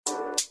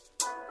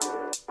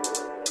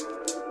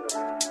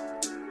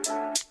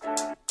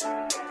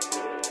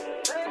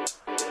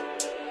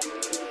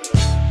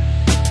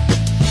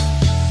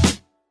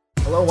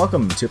Hello and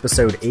welcome to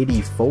episode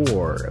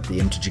 84 of the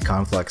MTG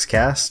Conflux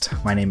cast.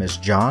 My name is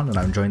John and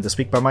I'm joined this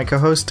week by my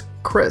co-host,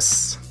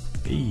 Chris.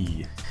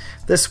 Hey.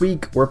 This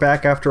week, we're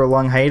back after a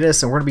long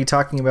hiatus and we're going to be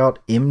talking about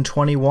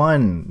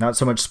M21. Not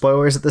so much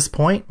spoilers at this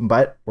point,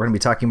 but we're going to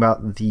be talking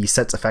about the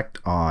set's effect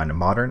on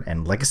Modern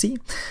and Legacy,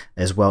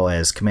 as well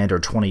as Commander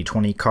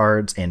 2020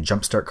 cards and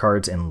Jumpstart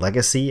cards in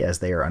Legacy, as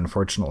they are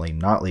unfortunately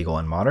not legal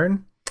in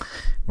Modern.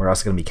 We're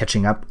also going to be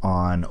catching up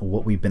on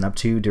what we've been up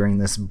to during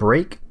this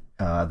break,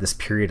 this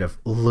period of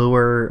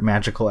lower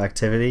magical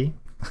activity.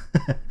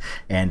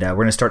 And we're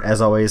going to start, as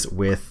always,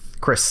 with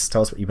Chris.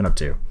 Tell us what you've been up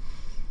to.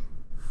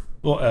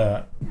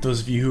 Well,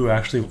 those of you who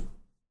actually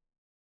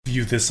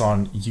view this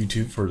on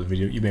YouTube for the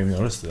video, you may have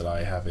noticed that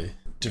I have a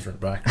different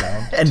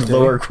background and today.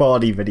 Lower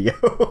quality video.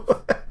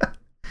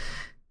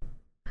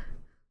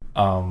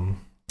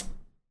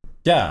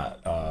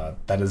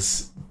 That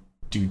is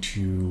due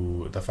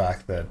to the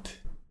fact that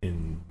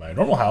in my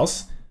normal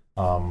house,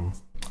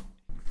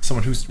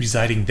 someone who's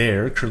residing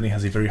there currently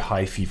has a very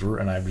high fever,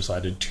 and I've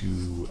decided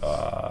to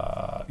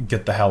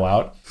get the hell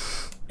out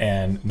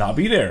and not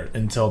be there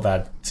until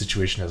that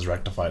situation has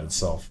rectified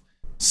itself.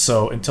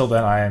 So until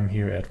then, I am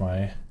here at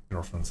my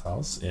girlfriend's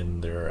house in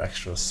their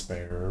extra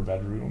spare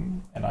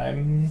bedroom, and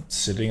I'm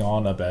sitting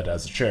on a bed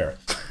as a chair.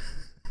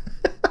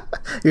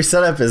 Your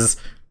setup is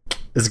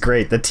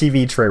great. The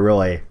TV tray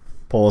really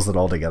pulls it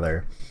all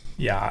together.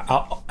 Yeah,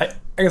 I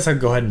guess I'd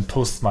go ahead and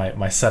post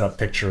my setup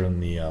picture in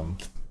the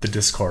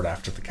Discord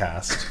after the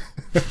cast.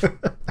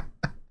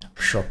 I'm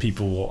sure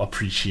people will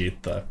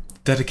appreciate the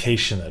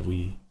dedication that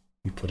we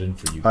put in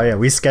for you. Oh yeah,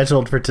 we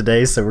scheduled for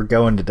today, so we're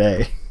going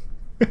today.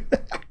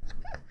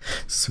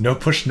 No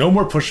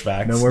more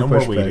pushbacks. No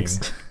more waiting.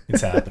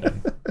 It's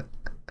happening.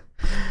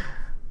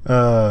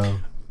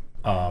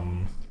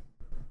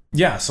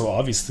 Yeah, so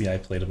obviously I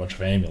played a bunch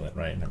of Amulet,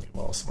 right? I mean,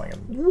 what else am I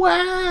gonna do?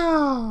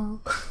 Wow.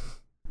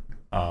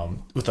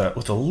 With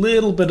a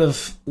little bit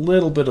of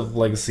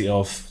Legacy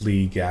Elf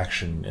League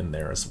action in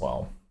there as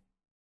well.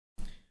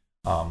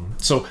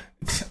 So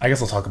I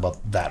guess I'll talk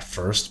about that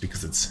first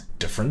because it's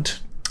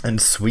different and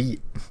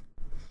sweet.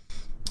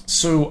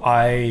 So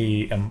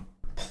I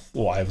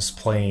was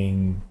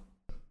playing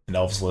an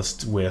Elves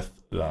list with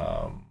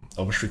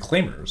Elvish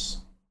Reclaimers.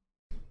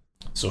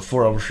 So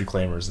 4 Elvish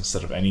Reclaimers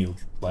instead of any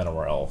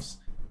Llanowar Elves.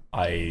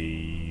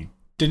 I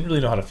didn't really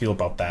know how to feel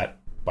about that,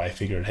 but I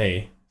figured,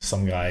 hey,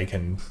 some guy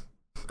can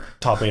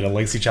top 8 a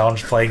Legacy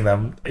Challenge playing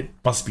them. It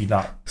must be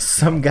not.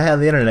 Some guy on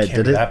the internet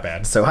did it, that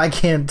bad. So I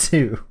can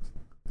too.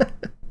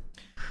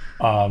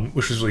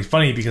 Which was really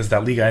funny because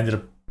that league I ended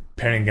up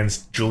pairing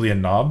against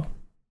Julian Knob,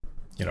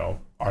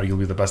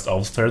 arguably the best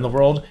Elves player in the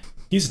world.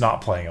 He's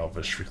not playing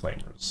Elvish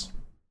Reclaimers.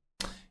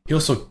 He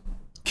also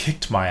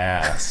kicked my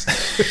ass.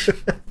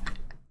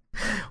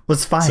 Well,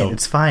 it's fine.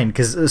 It's fine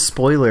because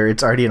spoiler,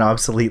 it's already an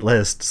obsolete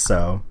list.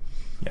 So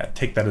yeah,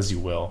 take that as you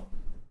will.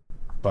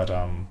 But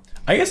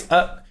I guess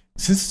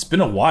since it's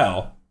been a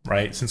while,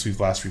 right, since we've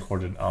last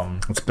recorded,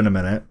 it's been a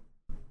minute.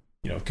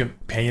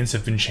 Companions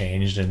have been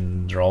changed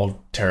and they're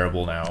all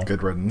terrible now.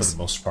 Good riddance for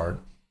the most part.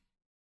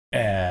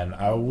 And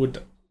I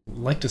would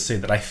like to say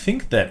that I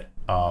think that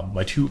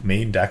my 2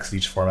 main decks in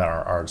each format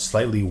are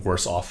slightly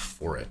worse off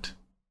for it.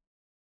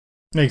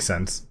 Makes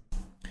sense.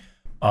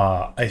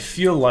 I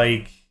feel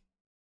like,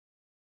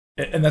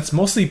 and that's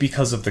mostly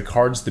because of the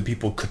cards that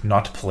people could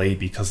not play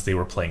because they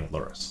were playing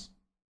Lurrus.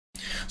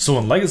 So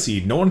in Legacy,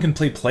 no one can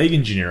play Plague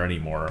Engineer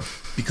anymore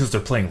because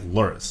they're playing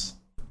Lurrus.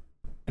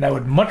 And I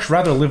would much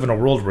rather live in a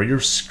world where you're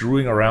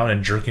screwing around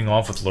and jerking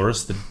off with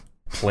Lurrus than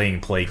playing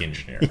Plague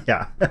Engineer.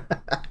 Yeah.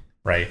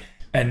 Right?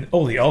 And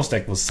the Elves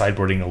deck was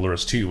sideboarding a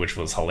Lurrus too, which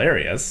was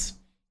hilarious.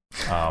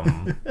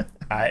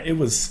 It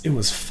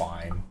was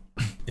fine.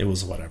 It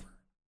was whatever.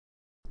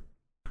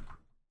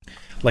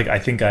 Like, I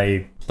think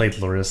I played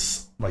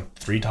Lurrus like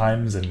 3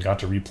 times and got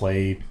to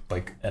replay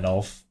like an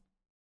Elf.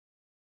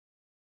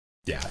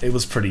 Yeah, it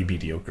was pretty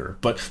mediocre.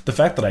 But the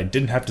fact that I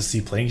didn't have to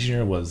see Plague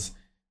Engineer was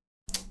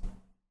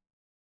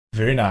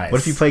very nice. What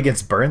if you play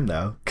against Burn,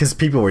 though? Because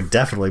people were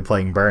definitely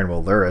playing Burn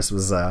while Lurrus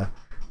was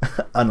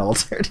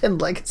unaltered in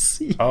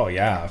Legacy. Oh,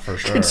 yeah, for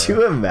sure. Could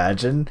you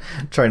imagine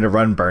trying to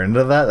run Burn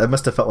into that? That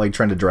must have felt like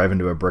trying to drive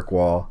into a brick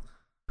wall.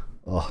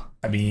 Oh.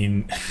 I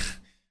mean,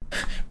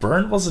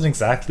 Burn wasn't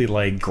exactly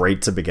like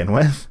great to begin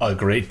with. A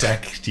great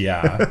deck,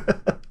 yeah.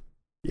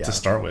 To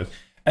start with.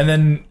 And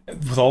then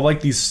with all like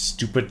these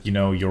stupid,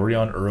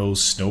 Yorion Uro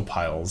snow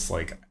piles,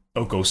 like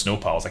Oko snow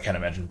piles, I can't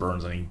imagine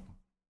Burn's any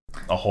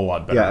a whole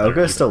lot better. Yeah,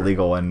 Oko's still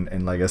legal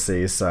in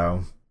Legacy,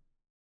 so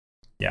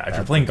yeah, if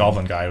you're playing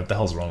Goblin Guy, what the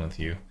hell's wrong with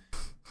you?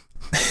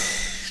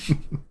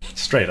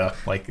 Straight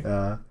up, like,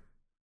 why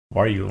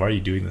are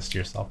you doing this to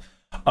yourself?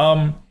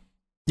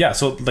 Yeah,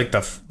 so like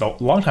the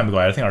long time ago,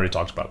 I think I already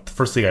talked about it. The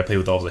first league I played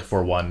with Elves, I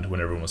 4-1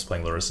 when everyone was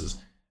playing Lurrus's,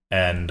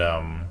 and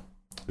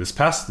this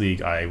past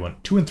league I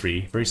went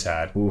 2-3, very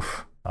sad.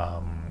 Oof.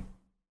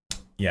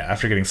 Yeah,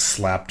 after getting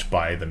slapped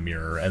by the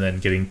mirror and then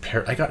getting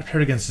I got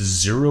paired against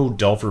 0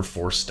 Delver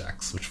Force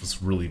decks, which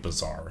was really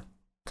bizarre.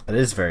 That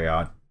is very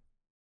odd.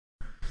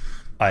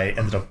 I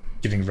ended up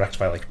getting wrecked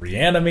by like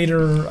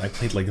Reanimator. I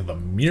played like the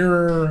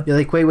Mirror. You're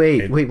like,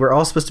 wait, we're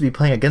all supposed to be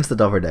playing against the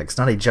Delver decks,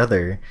 not each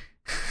other.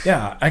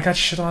 Yeah, I got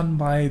shit on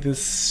by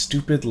this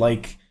stupid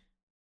like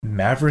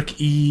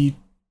Maverick-y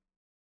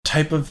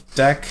type of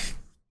deck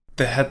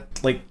that had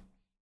like,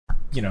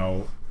 you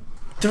know,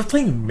 they were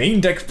playing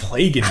main deck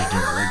Plague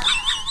Engineer.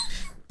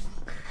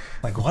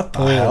 Like what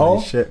the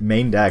hell? Shit,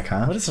 main deck,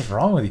 huh? What is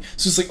wrong with you?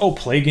 So it's like, oh,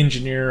 Plague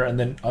Engineer, and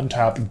then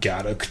untap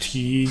Gaddock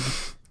Teague,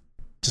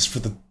 just for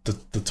the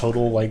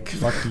total like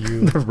fuck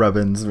you. The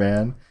rubbins,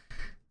 man.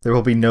 There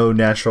will be no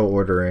natural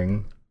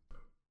ordering.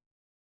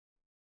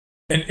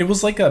 And it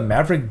was like a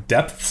Maverick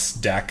Depths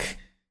deck.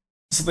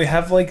 So they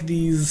have like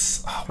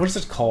these, what is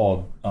it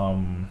called?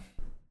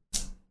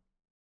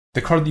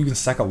 The card that you can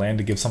sack a land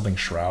to give something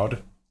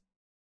Shroud.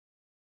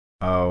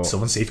 Oh,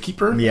 Sylvan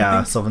Safekeeper?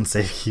 Yeah, Sylvan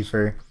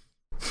Safekeeper.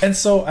 And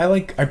so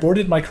I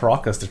boarded my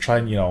Karakas to try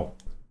and, you know,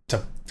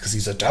 because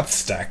he's a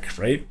Depths deck,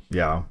 right?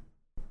 Yeah.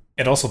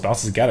 It also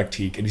bounces Gaddock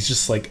Teague, and he's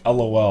just like,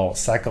 LOL,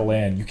 sack a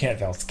land, you can't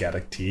bounce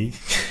Gaddock Teague.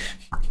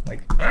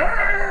 Like,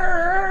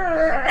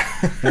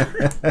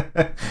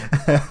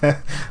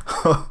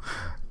 oh,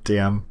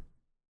 damn.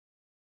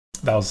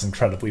 That was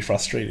incredibly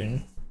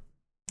frustrating.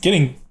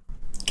 Getting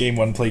game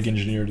 1 Plague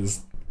Engineered it's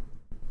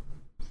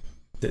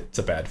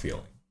a bad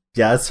feeling.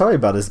 Yeah, it's probably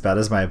about as bad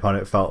as my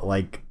opponent felt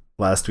like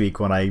last week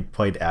when I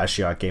played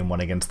Ashiok game 1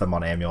 against them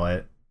on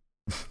Amulet.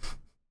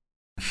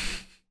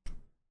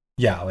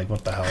 Yeah, like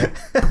what the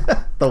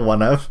hell? The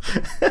one of.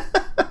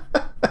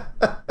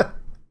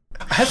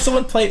 I had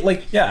someone play,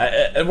 like,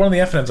 yeah, at one of the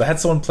FNMs, I had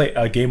someone play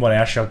game 1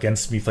 Ashiok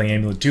against me playing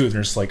Amulet 2, and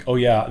they're just like, oh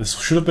yeah, this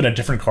should have been a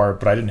different card,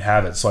 but I didn't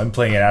have it, so I'm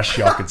playing an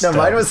Ashiok instead. No,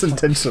 mine was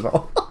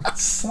intentional.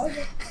 That's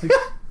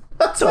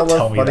Don't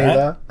tell me funny,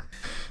 that.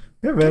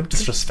 Yeah, man.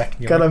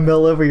 Disrespecting Gotta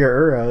mill over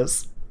your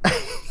Uros.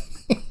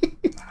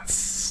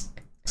 That's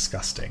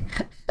disgusting.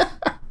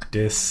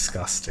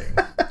 Disgusting.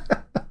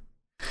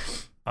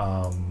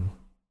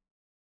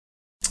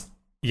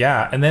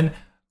 Yeah, and then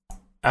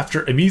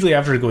immediately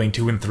after going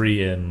 2-3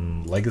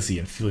 in Legacy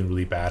and feeling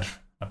really bad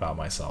about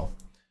myself,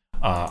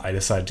 I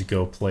decided to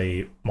go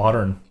play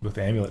Modern with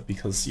Amulet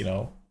because, you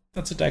know,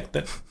 that's a deck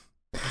that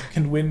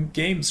can win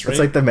games, right? It's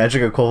like the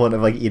Magic equivalent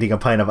of like eating a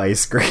pint of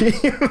ice cream.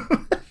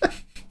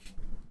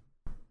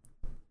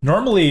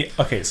 Normally,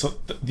 okay, so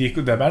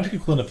the Magic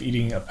equivalent of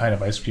eating a pint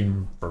of ice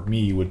cream for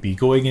me would be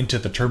going into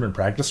the tournament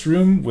practice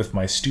room with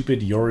my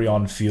stupid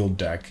Yorion Field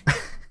deck.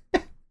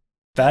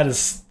 That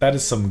is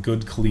some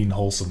good, clean,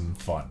 wholesome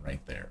fun right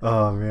there.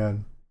 Oh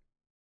man,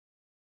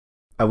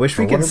 I wish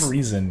for we could. For whatever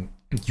reason,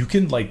 you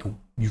can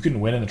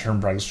win in the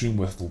tournament practice room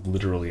with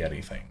literally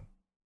anything.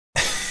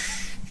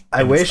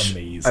 I wish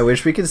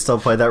we could still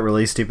play that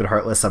really stupid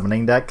Heartless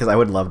Summoning deck, because I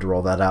would love to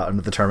roll that out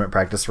into the tournament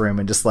practice room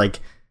and just like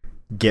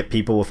get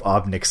people with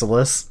Ob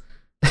Nixilis.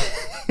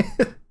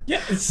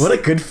 Yeah, what a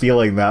good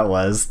feeling that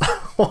was.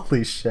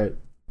 Holy shit.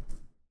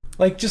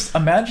 Like, just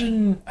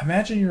imagine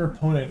your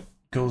opponent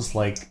goes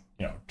like,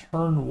 you know,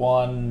 turn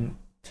 1,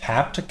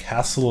 tap to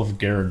Castle of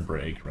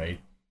Garenbreg, right?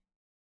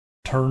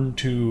 Turn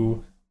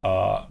 2,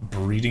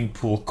 Breeding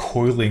Pool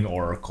Coiling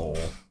Oracle.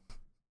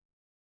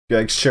 You're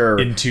like, sure.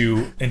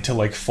 Into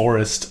like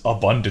Forest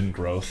Abundant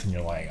Growth, and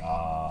you're like,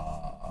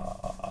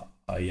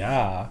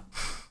 yeah.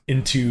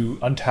 Into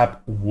untap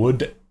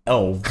Wood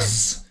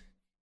Elves.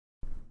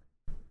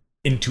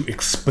 Into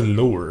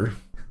Explore.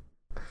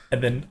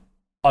 And then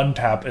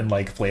untap and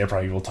like play a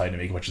Primeval Titan to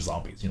make a bunch of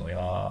zombies. You're like,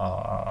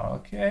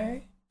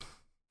 okay.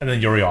 And then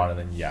Yorion, and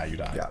then yeah, you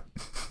die. Yeah.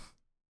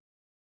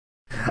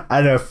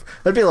 I don't know.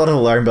 There'd be a lot of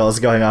alarm bells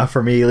going off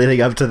for me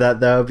leading up to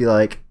that, though. It'd be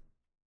like,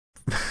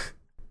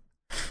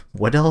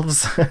 Wood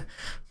Elves?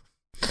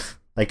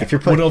 Like if you're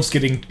playing Wood Elves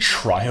getting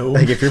Trio.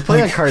 Like if you're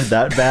playing a card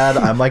that bad,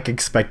 I'm like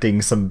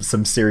expecting some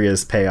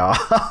serious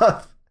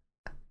payoff.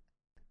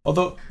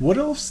 Although Wood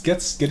Elves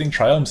getting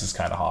Triomes is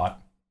kind of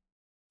hot.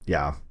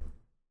 Yeah.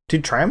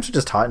 Dude, Triomes are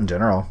just hot in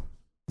general.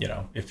 You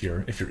know, if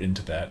you're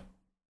into that.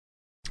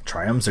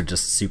 Triomes are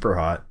just super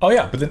hot. Oh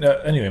yeah, but then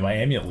anyway, my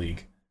Amulet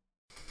League.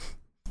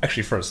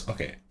 Actually, first,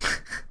 okay.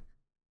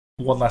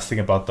 One last thing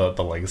about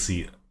the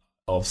Legacy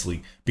Elves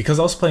League, because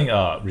I was playing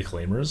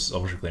Reclaimers,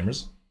 Elvish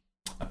Reclaimers.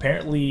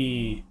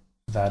 Apparently,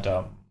 that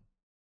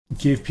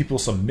gave people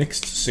some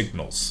mixed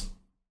signals.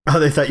 Oh,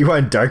 they thought you were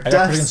in Dark Depths? I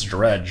got put against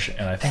Dredge,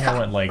 and I think I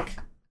went like.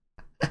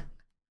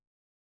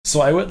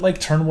 So I went like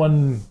turn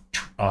 1,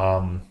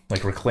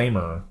 like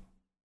Reclaimer.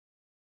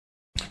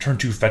 Turn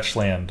 2, Fetch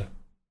Land.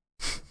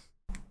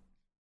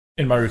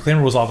 And my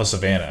Reclaimer was off of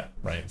Savannah,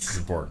 right? This is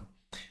important.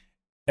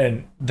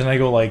 And then I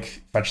go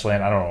like Fetch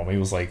Land. I don't know. Maybe it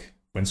was like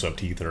Windswept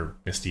Heath or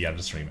Misty. I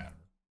just don't matter.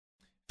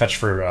 Fetch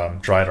for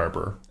Dryad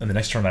Arbor, and the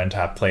next turn I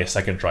untap, play a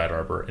second Dryad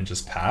Arbor, and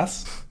just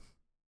pass.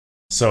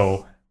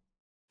 So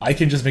I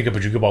can just make a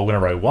Bajuka Ball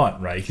whenever I want,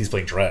 right? He's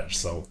playing Dredge,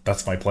 so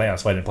that's my plan.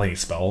 That's why I didn't play any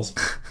spells.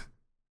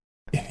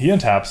 He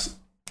untaps,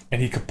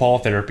 and he Cabal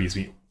Therapies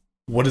me.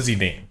 What does he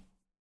name?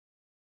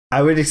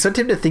 I would expect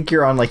him to think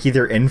you're on like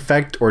either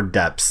Infect or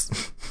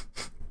Depths.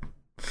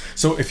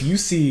 So if you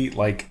see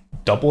like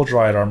double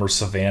Dryad Armor,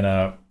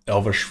 Savannah,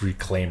 Elvish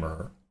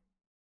Reclaimer,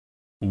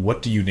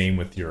 what do you name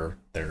with your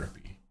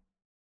therapy?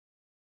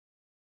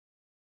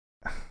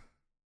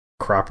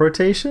 Crop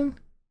rotation?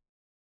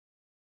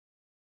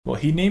 Well,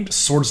 he named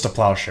swords to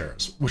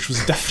plowshares, which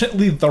was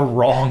definitely the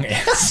wrong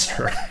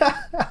answer.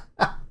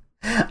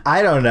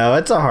 I don't know.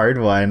 It's a hard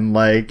one.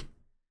 Like,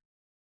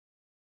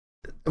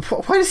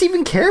 why does he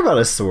even care about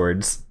his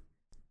swords?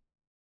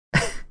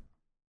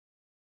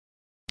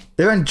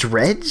 They're on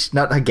Dredge,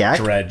 not Hagak.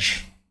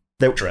 Dredge.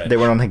 They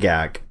were on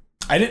Hagak.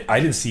 I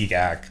didn't see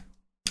Gak.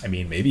 I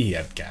mean, maybe he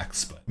had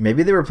Gax, but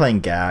maybe they were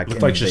playing Gak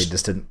and like they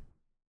just didn't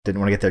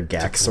want to get their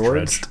Gak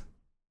swords. Dredge.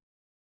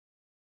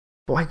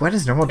 But like, why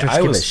does normal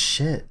Dredge give a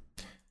shit?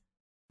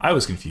 I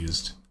was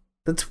confused.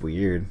 That's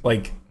weird.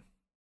 Like,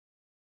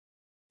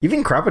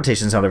 even crop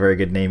rotation's not a very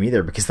good name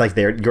either, because like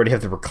you already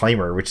have the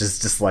Reclaimer, which is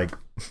just like.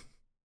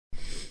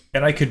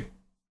 And I could,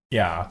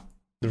 yeah,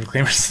 the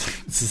Reclaimer's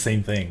it's the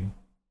same thing.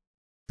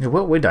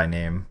 What would I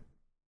name?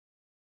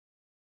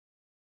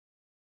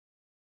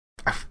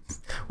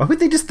 Why would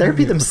they just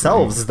therapy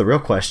themselves is the real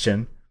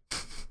question.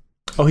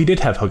 Oh, he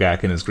did have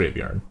Hogak in his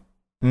graveyard.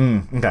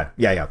 Okay.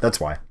 Yeah, that's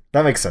why.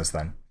 That makes sense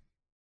then.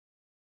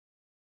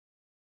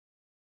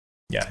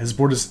 Yeah, his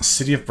board is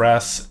City of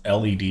Brass,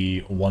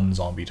 LED, 1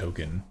 zombie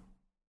token,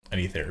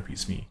 and he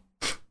therapies me.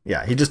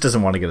 Yeah, he just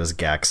doesn't want to get his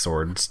Gak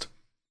swords.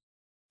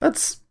 I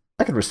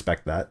can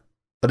respect that.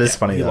 That is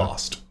funny he though.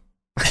 Lost.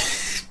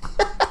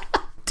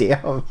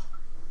 Damn.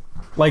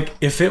 Like,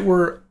 if it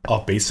were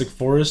a basic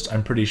forest,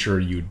 I'm pretty sure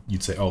you'd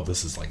say, oh,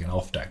 this is like an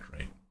elf deck,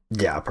 right?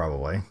 Yeah,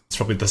 probably. It's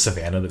probably the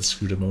Savannah that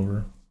screwed him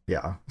over.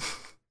 Yeah.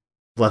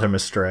 Led him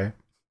astray.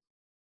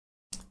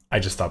 I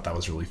just thought that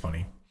was really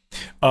funny.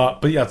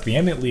 But yeah, at the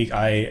Ambient League,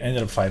 I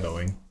ended up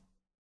 5-0ing.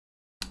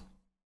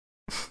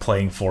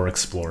 Playing 4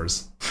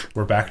 Explorers.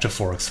 We're back to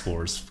 4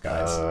 Explorers,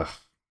 guys.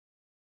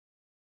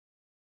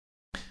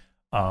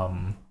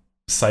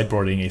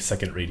 Sideboarding a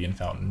second Radiant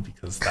Fountain,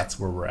 because that's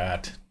where we're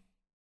at.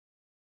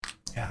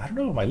 Yeah, I don't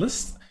know, my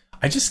list...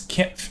 I just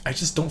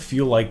don't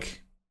feel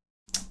like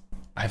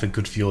I have a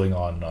good feeling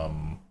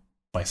on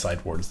my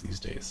sideboards these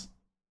days.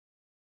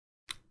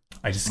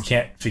 I just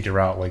can't figure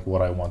out like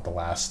what I want the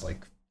last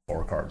like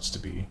 4 cards to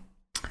be.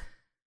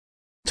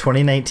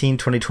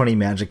 2019-2020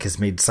 Magic has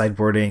made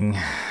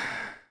sideboarding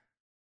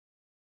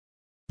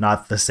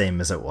not the same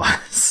as it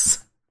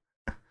was.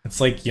 It's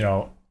like, you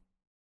know,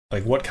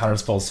 like what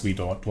counterspell suite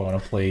do I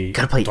want to play?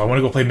 Do I want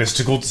to go play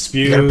Mystical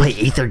Dispute? You gotta play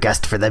Aether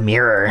Gust for the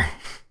mirror.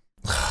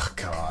 Oh,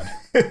 God.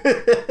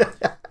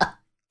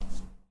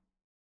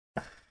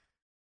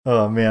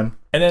 Oh, man.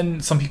 And then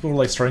some people are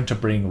like starting to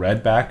bring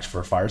red back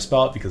for Fire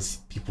Spout because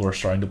people are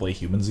starting to play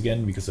humans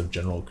again because of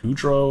General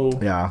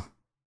Kudro. Yeah.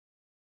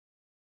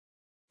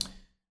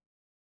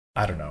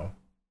 I don't know.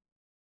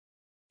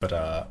 But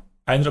I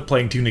ended up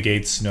playing 2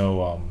 Negates,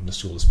 no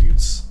Mystical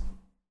Disputes.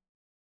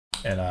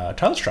 And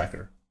Tireless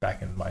Tracker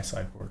back in my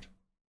sideboard.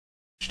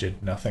 Which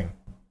did nothing,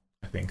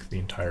 I think, the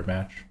entire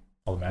match.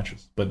 All the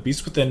matches. But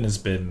Beast Within has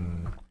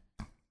been...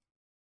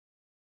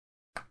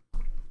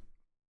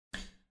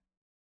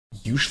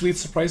 Usually it's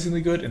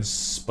surprisingly good,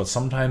 but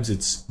sometimes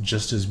it's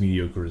just as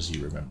mediocre as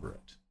you remember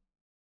it.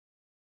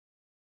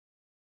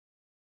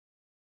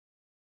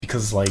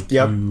 Because, like,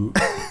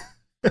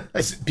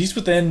 Beast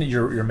Within,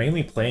 you're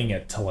mainly playing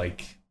it to,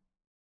 like,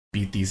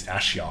 beat these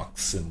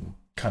Ashioks and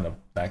kind of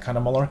that kind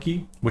of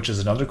malarkey, which is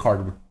another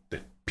card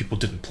that people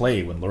didn't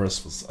play when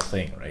Lurrus was a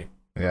thing, right?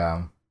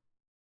 Yeah.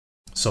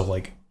 So,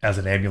 like, as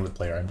an Amulet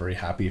player, I'm very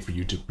happy for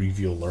you to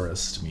reveal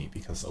Lurrus to me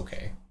because,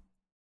 okay,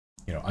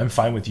 you know, I'm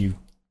fine with you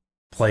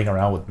playing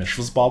around with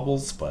Mishra's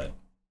Baubles, but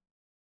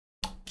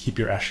keep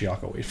your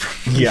Ashiok away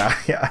from me.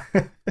 Yeah.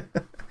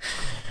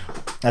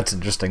 That's an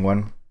interesting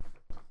one.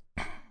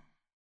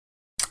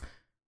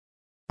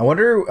 I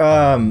wonder,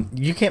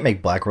 you can't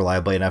make black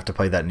reliably enough to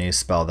play that new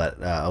spell that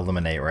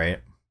Eliminate,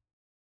 right?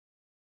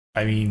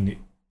 I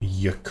mean,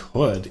 you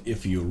could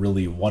if you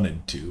really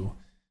wanted to.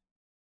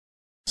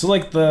 So,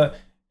 like,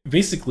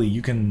 basically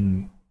you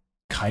can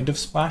kind of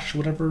splash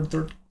whatever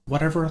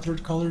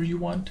third color you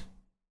want.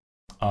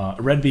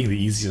 Red being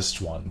the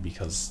easiest one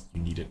because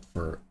you need it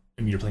for.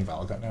 I mean, you're playing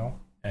Valakut now,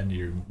 and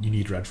you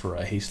need red for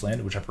a haste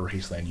land, whichever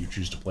haste land you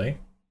choose to play.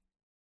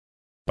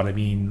 But I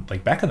mean,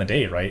 like back in the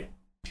day, right?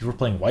 People were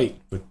playing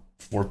white with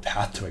 4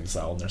 Path to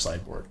Exile in their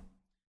sideboard.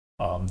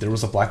 There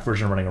was a black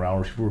version running around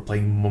where people were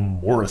playing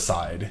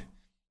Memoricide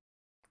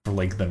for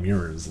like the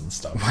mirrors and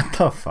stuff. What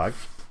the fuck?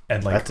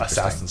 And like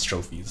Assassin's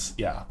Trophies.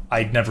 Yeah,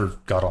 I never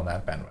got on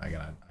that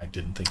bandwagon. I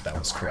didn't think that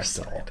was correct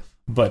at all.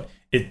 But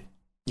it,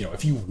 you know,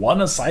 if you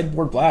want a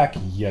sideboard black,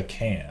 you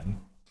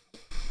can.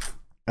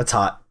 That's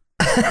hot.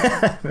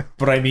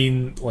 But I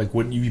mean, like,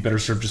 wouldn't you be better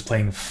served just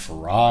playing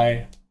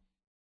Fry?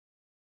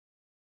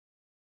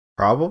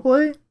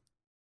 Probably.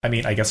 I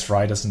mean, I guess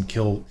Fry doesn't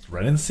kill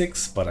Renin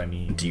 6, but I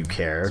mean... Do you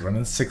care? Is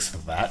Renin 6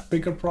 that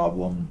big a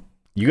problem?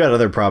 You got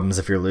other problems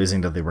if you're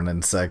losing to the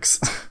Renin 6.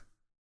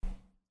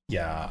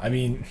 Yeah, I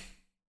mean...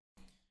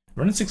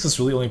 Renin 6 is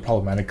really only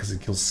problematic because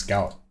it kills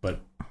Scout,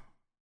 but...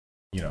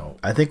 You know...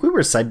 I think we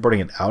were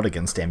sideboarding it out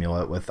against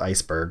Amulet with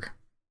Iceberg.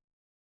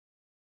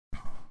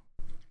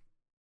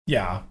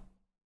 Yeah,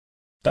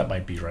 that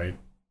might be right.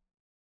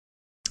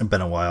 It's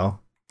been a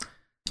while.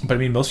 But I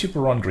mean, most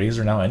people are on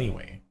Grazer now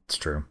anyway. It's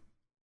true.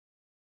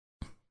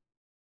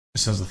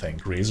 This is the thing: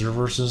 Grazer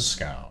versus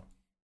Scout.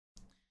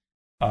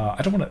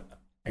 I don't want to.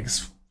 I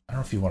guess I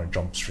don't know if you want to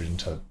jump straight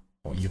into.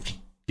 Well, you have to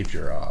give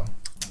your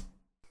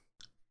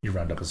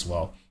roundup as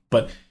well.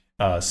 But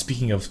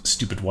speaking of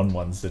stupid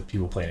 1/1s that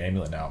people play in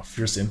Amulet now,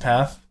 Fierce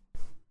Empath,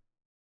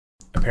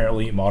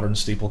 apparently modern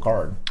staple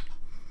card.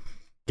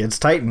 Gets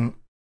Titan.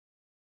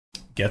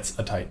 Gets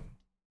a Titan.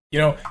 You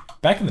know,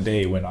 back in the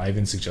day when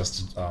Ivan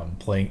suggested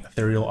playing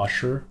Ethereal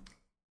Usher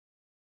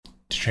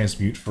to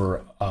transmute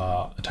for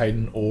a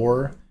Titan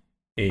or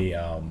a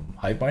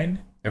Hivebind,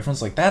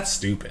 everyone's like, that's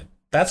stupid.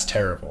 That's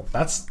terrible.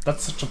 That's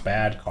such a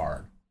bad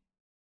card.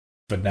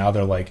 But now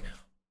they're like,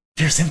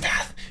 Fierce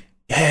Empath.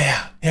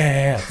 Yeah.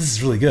 This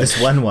is really good. This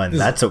 1/1,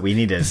 that's what we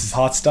needed. This is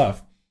hot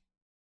stuff.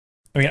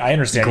 I mean, I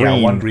understand. Green.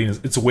 Yeah, 1 green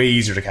it's way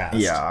easier to cast.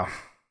 Yeah.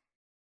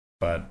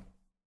 But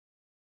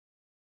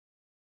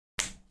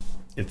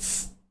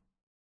it's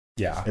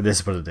It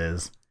is what it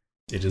is.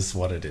 It is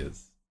what it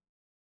is.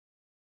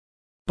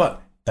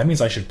 But that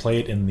means I should play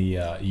it in the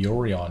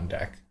Yorion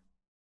deck,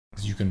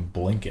 because you can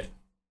blink it.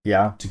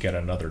 Yeah. To get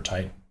another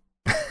Titan.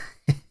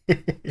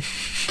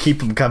 Keep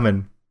them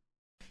coming.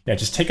 Yeah,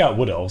 just take out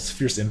Wood Elves,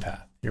 Fierce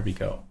Empath. Here we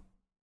go.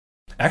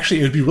 Actually,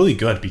 it would be really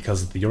good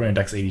because the Yorion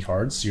deck's 80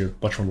 cards, so you're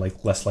much more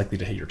less likely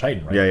to hit your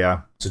Titan, right?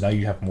 Yeah. So now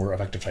you have more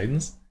effective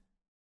Titans.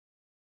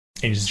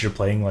 And since you're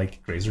playing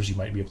like Grazers, you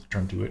might be able to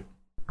turn to it.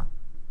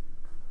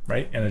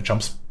 Right? And it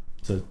jumps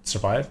to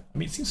survive. I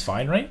mean, it seems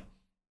fine, right?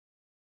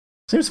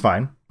 Seems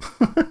fine.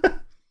 I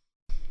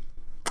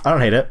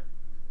don't hate it.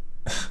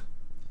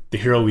 The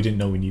hero we didn't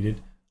know we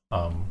needed.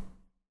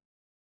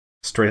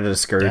 Straight out of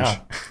Scourge.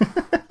 Yeah.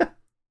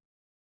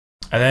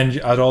 And then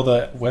at all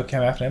the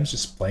webcam FNMs,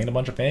 just playing a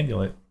bunch of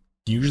Amulet.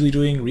 Usually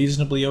doing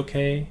reasonably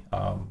okay.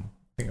 I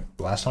think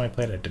the last time I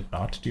played, I did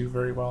not do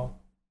very well.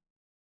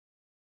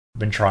 I've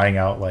been trying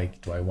out,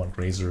 like, do I want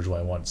Grazer or do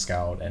I want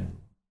Scout? And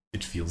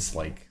it feels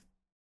like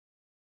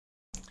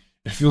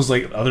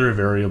other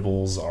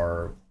variables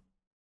are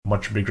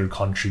much bigger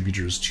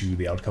contributors to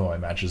the outcome of my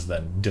matches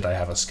than did I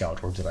have a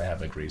Scout or did I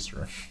have a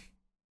Grazer.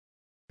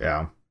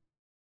 Yeah.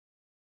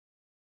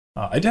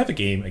 I did have a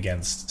game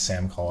against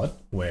Sam Collett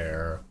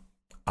where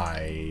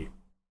I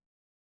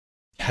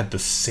had the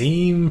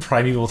same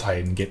Primeval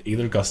Titan get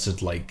Aether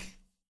Gusted like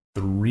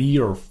 3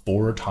 or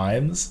 4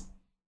 times.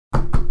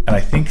 And I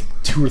think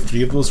 2 or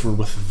 3 of those were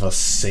with the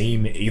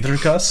same Aether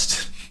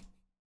Gust.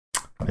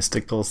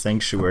 Mystical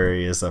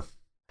Sanctuary is a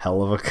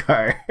hell of a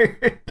card.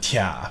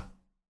 Yeah.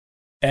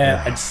 And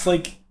I just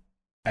like,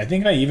 I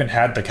think I even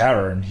had the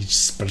Cavern.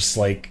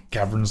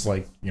 Cavern's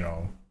like,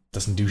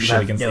 doesn't do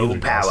shit against no Aether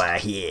power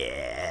Gust.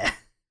 here.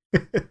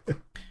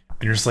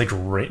 And you're just like,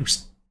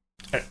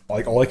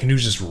 all I can do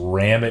is just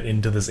ram it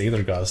into this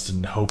Aether Gust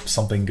and hope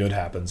something good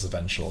happens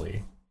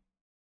eventually.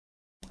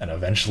 And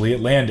eventually it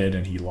landed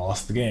and he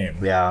lost the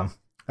game. Yeah,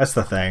 that's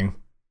the thing.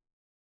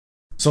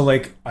 So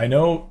like, I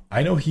know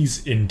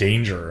he's in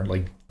danger,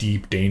 like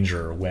deep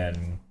danger,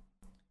 when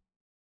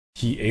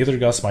he Aether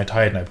Gusts my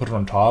Titan, I put it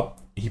on top,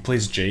 he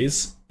plays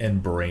Jace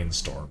and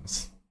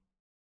Brainstorms.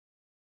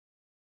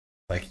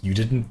 Like, you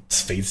didn't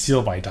Fate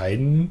Seal my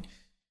Titan?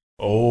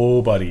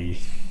 Oh, buddy.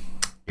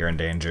 You're in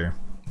danger.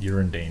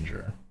 You're in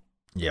danger.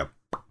 Yep.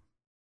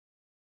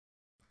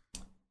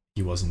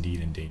 He was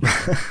indeed in danger.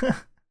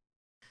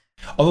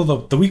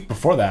 Although the week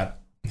before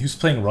that, he was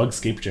playing Rug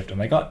Scapeshift, and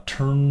I got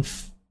turn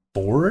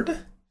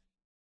forward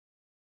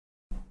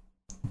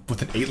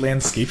with an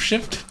 8-land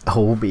Scapeshift.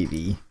 Oh,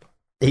 baby.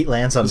 8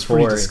 lands on 4.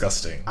 Pretty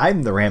disgusting.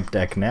 I'm the ramp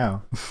deck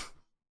now.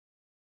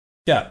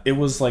 Yeah, it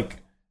was like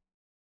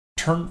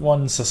turn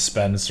 1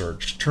 Suspend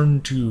Search,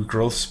 turn 2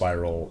 Growth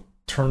Spiral,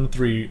 turn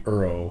 3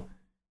 Uro,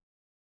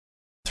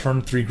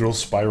 turn 3 Growth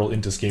Spiral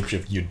into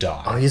Scapeshift, you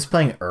die. Oh, he's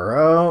playing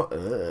Uro?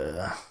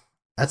 Ugh.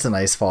 That's a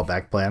nice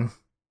fallback plan.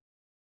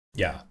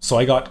 Yeah, so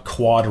I got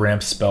quad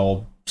ramp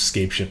spell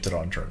Scapeshifted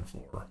on turn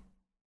 4.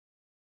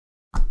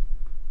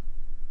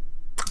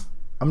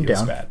 I'm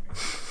down. Bad.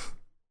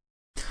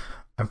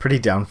 I'm pretty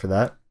down for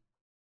that.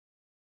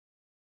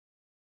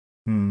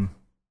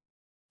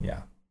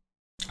 Yeah.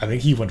 I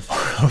think he went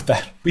far out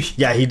that week.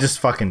 Yeah, he just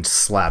fucking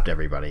slapped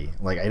everybody.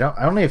 Like I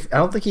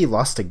don't think he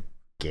lost a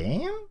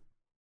game?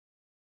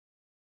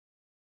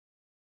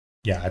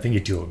 Yeah, I think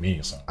he dueled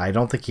me, so. I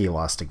don't think he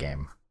lost a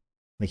game.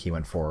 I think he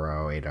went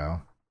 4-0,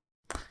 8-0.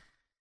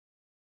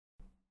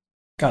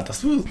 God,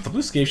 the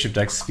blue Scapeshift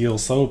decks feel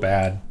so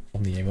bad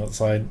from the Amulet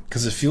side,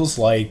 because it feels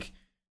like,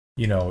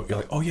 you're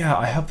like, oh yeah,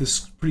 I have this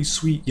pretty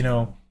sweet,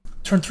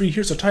 turn 3,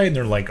 here's a Titan,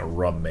 they're like,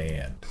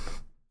 remand.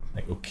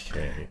 Like,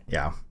 okay.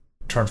 Yeah.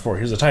 Turn 4,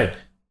 here's a Titan.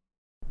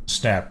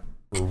 Snap,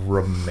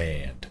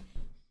 remand.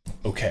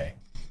 Okay.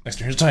 Next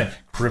turn, here's a Titan.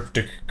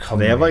 Cryptic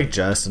Command. They have like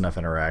just enough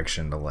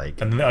interaction to like.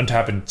 And then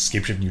untap and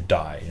Scapeshift and you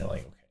die. And you're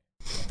like,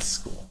 okay, that's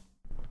cool.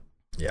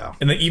 Yeah.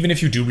 And then even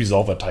if you do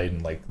resolve a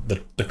Titan, like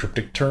the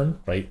Cryptic turn,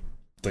 right?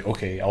 It's like,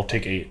 okay, I'll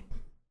take 8.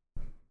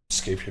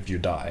 Scapeshift, you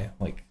die.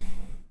 Like,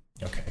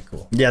 Okay,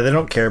 cool. Yeah, they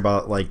don't care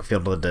about like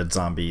Field of the Dead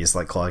zombies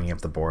like clogging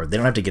up the board. They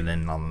don't have to get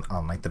in on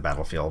like the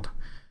battlefield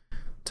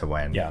to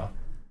win. Yeah.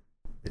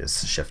 They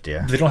just shift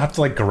you. They don't have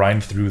to like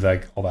grind through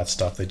like all that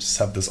stuff. They just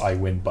have this I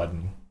win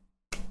button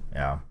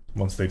Yeah.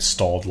 once they've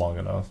stalled long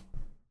enough.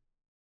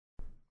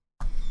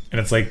 And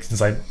it's like,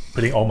 since I'm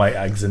putting all my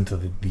eggs into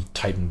the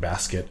Titan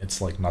basket,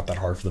 it's like not that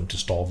hard for them to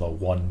stall the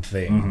one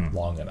thing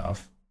long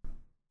enough.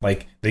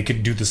 Like, they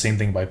could do the same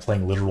thing by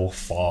playing literal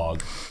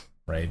fog,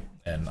 right?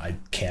 And I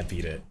can't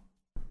beat it.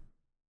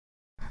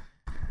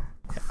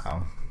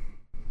 Yeah.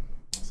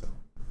 So,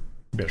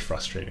 a bit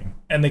frustrating.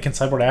 And they can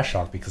sideboard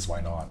Ashiok because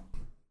why not?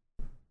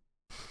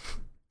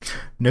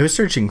 No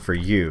searching for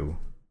you,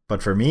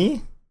 but for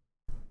me?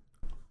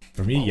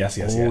 For me, yes.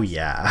 Oh,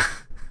 yeah.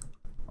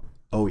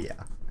 Oh,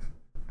 yeah.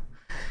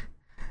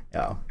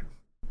 Yeah.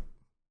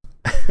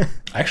 I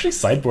actually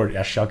sideboard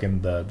Ashiok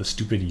in the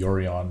stupid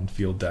Yorion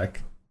field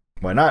deck.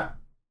 Why not?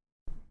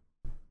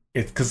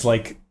 It's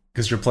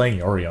because you're playing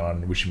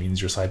Yorion, which means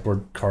your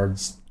sideboard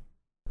cards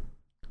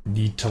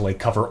need to like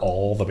cover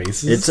all the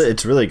bases.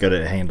 It's really good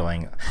at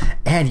handling,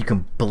 and you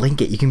can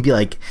blink it. You can be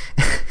like,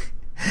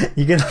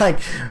 you can like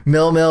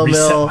mill,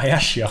 Reset my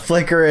Ashiok.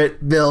 flicker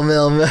it,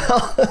 mill.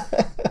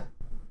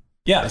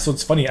 Yeah, so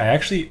it's funny. I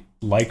actually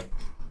like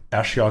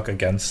Ashiok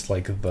against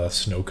like the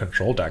snow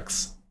control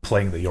decks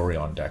playing the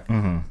Yorion deck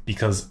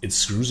because it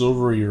screws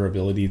over your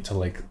ability to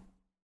like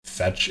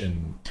fetch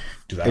and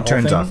do that. It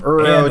turns thing. off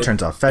Uro, it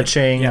turns off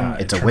fetching.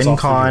 It's a win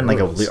con, like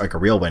a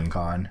real win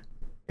con.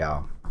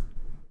 Yeah.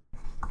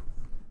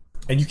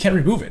 And you can't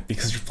remove it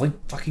because you're playing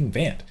fucking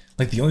Vant.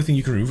 Like, the only thing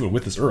you can remove it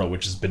with is Uro,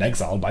 which has been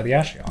exiled by the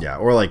Ashiok. Yeah,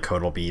 or like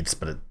Codal Beats,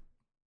 but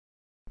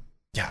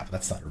Yeah, but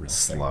that's not a real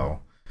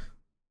slow.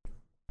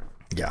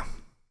 thing. Yeah.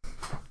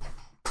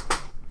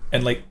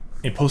 And like,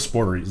 in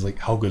post-border, it's like,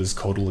 how good is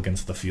Codal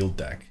against the field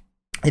deck?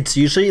 It's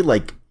usually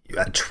like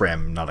a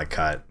trim, not a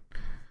cut.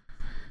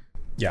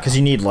 Yeah. Because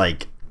you need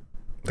like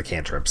the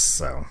cantrips,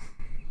 so.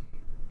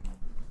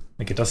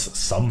 Like, it does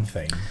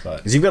something, but...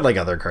 Because you've got like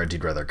other cards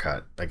you'd rather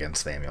cut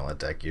against the Amulet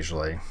deck,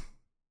 usually.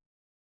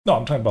 No,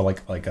 I'm talking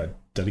about like a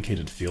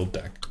dedicated field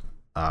deck.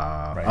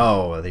 Right.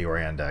 Oh, the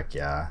Orion deck,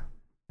 yeah.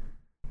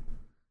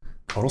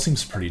 Codal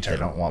seems pretty They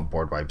terrible. don't want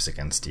board wipes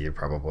against you,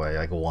 probably.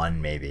 Like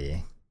one,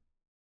 maybe.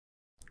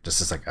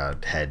 Just as like a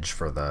hedge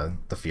for the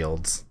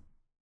fields.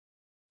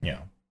 Yeah.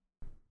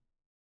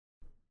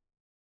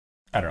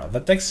 I don't know.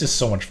 That deck's just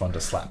so much fun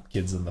to slap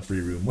kids in the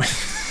free room with.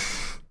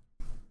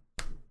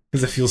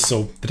 Because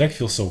the deck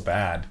feels so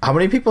bad. How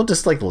many people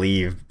just like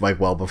leave like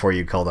well before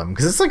you kill them?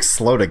 Because it's like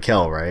slow to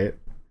kill, right?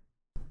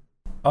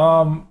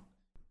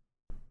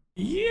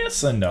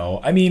 Yes and no.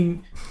 I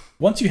mean,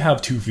 once you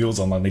have two fields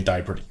online, they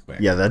die pretty quick.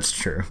 Yeah, that's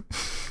true.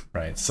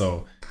 Right.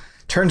 So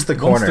turns the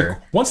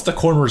corner. Once the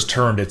corner is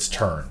turned, it's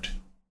turned.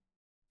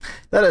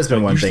 That has been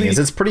But one thing. usually- Is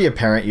it's pretty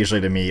apparent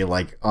usually to me,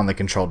 like on the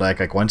control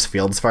deck, like once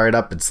fields fired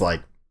up, it's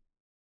like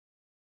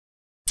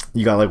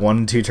you got like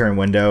 1-2 turn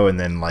window, and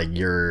then like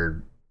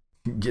you're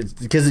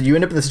because you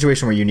end up in the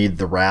situation where you need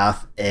the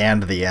Wrath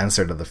and the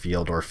answer to the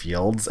field or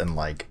fields, and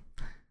like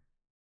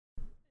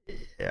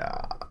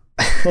yeah.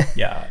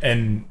 Yeah,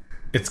 and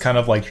it's kind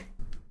of like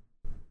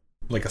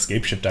a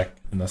Scapeship deck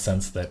in the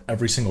sense that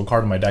every single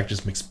card in my deck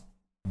just makes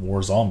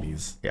more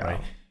zombies. Yeah.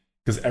 Right?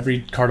 Because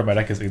every card in my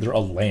deck is either a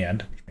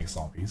land, which makes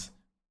zombies,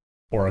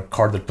 or a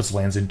card that puts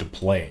lands into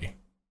play.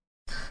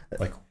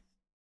 Like,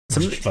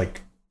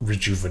 like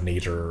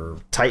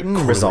Rejuvenator. Titan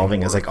Curling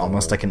resolving is like Oracle.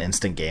 almost like an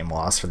instant game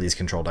loss for these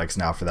control decks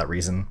now for that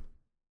reason.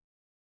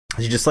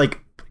 You just like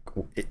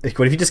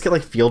what if you just get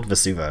like Field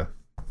Vesuva?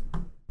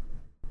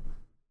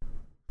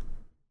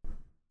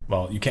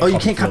 Well, you can't. Oh, you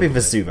can't copy Field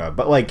with it. Vesuva,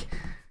 but like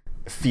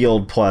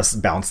Field plus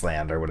Bounce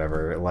Land or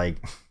whatever. Like,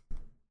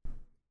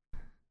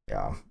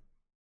 yeah.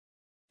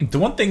 The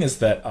one thing is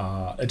that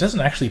it doesn't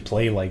actually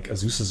play like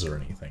Azusa's or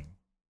anything.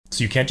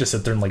 So you can't just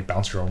sit there and like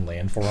bounce your own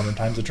land 400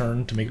 times a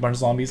turn to make a bunch of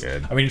zombies.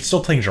 Good. I mean, it's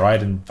still playing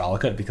Dryad and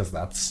Valakut because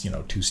that's,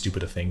 too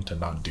stupid a thing to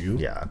not do.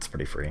 Yeah, it's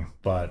pretty free.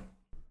 But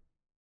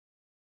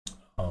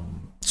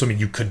so I mean,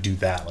 you could do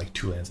that like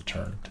 2 lands a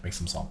turn to make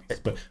some zombies.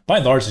 But by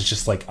and large, it's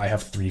just like I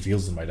have 3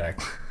 fields in my deck.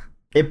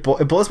 It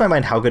blows my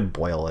mind how good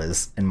Boil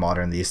is in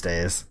Modern these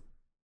days.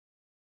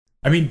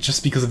 I mean,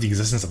 just because of the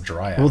existence of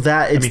Dryad. Well,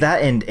 that I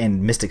mean,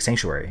 and Mystic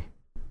Sanctuary.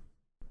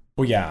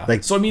 Well, yeah.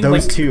 Like, so I mean,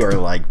 those like, two are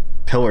like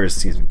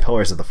pillars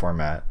of the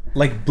format.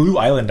 like Blue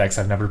Island decks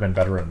have never been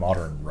better in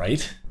Modern,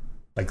 right?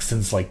 Like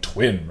since like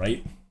Twin,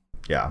 right?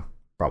 Yeah,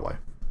 probably.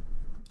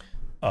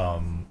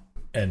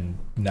 And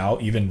now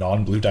even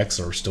non-blue decks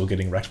are still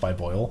getting wrecked by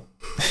Boil.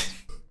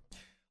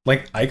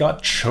 Like, I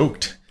got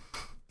choked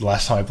the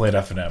last time I played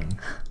FNM,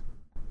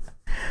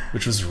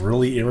 which was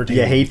really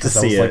irritating. You hate to because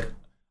see it.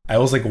 I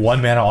was like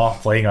 1 mana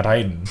off playing a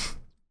Titan.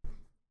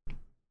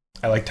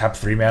 I like tapped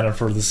 3 mana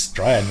for this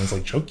Dryad and it's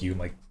like choke you. I'm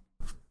like,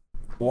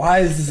 why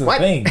is this a What?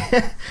 thing?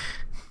 And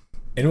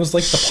it was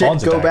like the Shit,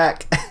 Pawns go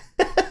attack.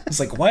 back. It's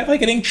like, why am I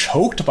getting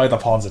choked by the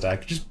Pawns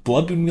attack? Just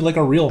blooding me like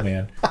a real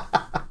man.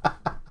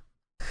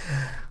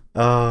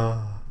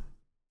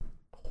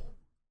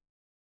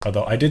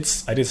 Although I did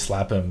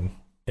slap him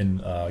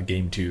in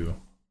game 2,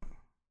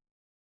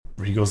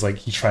 where he goes like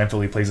he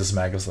triumphantly plays this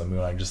Magus of the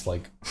Moon. I just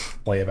like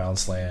play a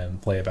bounce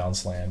land, play a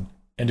bounce land.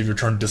 End of your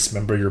turn,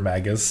 dismember your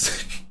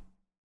Magus.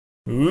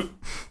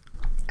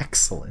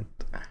 Excellent.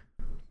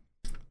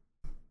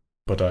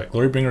 But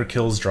Glorybringer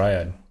kills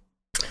Dryad.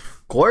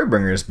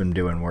 Glorybringer's been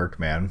doing work,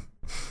 man.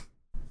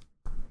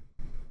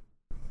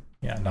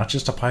 Yeah, not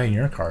just a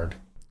Pioneer card,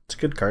 It's a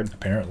good card.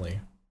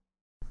 apparently.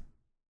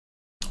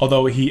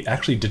 Although he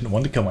actually didn't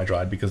want to kill my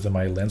Dryad because then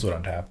my lands would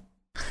untap.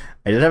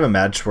 I did have a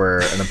match where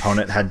an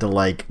opponent had to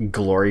like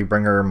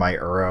Glorybringer my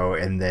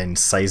Uro and then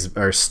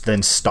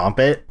then stomp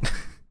it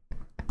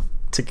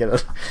to get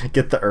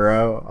the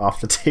Uro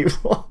off the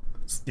table.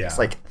 Yeah. It's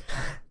like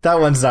that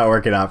one's not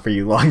working out for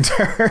you long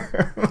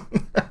term.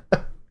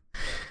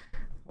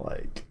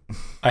 Like,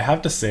 I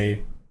have to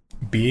say,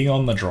 being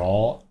on the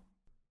draw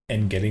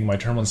and getting my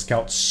turn 1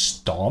 scout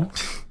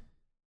stomped.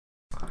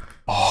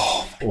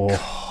 Oh my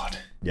god.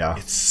 Yeah.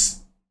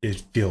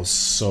 It feels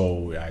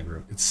so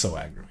aggro. It's so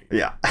aggravating.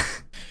 Yeah.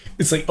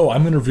 It's like, oh,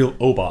 I'm gonna reveal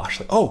Obosh.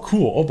 Like, oh,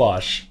 cool,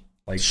 Obosh.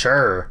 Like,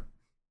 Sure.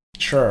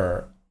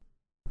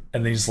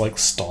 And then he's like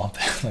stomp.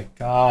 Like,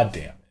 god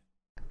damn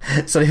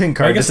it. So even I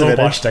card guess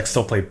disadvantage. Obosh decks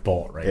still play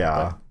Bolt, right?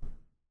 Yeah.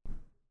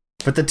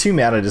 But the 2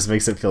 mana just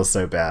makes it feel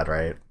so bad,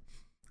 right?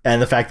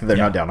 And the fact that they're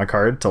not down a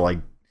card to like,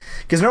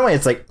 because normally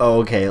it's like,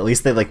 oh, okay, at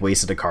least they like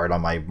wasted a card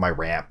on my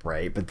ramp,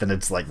 right? But then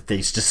it's like they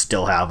just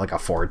still have like a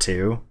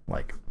 4/2,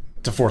 like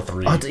It's a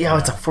 4/3. oh yeah,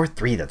 it's a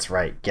 4/3. That's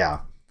right. Yeah.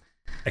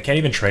 I can't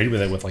even trade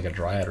with it with like a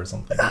Dryad or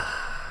something.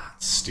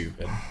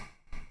 Stupid.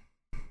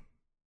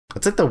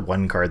 It's like the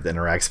one card that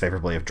interacts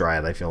favorably with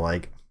Dryad. I feel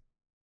like,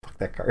 fuck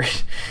that card.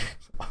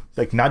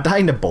 Like not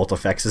dying to bolt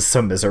effects is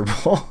so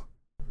miserable.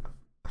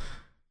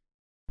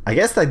 I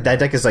guess that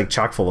deck is like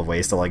chock full of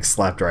ways to like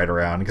slap Dryad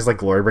around because like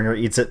Glorybringer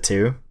eats it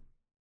too.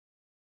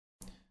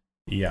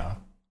 Yeah.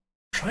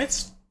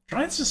 Dryad's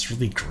just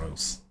really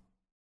gross.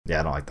 Yeah,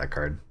 I don't like that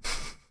card.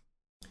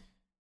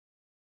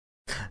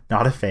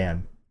 Not a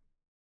fan.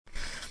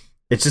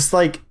 It's just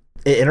like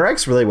it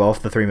interacts really well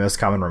with the 3 most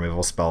common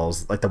removal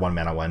spells, like the 1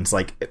 mana ones.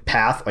 Like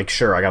Path, like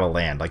sure, I got to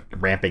land. Like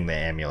ramping the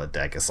Amulet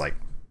deck is like,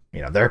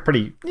 they're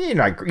pretty. You're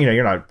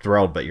not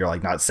thrilled, but you're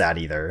like not sad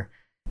either.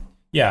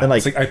 Yeah, and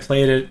like, it's like I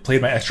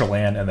played my extra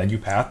land, and then you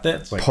pathed it.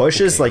 It's like, push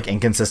okay. is like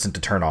inconsistent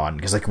to turn on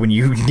because like when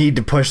you need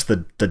to push the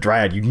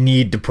Dryad, you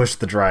need to push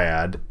the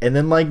Dryad, and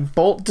then like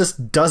Bolt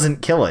just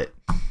doesn't kill it.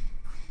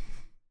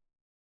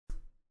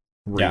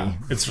 Yeah,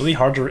 it's really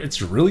hard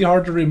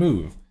to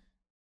remove.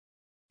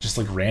 Just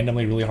like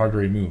randomly really hard to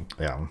remove.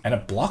 Yeah, and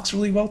it blocks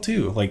really well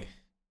too. Like,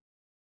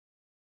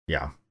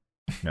 yeah,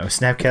 no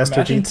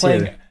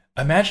Snapcaster.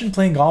 Imagine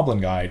playing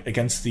Goblin Guide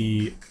against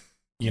the,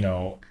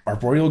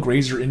 Arboreal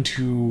Grazer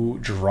into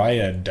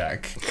Dryad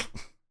deck.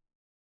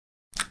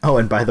 Oh,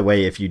 and by the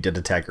way, if you did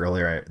attack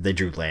earlier, they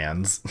drew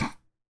lands.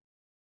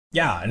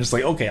 Yeah, and it's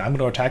like, okay, I'm going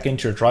to attack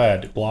into your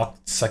Dryad, block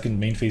second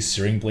main phase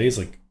Searing Blaze.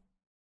 Like,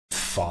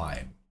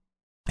 fine.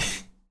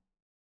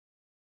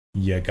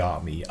 You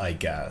got me, I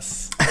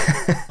guess.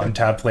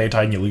 Untap, play a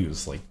tide, and you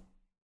lose. Like,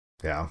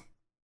 yeah.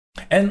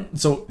 And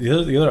so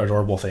the other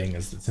adorable thing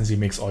is that since he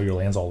makes all your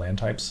lands all land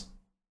types,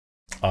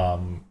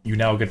 you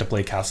now get to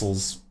play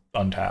castles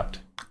untapped,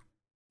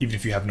 even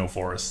if you have no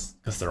forests,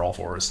 because they're all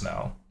forests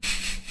now.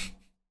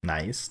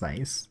 Nice.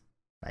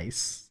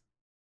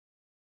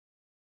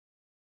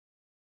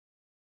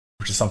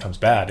 Which is sometimes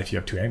bad if you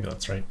have 2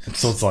 amulets, right?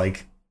 So it's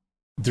like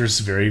there's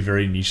very,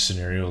 very niche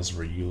scenarios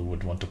where you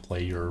would want to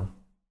play your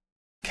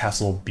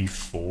castle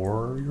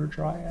before your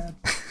Dryad.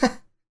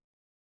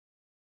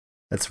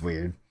 That's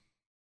weird.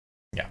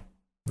 Yeah,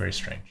 very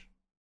strange.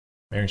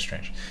 Very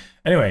strange.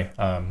 Anyway,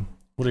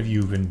 what have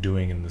you been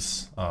doing in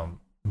this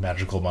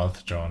magical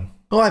month, John?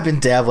 Well, I've been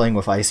dabbling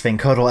with Icefang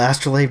Kotal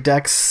Astrolabe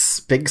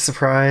decks. Big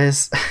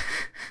surprise.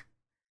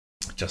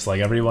 Just like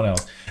everyone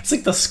else. It's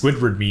like the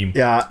Squidward meme.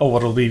 Yeah. Oh,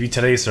 what'll leave you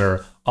today,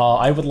 sir?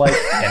 I would like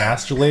an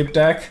Astrolabe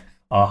deck.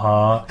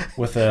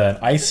 With an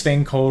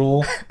Icefang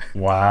Kotal.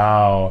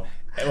 Wow.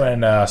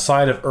 And a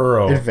side of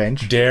Uro.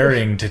 Adventure.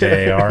 Daring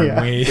today,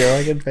 aren't we? We're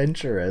like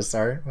adventurous,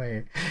 aren't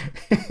we?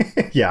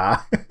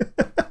 Yeah.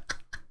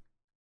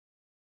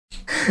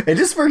 It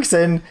just works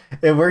in.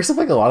 It works with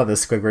like a lot of the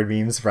Squidward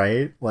memes,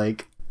 right?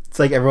 Like it's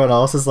like everyone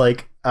else is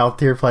like out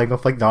there playing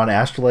with like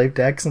non-Astrolabe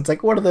decks, and it's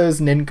like, what are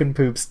those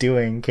nincompoops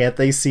doing? Can't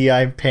they see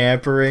I'm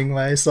pampering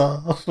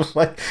myself?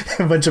 Like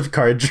a bunch of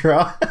card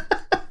draw.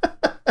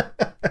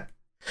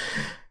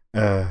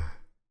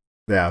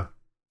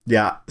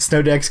 Yeah.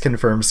 Snow decks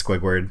confirm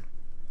Squidward.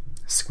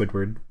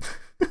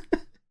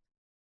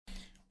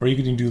 Or you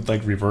can do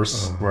like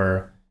reverse,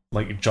 where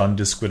like John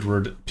does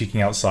Squidward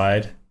peeking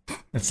outside.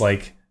 It's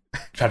like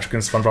Patrick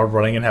and SpongeBob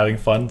running and having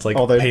fun. It's like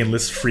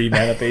painless free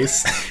mana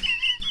base.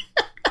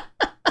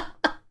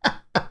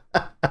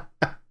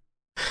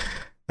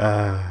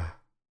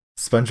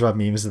 SpongeBob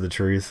memes are the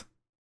truth.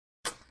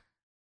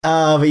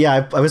 But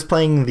yeah, I was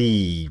playing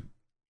the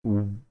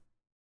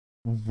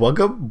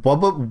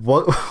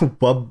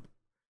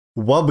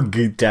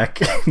Wub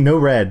deck. No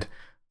red.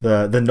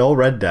 the null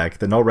red deck,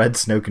 the null red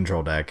snow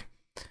control deck.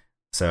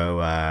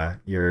 So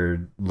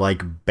you're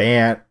like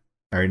Bant,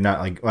 or not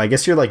like, well, I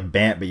guess you're like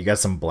Bant, but you got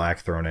some black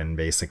thrown in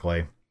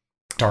basically.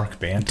 Dark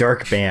Bant.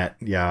 Dark Bant,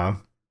 yeah.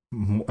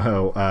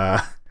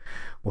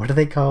 What do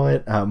they call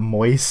it?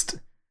 Moist,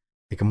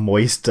 like a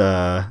moist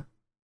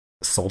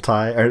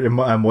Sultai, or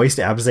a moist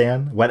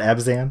Abzan, wet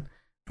Abzan.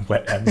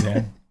 Wet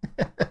Abzan.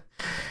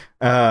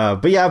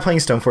 But yeah, playing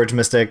Stoneforge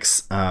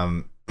Mystics.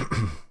 And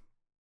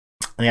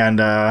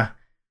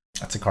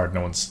that's a card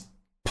no one's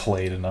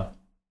played in a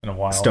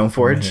while.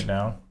 Stoneforge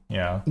now.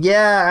 Yeah.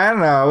 Yeah, I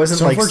don't know. I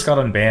wasn't Stoneforge got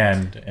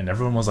unbanned, and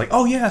everyone was like,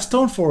 "Oh yeah,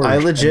 Stoneforge." I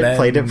legit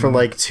played it for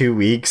like 2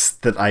 weeks.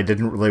 That I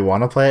didn't really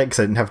want to play it because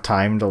I didn't have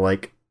time to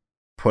like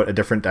put a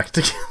different deck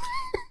together.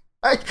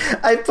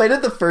 I played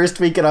it the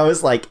first week and I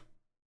was like,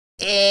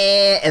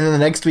 eh. And then the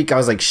next week I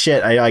was like,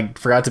 shit, I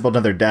forgot to build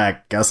another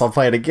deck. Guess I'll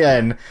play it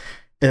again.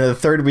 And the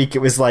third week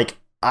it was like,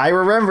 I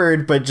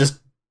remembered, but just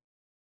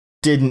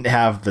didn't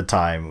have the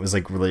time. It was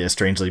like really a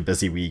strangely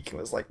busy week. It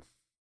was like,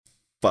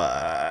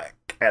 fuck,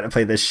 I had to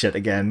play this shit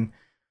again.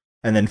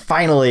 And then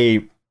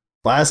finally,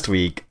 last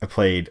week, I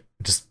played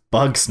just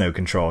bug snow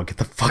control, get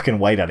the fucking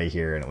white out of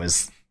here, and it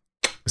was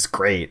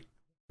great.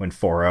 Went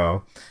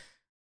 4-0.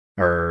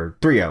 Or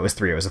 3-0. It was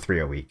 3-0. It was a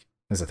 3-0 week.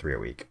 It was a 3-0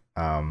 week.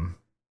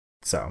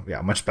 So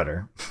yeah, much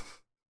better.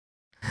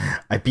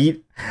 I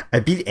beat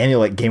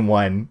Amulet game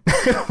 1,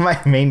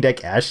 my main deck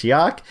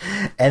Ashiok,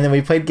 and then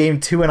we played game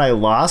 2 and I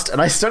lost,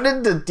 and I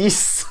started to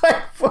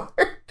decipher.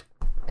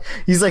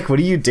 He's like, "What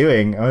are you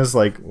doing?" I was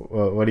like,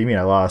 well, "What do you mean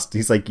I lost?"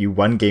 He's like, "You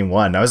won game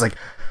 1." I was like,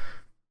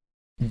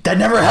 "That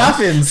never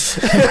happens."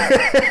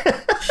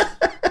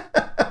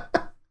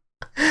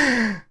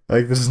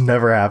 Like, this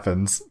never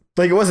happens.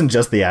 Like, it wasn't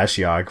just the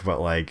Ashiok, but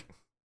like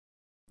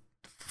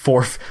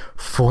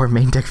four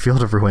main deck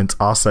Field of Ruins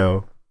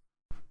also.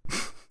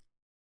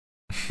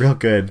 Real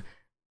good.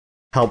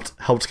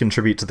 Helped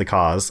contribute to the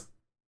cause.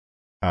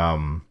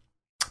 Yeah,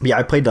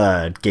 I played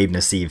Gabe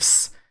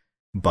Nassif's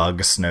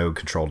bug snow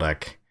control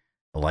deck.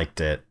 I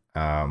liked it.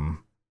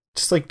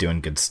 Just like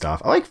doing good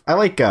stuff. I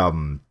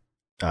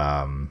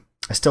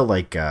still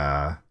like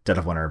Dead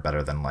of Winter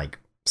better than like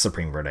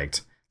Supreme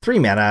Verdict. 3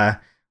 mana,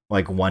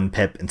 like 1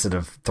 pip instead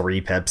of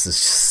 3 pips is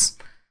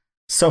just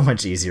so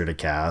much easier to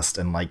cast.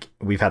 And like,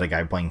 we've had a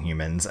guy playing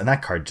humans, and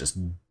that card just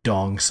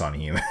donks on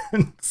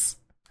humans.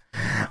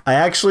 I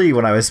actually,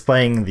 when I was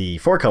playing the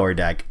 4-color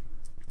deck,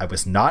 I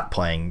was not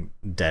playing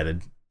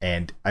Dead,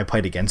 and I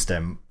played against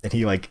him, and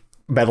he like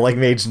Metal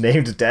Mage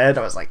named Dead.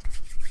 I was like,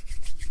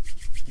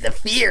 the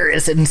fear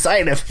is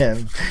inside of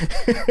him.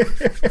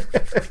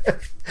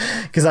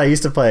 Because I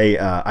used to play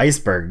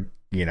Iceberg,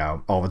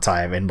 all the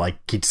time, and like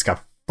he just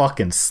got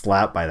fucking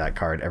slapped by that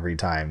card every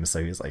time.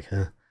 So he was like,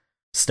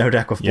 snow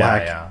deck with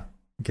black. Yeah.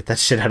 Get that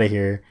shit out of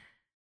here.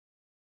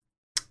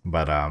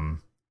 But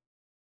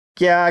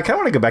yeah, I kind of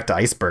want to go back to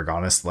Iceberg,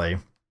 honestly.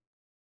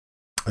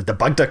 The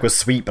bug deck was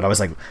sweet, but I was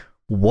like,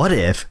 what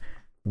if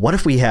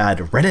we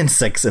had Ren and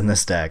 6 in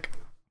this deck?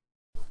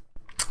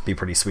 Be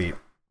pretty sweet.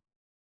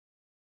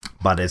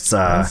 But it's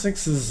Ren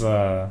 6 is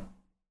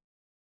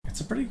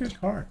it's a pretty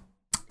good card.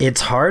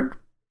 It's hard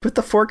with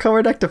the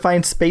 4-color deck to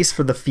find space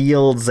for the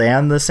fields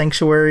and the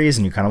sanctuaries,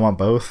 and you kind of want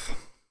both.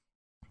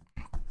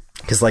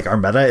 Because like our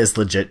meta is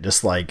legit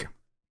just like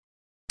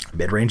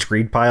mid-range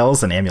greed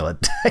piles and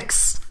amulet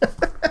decks.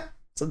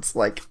 So it's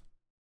like,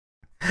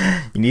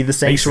 you need the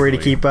sanctuary to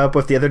keep up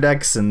with the other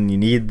decks, and you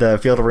need the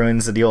Field of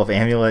Ruins to deal with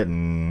amulet,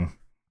 and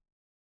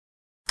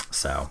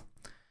so.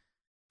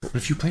 But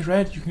if you play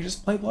red, you can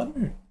just play Blood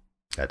Moon.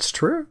 That's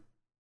true.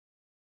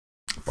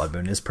 Blood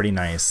Moon is pretty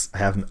nice.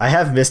 I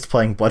have missed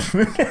playing Blood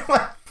Moon in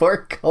my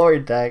 4-color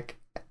deck.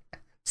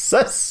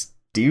 So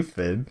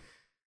stupid.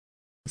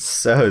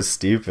 So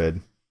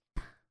stupid.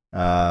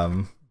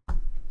 But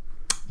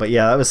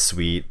yeah, that was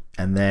sweet.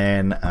 And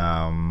then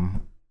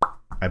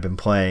I've been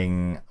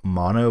playing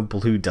Mono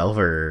Blue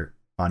Delver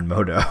on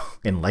Moto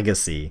in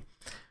Legacy,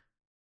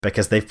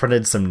 because they've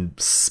printed some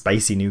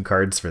spicy new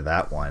cards for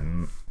that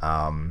one.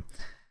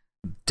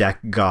 Deck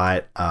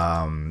got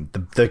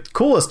the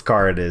coolest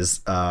card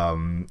is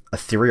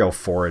Ethereal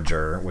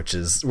Forager, which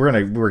is we're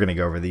gonna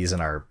go over these in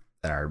our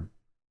our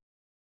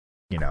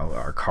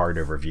card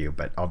overview,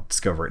 but I'll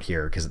just go over it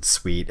here because it's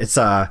sweet. It's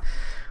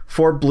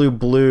 4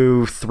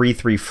 blue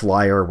 3/3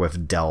 flyer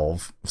with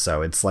Delve,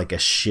 so it's like a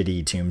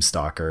shitty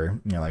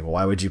Tombstalker. You're like, well,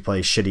 why would you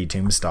play shitty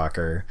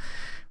Tombstalker?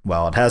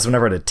 Well, it has,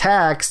 whenever it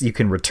attacks, you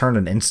can return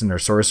an instant or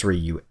sorcery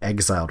you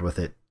exiled with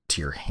it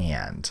to your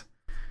hand.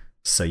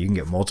 So you can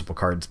get multiple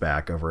cards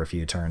back over a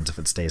few turns if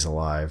it stays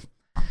alive.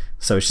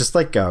 So it's just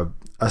like a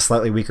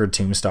slightly weaker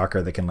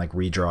Tombstalker that can like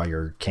redraw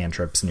your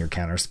cantrips and your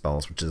counter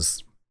spells, which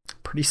is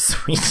pretty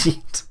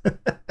sweet.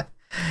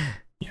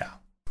 Yeah.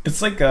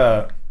 It's like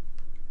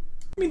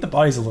the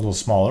body's a little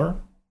smaller.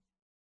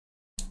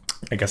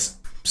 I guess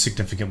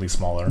significantly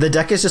smaller. The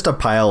deck is just a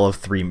pile of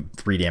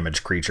three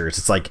damage creatures.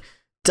 It's like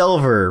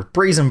Delver,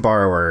 Brazen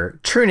Borrower,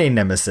 True Name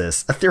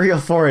Nemesis, Ethereal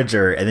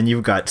Forager, and then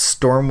you've got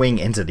Stormwing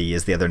Entity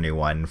is the other new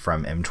one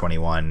from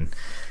M21.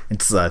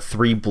 It's a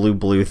 3 blue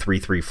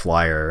 3/3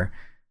 flyer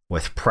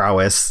with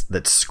prowess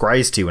that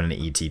scries 2 in an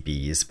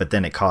ETBs, but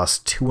then it costs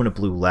 2 and a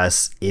blue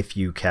less if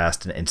you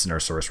cast an instant or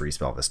sorcery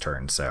spell this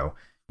turn, so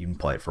you can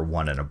play it for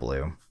 1 and a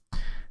blue.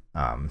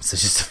 So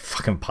it's just a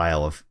fucking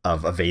pile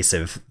of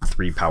evasive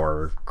 3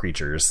 power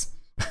creatures.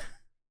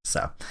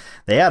 So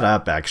they add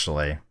up,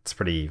 actually. It's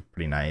pretty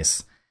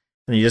nice.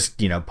 And you just,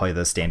 play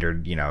the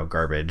standard,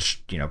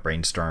 garbage,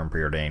 Brainstorm,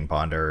 Preordain,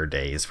 Ponder,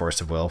 Daze, Force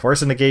of Will,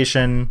 Force of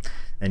Negation,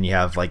 and you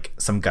have, like,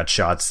 some Gut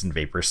Shots and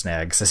Vapor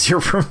Snags as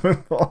your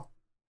removal.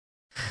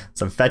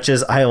 Some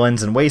fetches,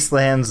 islands, and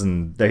wastelands,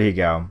 and there you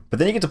go. But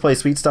then you get to play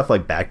sweet stuff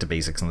like Back to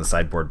Basics on the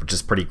sideboard, which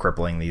is pretty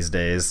crippling these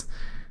days.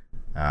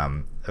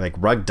 Like,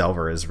 Rug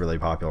Delver is really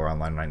popular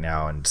online right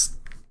now, and just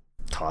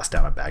toss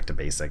down a Back to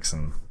Basics,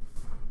 and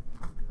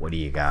what do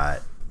you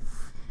got?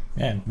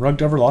 Man, Rug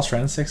Delver, Lost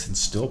Forensics, and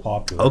still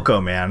popular. Oko,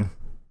 man.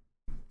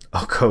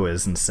 Oko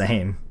is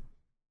insane.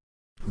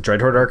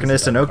 Dreadhorde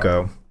Arcanist and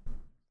Oko.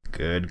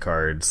 Good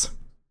cards.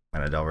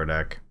 And a Delver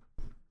deck.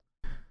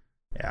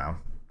 Yeah.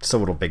 Just a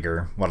little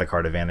bigger. A lot of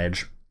card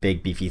advantage.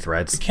 Big, beefy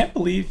threats. I can't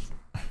believe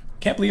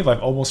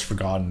I've almost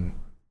forgotten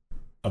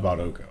about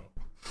Oko.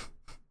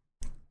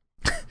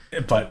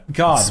 But,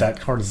 God,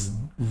 that card is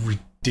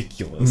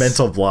ridiculous.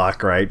 Mental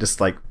block, right? Just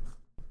like...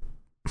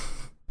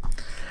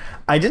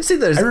 I did see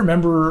that. I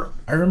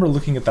remember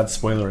looking at that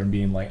spoiler and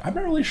being like, I'm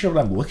not really sure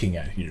what I'm looking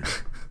at here.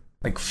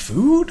 Like,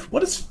 food?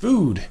 What is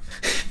food?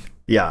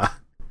 Yeah.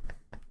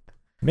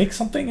 Make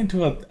something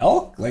into an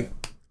elk? Like,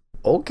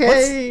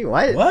 okay,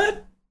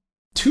 what?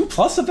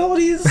 2+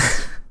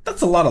 abilities?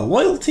 That's a lot of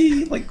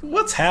loyalty. Like,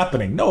 what's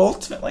happening? No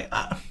ultimate. Like,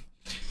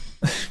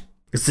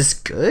 is this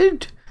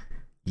good?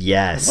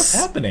 Yes. What's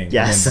happening?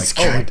 Yes, it's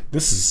good.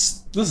 This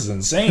is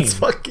insane. It's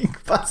fucking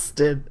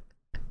busted.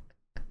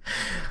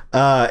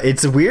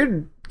 It's a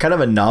weird kind of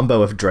a nombo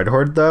with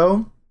Dreadhorde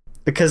though,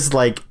 because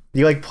like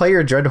you like play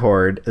your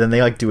Dreadhorde and then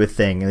they like do a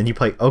thing and then you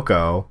play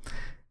Oko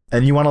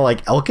and you want to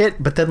like elk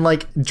it, but then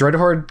like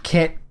Dreadhorde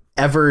can't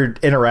ever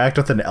interact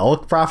with an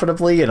elk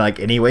profitably in like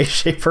any way,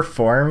 shape, or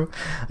form.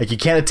 Like you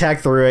can't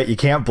attack through it, you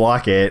can't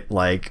block it,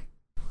 like,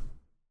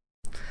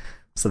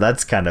 so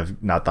that's kind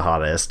of not the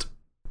hottest,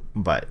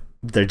 but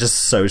they're just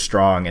so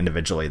strong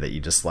individually that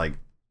you just like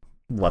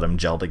let them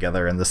gel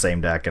together in the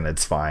same deck and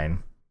it's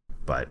fine.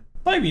 But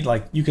I mean,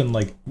 like, you can,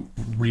 like,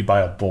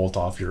 rebuy a bolt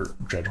off your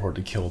Dreadhorde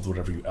to kill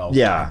whatever you elk.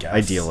 Yeah, I guess.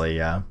 ideally,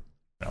 yeah.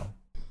 No.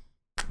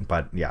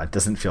 But, yeah, it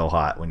doesn't feel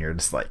hot when you're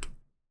just like,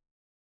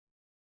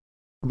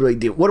 what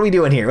are we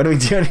doing here? What are we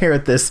doing here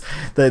with this?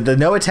 The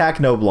no attack,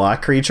 no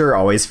block creature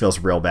always feels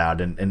real bad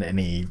in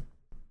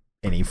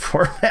any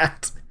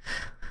format.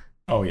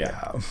 Oh,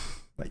 yeah.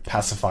 Like,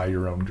 pacify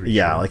your own creature.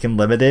 Yeah, like in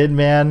Limited,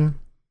 man.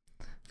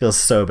 Feels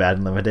so bad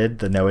in Limited.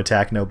 The no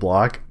attack, no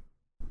block.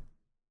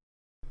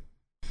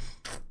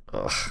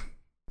 Ugh.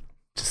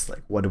 Just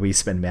like, what do we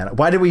spend mana?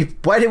 Why do we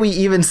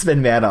even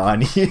spend mana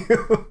on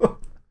you?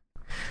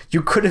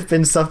 You could have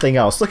been something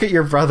else. Look at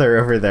your brother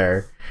over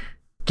there,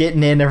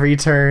 getting in every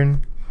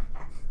turn.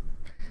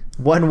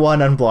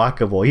 1/1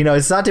 unblockable.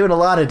 It's not doing a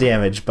lot of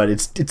damage, but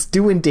it's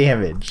doing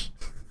damage.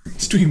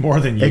 It's doing more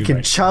than you. It can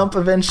chomp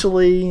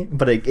eventually,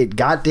 but it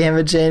got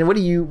damage in. What are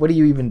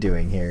you even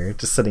doing here?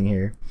 Just sitting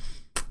here,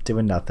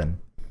 doing nothing.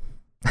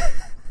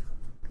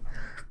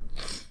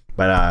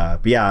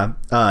 But yeah,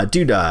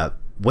 dude,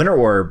 Winter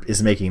Orb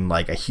is making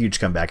like a huge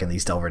comeback in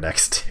these Delver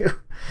decks too,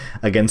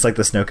 against like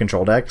the Snow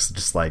Control decks.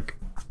 Just like,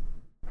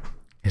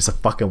 here's a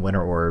fucking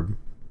Winter Orb.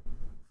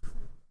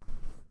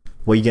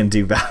 What are you gonna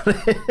do about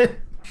it?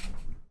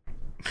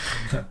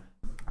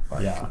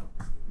 Yeah,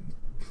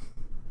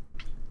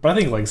 but I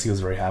think Legacy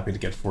was very happy to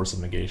get Force of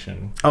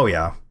Negation. Oh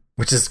yeah,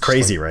 which is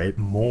crazy, like, right?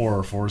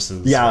 More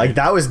forces. Yeah, right? like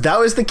that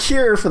was the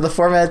cure for the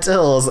format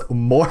ills.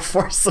 More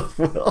Force of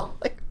Will.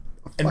 Like,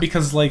 and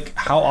because, like,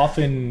 how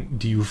often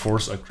do you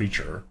force a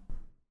creature?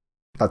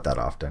 Not that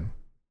often.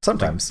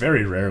 Sometimes. Like,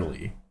 very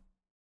rarely.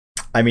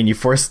 I mean, you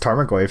force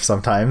Tarmogoyf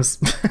sometimes.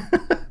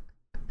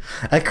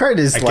 That card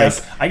is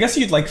I guess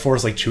you'd like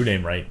force like True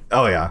Name, right?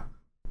 Oh yeah.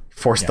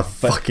 Force the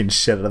fucking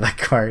shit out of that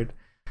card.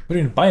 But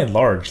I mean, by and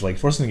large, like,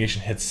 Force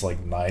Negation hits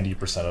like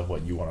 90% of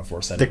what you want to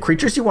force anyway. The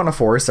creatures you want to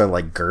force are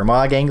like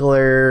Gurmag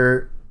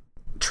Angler,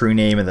 True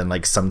Name, and then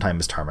like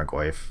sometimes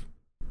Tarmogoyf.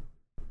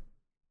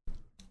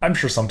 I'm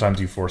sure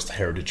sometimes you force the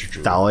Heritage of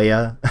Druid.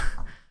 Thalia.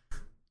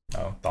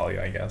 Oh,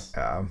 Thalia, I guess.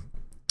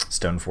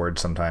 Stoneforge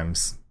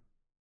sometimes.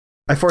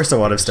 I forced a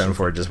lot of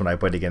Stoneforges when I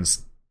played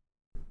against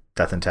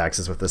Death and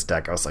Taxes with this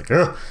deck. I was like,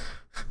 ugh,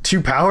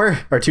 2 power?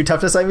 Or 2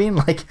 toughness, I mean?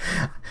 Like,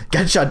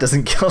 Gunshot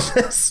doesn't kill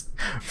this.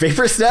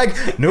 Vapor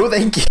Snag? No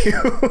thank you.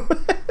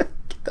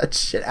 Get that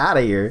shit out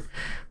of here.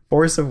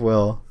 Force of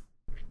Will.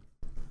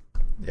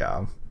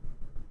 Yeah.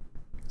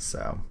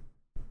 So...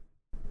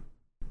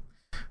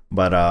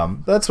 But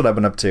that's what I've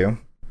been up to.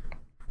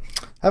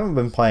 I haven't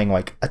been playing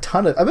like a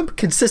ton of... I've been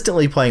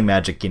consistently playing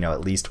Magic, at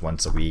least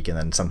once a week, and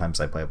then sometimes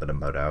I play a bit of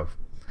Moto.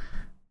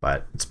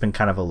 but it's been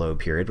kind of a low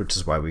period, which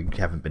is why we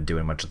haven't been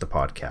doing much of the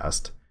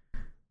podcast.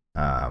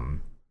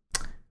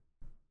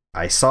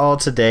 I saw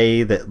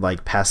today that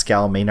like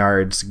Pascal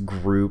Maynard's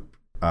group,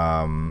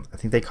 I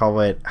think they call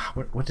it,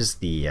 what is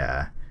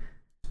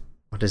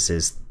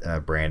his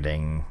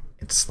branding?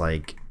 It's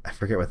like, I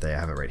forget what they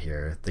have it right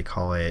here. They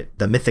call it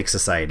the Mythic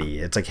Society.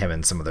 It's like him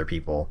and some other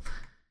people.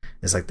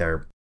 It's like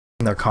their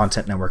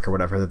content network or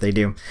whatever that they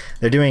do.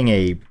 They're doing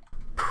a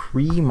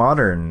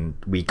pre-modern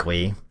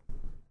weekly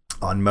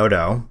on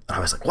Modo. I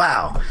was like,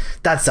 wow,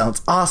 that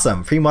sounds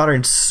awesome.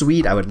 Pre-modern,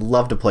 sweet. I would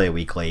love to play a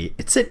weekly.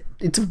 It's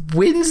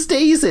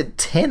Wednesdays at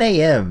 10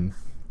 a.m.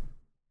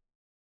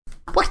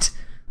 What?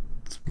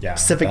 Yeah.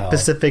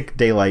 Pacific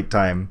Daylight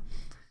Time.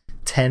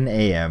 10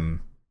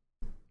 a.m.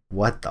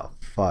 What the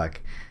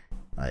fuck?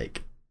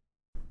 Like,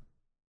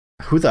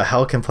 who the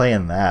hell can play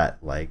in that?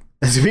 Like,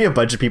 there's gonna be a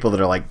bunch of people that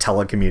are like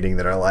telecommuting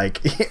that are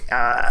like,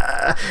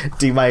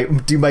 do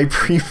my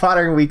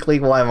pre-modern weekly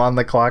while I'm on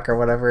the clock or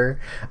whatever.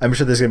 I'm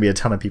sure there's gonna be a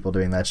ton of people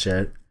doing that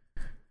shit.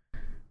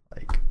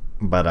 Like,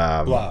 but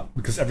well,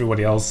 because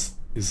everybody else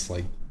is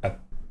like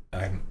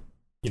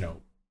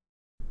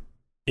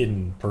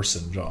in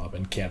person job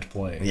and can't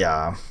play.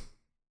 Yeah,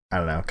 I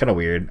don't know, kind of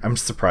weird. I'm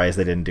surprised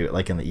they didn't do it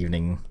like in the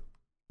evening.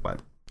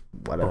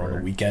 Whatever, or on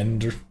a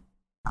weekend. Or...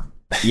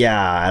 yeah,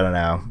 I don't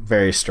know.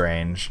 Very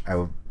strange. I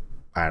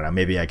don't know.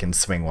 Maybe I can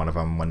swing one of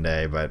them one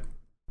day, but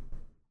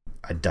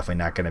I'm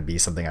definitely not going to be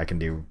something I can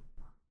do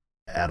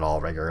at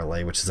all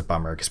regularly, which is a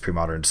bummer because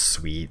pre-modern's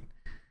sweet.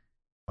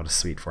 What a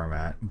sweet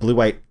format. Blue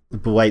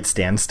white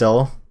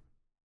standstill.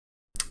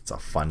 It's a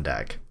fun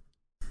deck.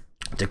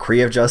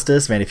 Decree of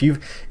Justice, man. If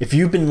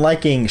you've been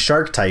liking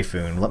Shark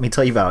Typhoon, let me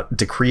tell you about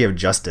Decree of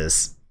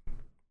Justice.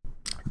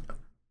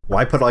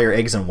 Why put all your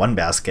eggs in one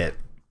basket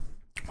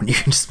when you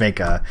can just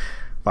make a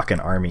fucking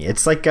army?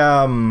 It's like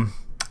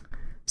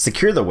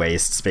Secure the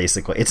Wastes,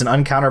 basically. It's an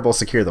uncounterable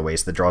Secure the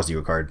Waste that draws you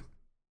a card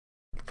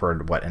for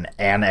what, an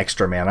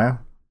extra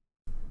mana?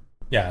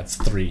 Yeah, it's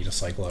 3 to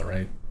cycle it,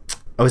 right?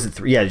 Oh, is it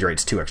 3? Yeah, you're right.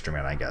 It's 2 extra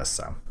mana, I guess.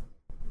 So,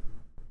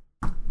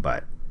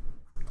 but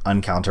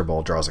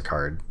uncounterable draws a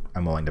card.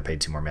 I'm willing to pay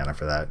 2 more mana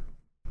for that.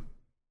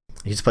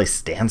 You just play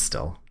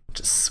Standstill, which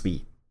is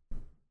sweet.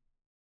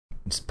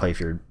 You just play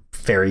for your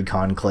fairy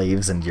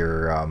conclaves and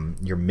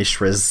your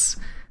Mishra's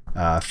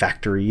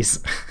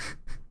factories.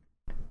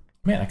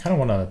 Man, I kind of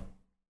want to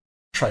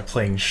try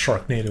playing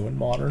Sharknado in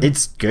Modern.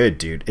 It's good,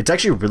 dude. It's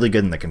actually really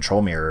good in the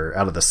control mirror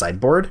out of the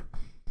sideboard.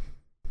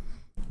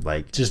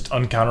 Like, just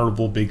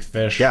uncounterable big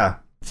fish. Yeah.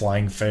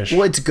 Flying fish.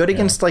 Well, it's good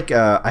against like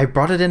I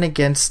brought it in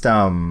against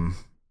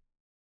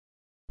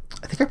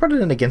I think I brought it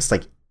in against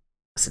like,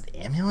 was it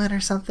Amulet or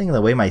something?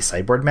 The way my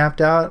sideboard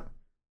mapped out.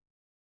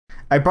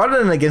 I brought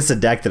it in against a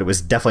deck that it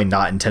was definitely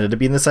not intended to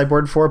be in the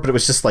sideboard for, but it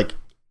was just like,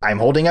 I'm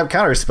holding up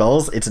counter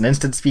spells. It's an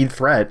instant speed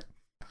threat.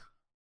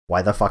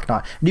 Why the fuck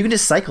not? And you can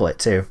just cycle it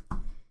too.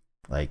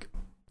 Like,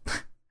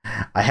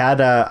 I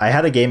had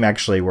a game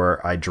actually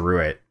where I drew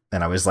it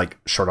and I was like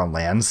short on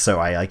lands, so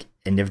I like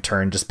end of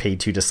turn just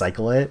paid 2 to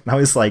cycle it. And I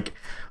was like,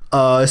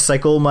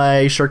 cycle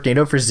my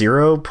Sharknado for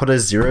 0, put a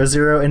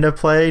 0/0 into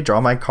play, draw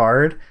my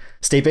card,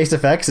 state-based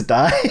effects, it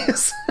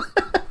dies.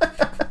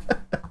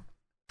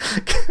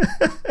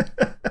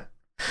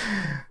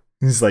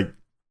 He's like,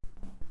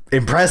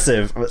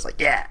 impressive. I was like,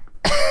 yeah.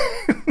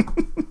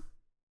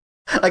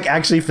 Like,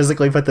 actually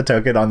physically put the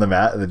token on the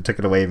mat and then took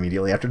it away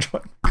immediately after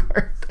drawing the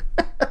card.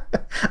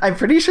 I'm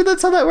pretty sure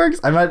that's how that works.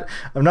 I'm not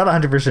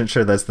 100%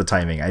 sure that's the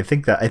timing. I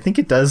think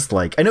it does,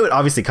 like, I know it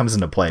obviously comes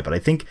into play, but I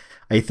think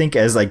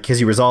as like, because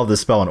you resolve the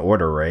spell in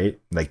order, right?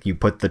 Like, you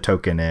put the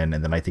token in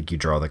and then I think you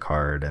draw the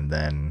card and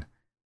then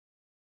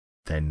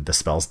the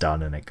spell's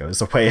done and it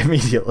goes away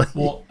immediately.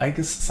 Well, I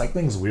guess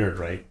cycling's weird,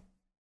 right?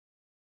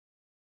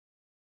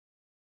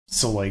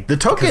 So like, the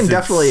token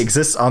definitely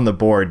exists on the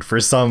board for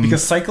some,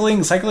 because cycling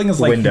is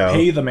like window. You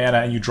pay the mana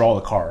and you draw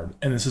the card,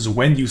 and this is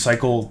when you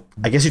cycle.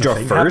 I guess you draw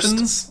first.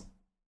 Happens.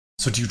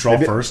 So do you draw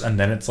first and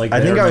then it's like,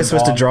 I think I was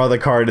supposed to draw the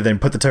card and then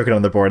put the token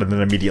on the board and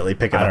then immediately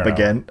pick it up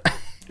again.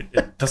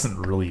 It doesn't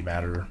really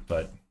matter,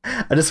 but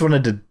I just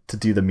wanted to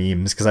do the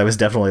memes because I was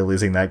definitely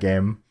losing that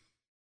game.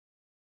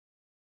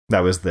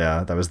 That was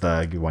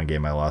the one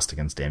game I lost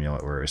against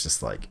Amulet where it was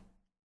just like,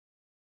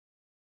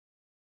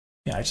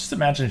 yeah, I just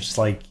imagine it's just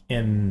like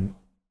in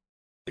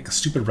like a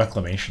stupid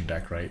reclamation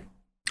deck, right?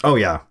 Oh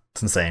yeah,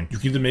 it's insane. You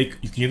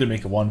can either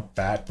make one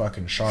fat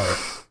fucking shark,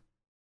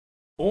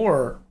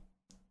 or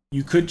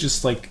you could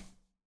just like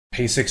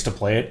pay 6 to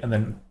play it and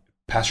then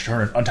pass your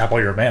turn and untap all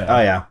your mana.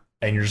 Oh yeah.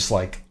 And you're just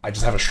like, I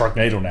just have a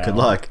Sharknado now. Good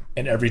luck.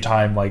 And every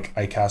time like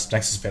I cast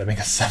Nexus Fate, I make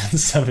a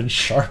 7/7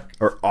 shark.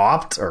 Or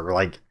opt or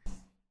like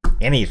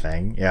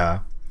anything.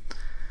 Yeah.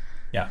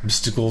 Yeah,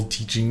 mystical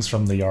teachings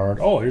from the yard.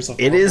 Oh, here's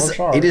a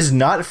shark. It is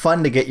not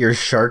fun to get your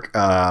shark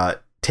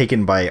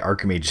taken by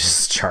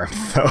Archimage's charm,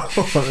 though.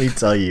 Let me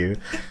tell you.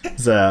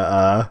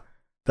 That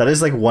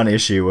is like one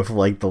issue with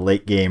like the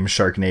late game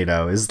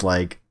Sharknado is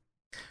like,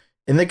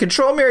 In the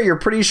control mirror, you're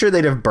pretty sure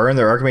they'd have burned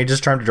their Archmage's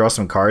Charm to draw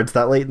some cards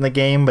that late in the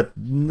game, but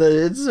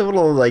it's a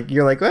little like,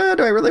 you're like, well,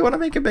 do I really want to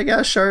make a big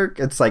ass shark?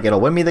 It's like, it'll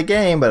win me the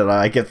game, but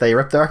like if they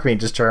rip the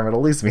Archmage's Charm,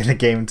 it'll lose me the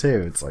game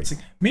too. It's like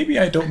maybe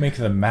I don't make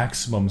the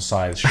maximum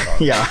size shark.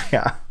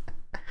 yeah.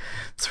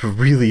 It's a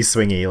really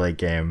swingy late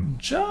game.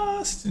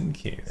 Just in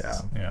case.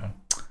 Yeah.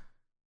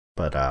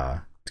 But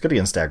it's good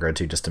against aggro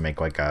too, just to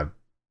make like a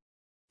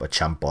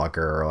chump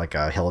blocker or like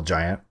a hill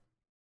giant.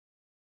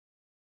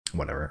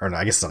 Whatever. Or no,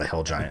 I guess it's not a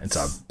hill giant.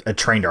 It's a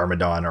trained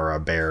Armadon or a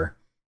bear.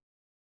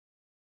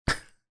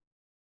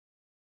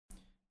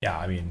 Yeah,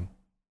 I mean,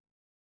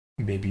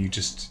 maybe you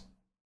just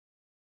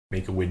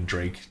make a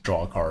Windrake,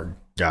 draw a card.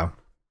 Yeah,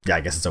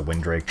 I guess it's a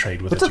Windrake.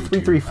 Trade with What's a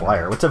 3/3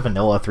 flyer? What's a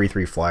vanilla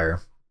 3/3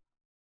 flyer?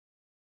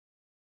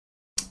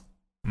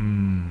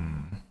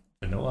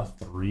 Vanilla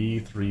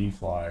 3/3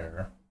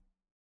 flyer.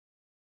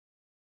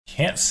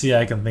 Can't see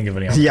I can think of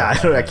any. Yeah,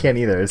 I can't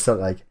either. It's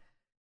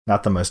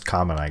not the most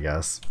common, I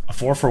guess. A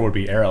 4/4 would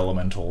be Air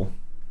Elemental.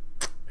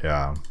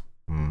 Yeah.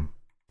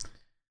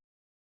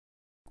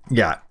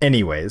 Yeah,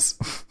 anyways.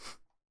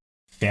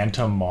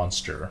 Phantom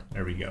Monster.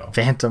 There we go.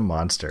 Phantom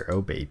Monster.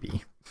 Oh,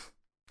 baby.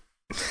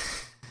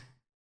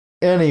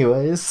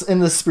 Anyways, in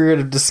the spirit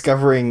of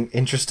discovering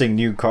interesting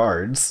new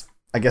cards,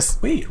 I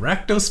guess... Wait,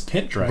 Rakdos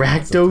Pit Dragon.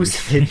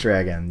 Rakdos Pit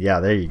Dragon.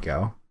 Yeah, there you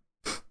go.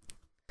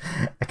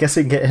 I guess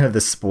we can get into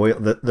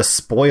the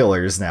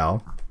spoilers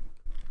now.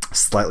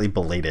 Slightly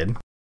belated.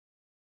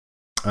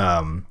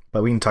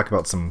 But we can talk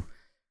about some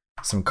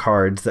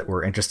cards that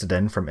we're interested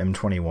in from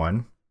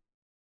M21.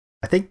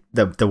 I think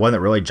the one that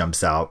really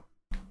jumps out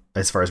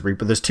as far as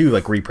there's two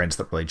like reprints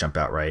that really jump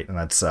out, right? And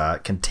that's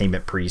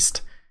Containment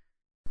Priest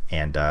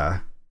and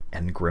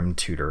Grim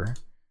Tutor.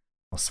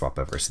 I'll swap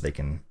over so they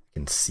can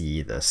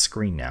see the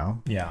screen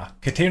now. Yeah,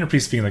 Containment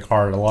Priest being the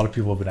card a lot of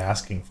people have been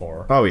asking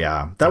for. Oh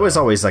yeah, that was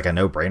always like a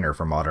no-brainer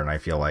for Modern. I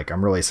feel like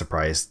I'm really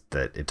surprised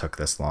that it took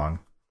this long.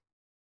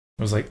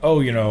 It was like,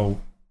 oh,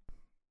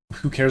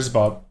 who cares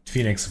about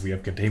Phoenix if we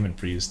have Containment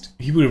Priest?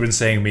 He would have been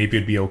saying maybe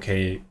it'd be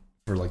okay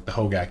for like the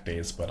Hogak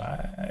days, but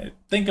I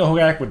think a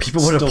Hogak would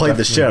people would have played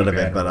the shit out of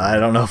it, but I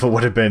don't know if it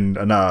would have been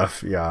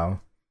enough. Yeah,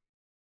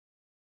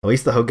 at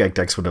least the Hogak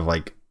decks would have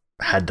like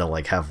had to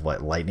like have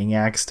Lightning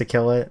Axe to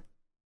kill it.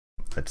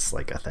 That's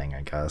like a thing,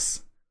 I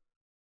guess.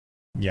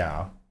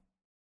 Yeah,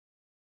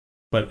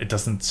 but it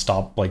doesn't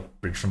stop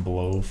like Bridge from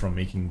Below from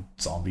making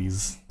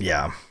zombies.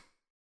 Yeah,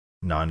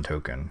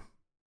 non-token.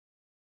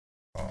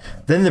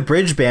 Then the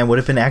bridge ban would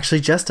have been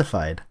actually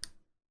justified.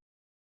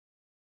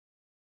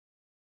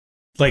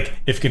 Like,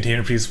 if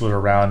Container Priest were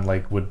around,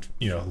 like, would,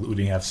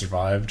 looting have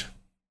survived?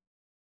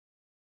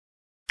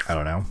 I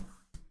don't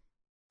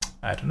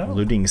know.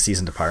 Looting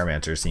Season to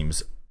Pyromancer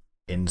seems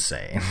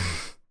insane.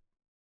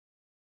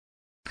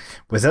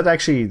 Was that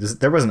actually...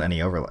 There wasn't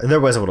any overlap. There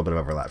was a little bit of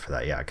overlap for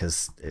that, yeah,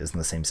 because it was in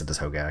the same set as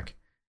Hogak.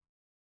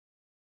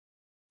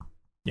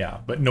 Yeah,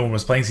 but no one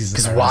was playing Season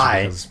to Pyromancer.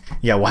 Why?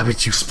 Yeah, why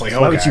would you play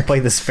Hogak? Why would you play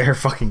this fair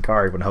fucking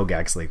card when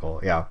Hogak's legal?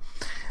 Yeah.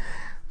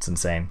 It's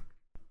insane.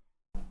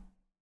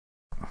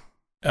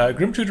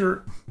 Grim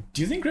Tutor,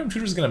 do you think Grim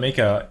Tutor is going to make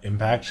an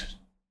impact?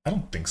 I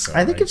don't think so.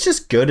 I think it's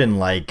just good in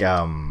like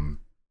kind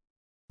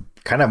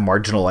of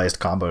marginalized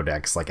combo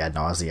decks like Ad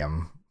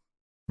Nauseam,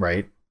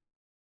 right?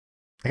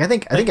 Like I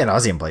think Ad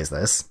Nauseam plays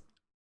this.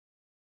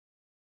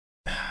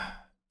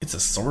 It's a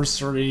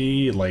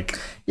sorcery, like...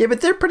 Yeah,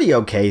 but they're pretty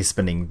okay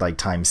spending like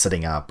time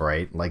sitting up,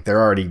 right? Like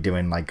they're already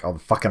doing like all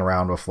fucking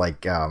around with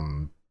like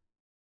mana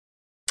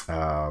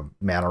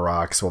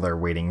rocks while they're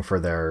waiting for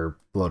their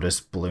Lotus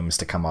Blooms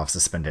to come off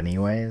suspend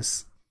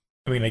anyways.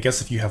 I mean, I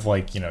guess if you have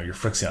like, your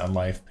Phyrexian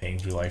Unlife paying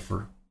 3 life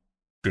for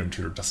Grim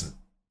Tutor doesn't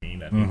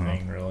mean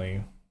anything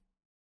really.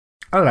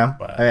 I don't know.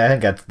 But I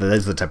think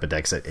that's the type of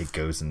decks that it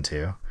goes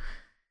into.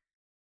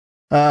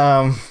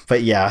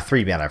 But yeah,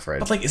 3 mana for it.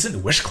 But like,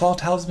 isn't Wishclaw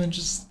Talisman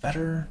just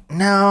better?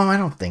 No, I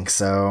don't think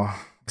so.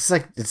 I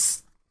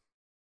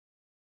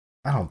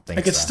don't think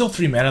like, it's still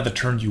 3 mana the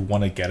turn you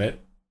want to get it,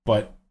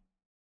 but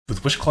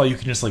with Wishclaw you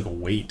can just like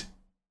wait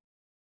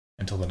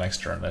until the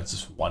next turn. That's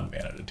just 1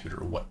 mana to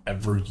tutor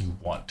whatever you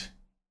want.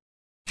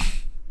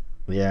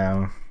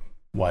 Yeah.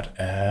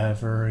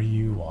 Whatever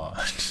you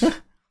want.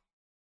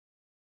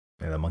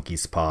 Yeah, the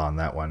monkey's paw on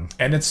that one.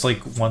 And it's like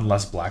 1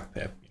 less black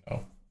pip,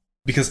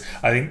 because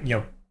I think,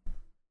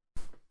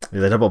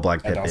 the double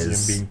black pip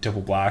is being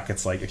double black.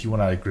 It's like if you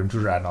want to Grim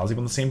Tutor Ad Nauseam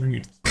on the same turn,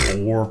 you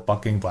 4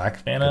 fucking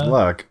black mana. Good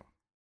luck.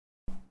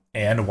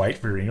 And white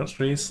for your Angel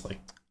Trace, like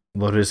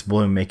Lotus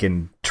Bloom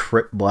making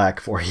trip black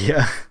for you.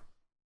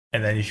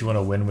 And then if you want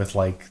to win with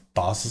like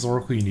Thassa's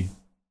Oracle, you need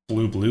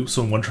blue.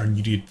 So in one turn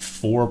you need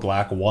 4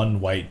 black, 1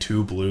 white,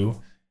 2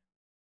 blue.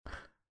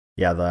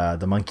 Yeah,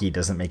 the monkey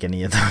doesn't make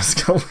any of those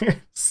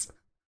colors.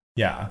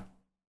 Yeah.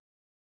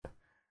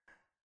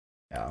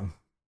 Yeah.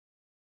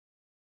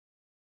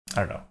 I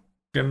don't know.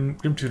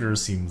 Grim Tutor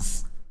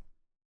seems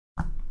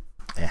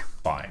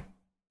fine.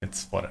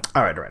 It's whatever.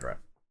 All right.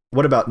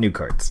 What about new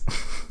cards?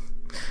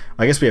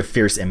 I guess we have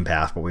Fierce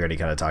Empath, but we already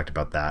kind of talked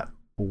about that.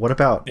 What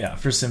about... Yeah,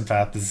 Fierce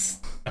Empath is...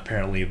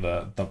 apparently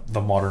the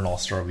modern all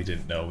star we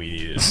didn't know we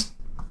needed.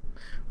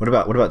 What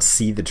about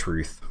See the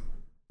Truth?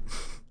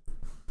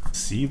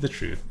 See the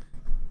truth.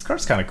 This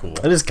card's kind of cool.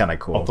 It is kind of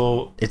cool.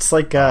 Although it's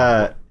like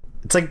bad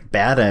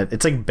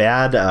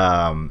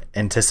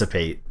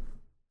anticipate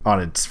on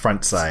its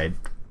front side.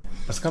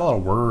 it's got a lot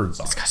of words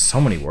on It's it. got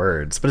so many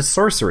words, but it's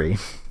sorcery.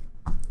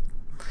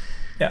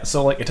 Yeah,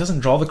 so like it doesn't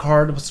draw the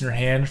card it puts in your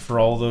hand for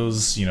all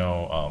those,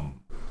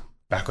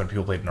 back when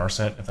people played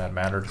Narset, if that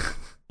mattered.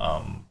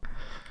 And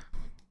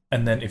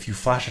then if you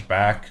flash it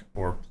back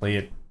or play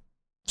it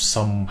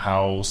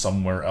somehow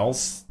somewhere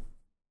else,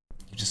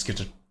 you just get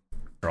to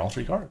draw all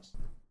 3 cards.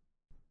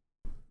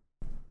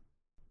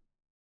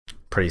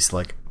 Pretty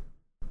slick.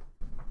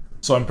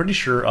 So I'm pretty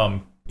sure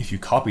if you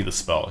copy the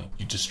spell,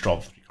 you just draw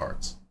the 3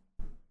 cards.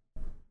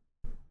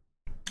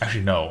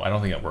 Actually, no, I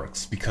don't think it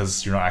works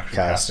because you're not actually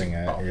Casting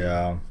casting it, copy.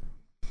 yeah.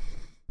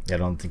 I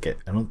don't think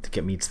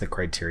it meets the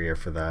criteria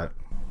for that.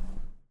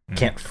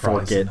 Can't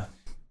fork it.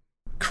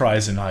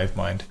 Cries in Hive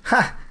Mind.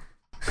 Ha!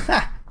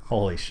 Ha!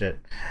 Holy shit.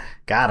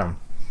 Got him.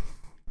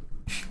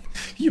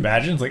 Can you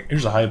imagine? It's like,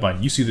 here's a Hive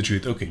Mind. You see the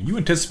truth. Okay, you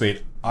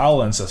anticipate.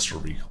 I'll Ancestral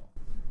Recall.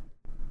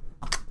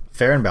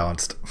 Fair and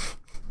balanced.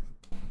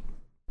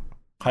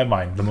 Hive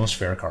Mind, the most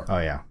fair card. Oh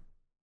yeah.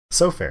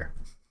 So fair.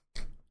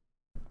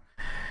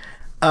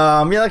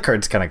 Yeah, that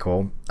card's kind of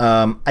cool.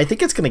 I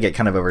think it's gonna get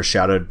kind of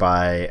overshadowed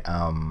by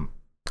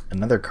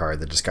another card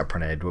that just got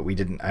printed, but we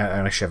didn't. I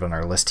don't actually have it on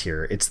our list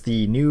here. It's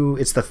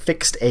the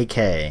fixed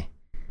AK.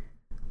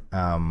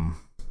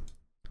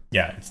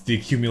 Yeah, it's the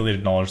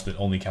accumulated knowledge that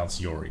only counts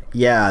Yori.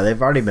 Yeah,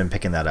 they've already been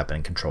picking that up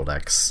in control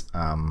decks.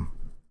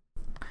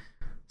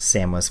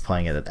 Sam was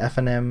playing it at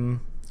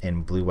FNM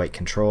in blue-white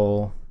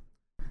control,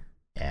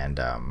 and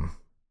I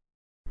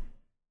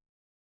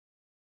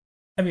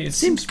mean, it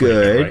seems seems pretty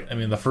good. right? I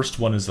mean, the first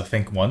one is the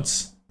Think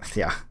Once,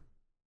 yeah,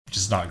 which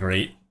is not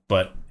great,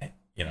 but,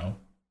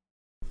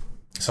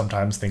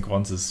 sometimes Think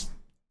Once is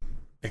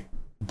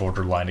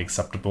borderline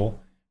acceptable.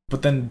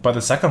 But then by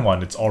the second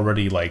one, it's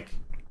already like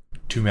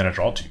 2 mana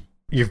draw 2.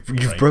 you've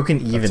Right. broken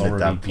That's even at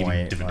already that beating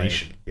point.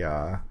 divination. Like,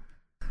 yeah,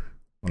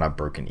 well, not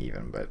broken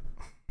even, but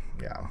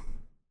yeah.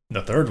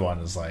 The third one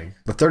is like,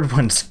 The third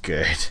one's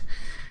good.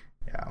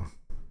 Yeah.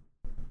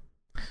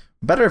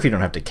 Better if you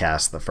don't have to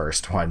cast the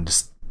first one.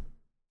 Just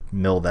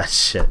mill that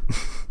shit.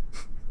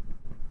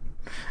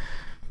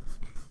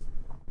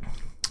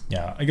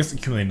 yeah, I guess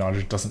accumulated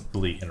knowledge doesn't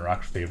really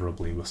interact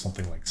favorably with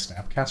something like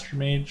Snapcaster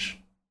Mage.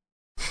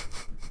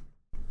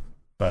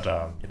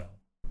 But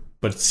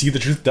but See the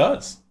Truth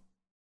does.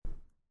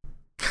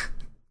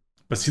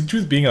 But See the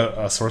Truth being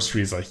a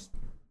sorcery is a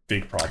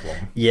big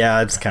problem.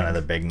 Yeah, it's kind of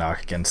the big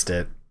knock against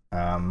it.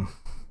 Yeah,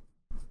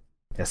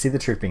 See the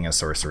Truth being a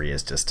sorcery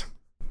is just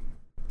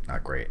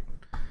not great.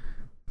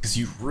 Because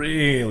you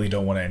really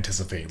don't want to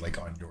anticipate like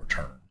on your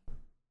turn.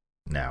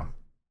 No.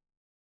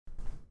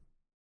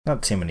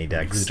 Not too many You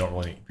decks. don't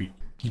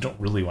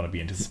really want to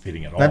be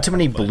anticipating at all. Not too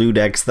many but- blue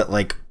decks that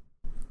like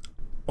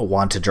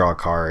want to draw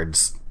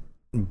cards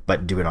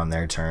but do it on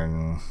their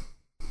turn.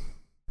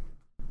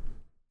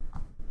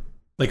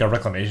 Like a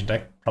Reclamation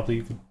deck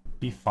probably would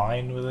be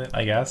fine with it,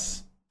 I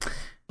guess.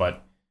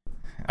 But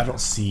I don't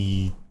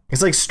see.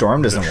 It's like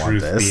Storm doesn't want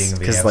truth this being the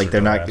because like answer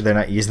to that. they're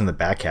not using the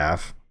back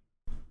half.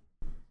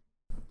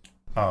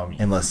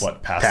 Unless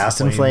what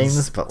Past in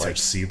Flames, but to like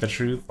See the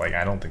Truth. Like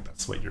I don't think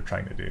that's what you're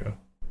trying to do.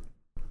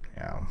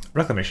 yeah.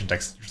 Reclamation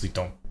decks usually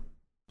don't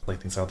play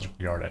things out of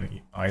the yard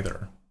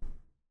either.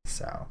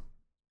 So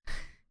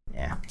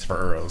yeah. It's for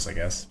Uros, I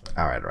guess.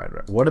 All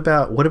right. What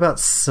about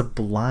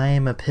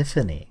Sublime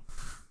Epiphany?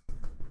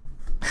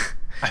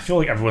 I feel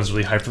like everyone's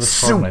really hyped for this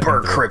card. and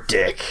Super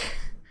cryptic.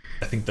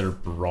 I think they're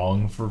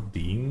wrong for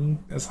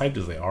being as hyped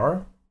as they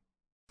are.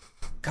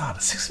 God, a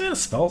 6-mana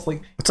spell is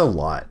like It's a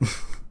lot.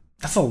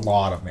 that's a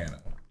lot of mana.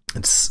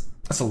 It's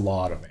That's a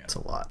lot of mana. a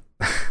lot.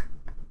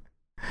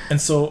 And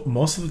so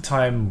most of the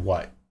time,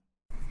 what?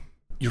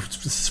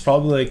 This is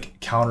probably like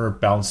counter,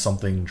 bounce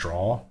something,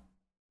 draw.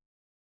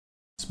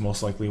 It's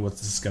most likely what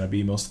this is going to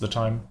be most of the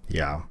time.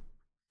 Yeah.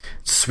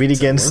 Sweet Is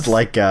it against worth-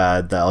 like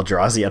the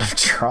Eldrazi out of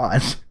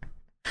Tron.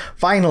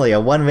 Finally, a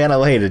 1-mana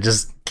way to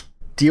just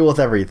deal with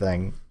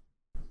everything.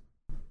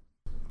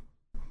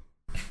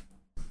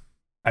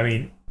 I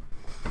mean,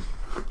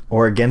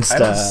 Or against I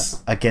don't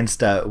s-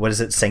 what is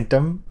it,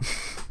 Sanctum?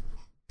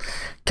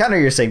 Counter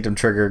your Sanctum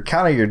trigger,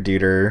 counter your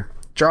Deuter,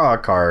 draw a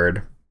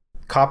card,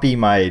 copy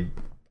my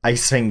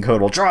Icewing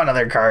Codal, draw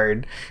another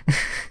card.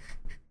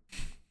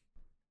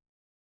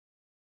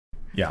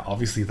 yeah,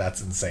 obviously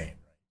that's insane.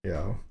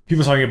 Yeah.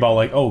 People talking about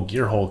like, oh,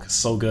 Gear Hulk is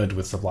so good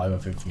with Sublime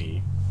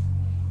Epiphany.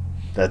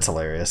 That's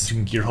hilarious. You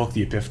can Gear Hulk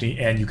the Epiphany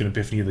and you can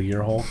Epiphany the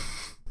Gear Hulk.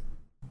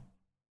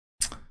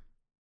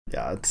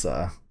 Yeah, it's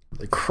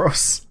really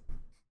gross.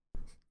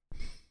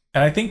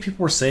 And I think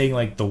people were saying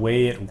like the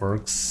way it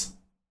works,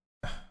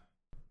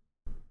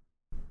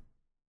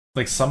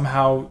 like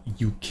somehow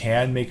you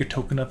can make a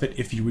token of it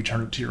if you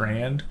return it to your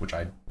hand, which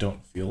I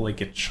don't feel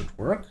like it should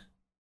work.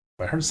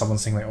 But I heard someone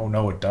saying like, oh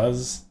no, it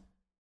does.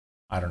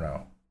 I don't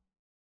know.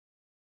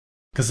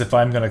 Because if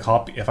I'm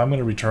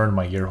gonna return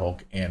my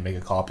Gearhulk and make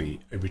a copy,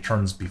 it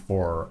returns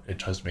before it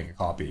tries to make a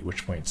copy. At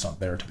which point it's not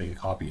there to make a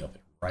copy of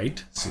it,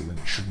 right? So then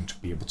it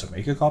shouldn't be able to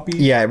make a copy.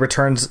 Yeah, it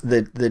returns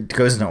that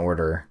goes in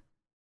order,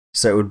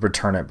 so it would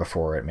return it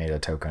before it made a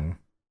token.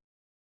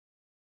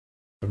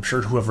 I'm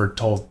sure whoever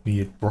told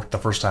me it worked the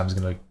first time is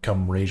gonna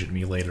come rage at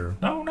me later.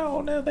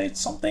 No, that's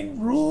something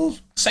rule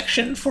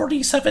section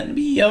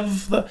 47B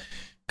of the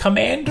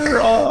Commander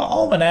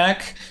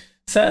Almanac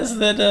says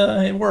that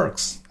it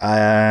works.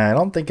 I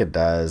don't think it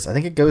does. I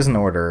think it goes in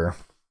order,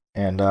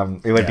 and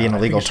it would be an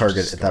illegal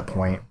target at that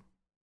point.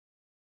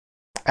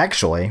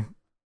 Actually,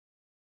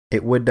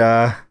 it would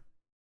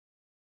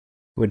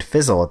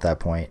fizzle at that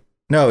point.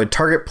 No, a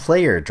target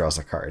player draws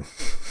a card,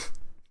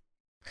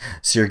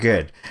 so you're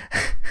good.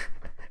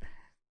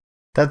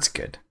 That's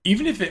good.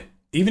 Even if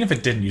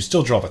it didn't, you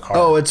still draw the card.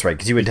 Oh, it's right,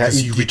 because you would have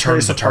you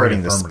return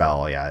supporting the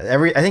spell. Yeah,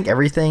 I think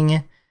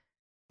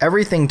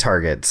everything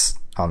targets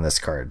on this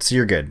card, so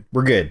you're good.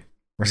 We're good.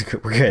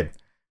 We're good.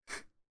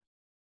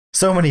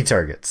 So many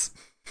targets.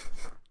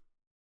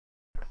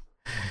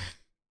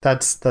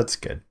 That's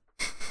good.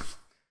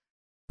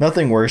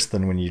 Nothing worse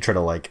than when you try to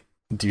like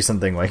do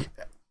something like,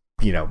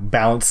 you know,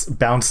 bounce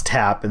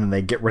tap, and then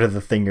they get rid of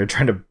the thing you're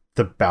trying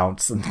to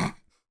bounce, and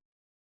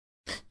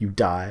you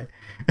die.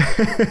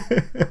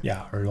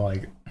 Yeah, or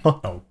like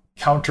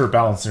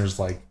counterbalance, and there's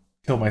like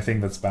kill my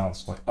thing that's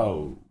bounced. Like,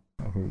 oh,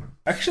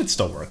 actually, it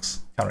still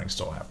works. Countering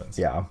still happens.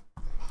 Yeah,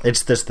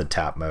 it's just the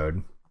tap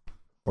mode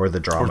or the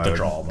draw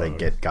mode.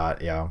 They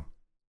got. Yeah.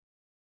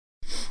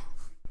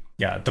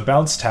 Yeah, the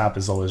bounce tap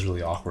is always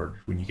really awkward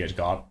when you get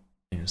got,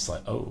 and you're just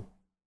like, oh,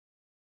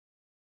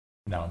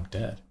 now I'm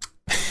dead.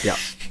 Yeah.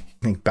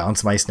 I think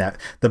bounce my snap.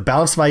 The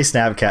bounce my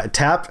snapcast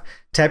tap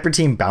your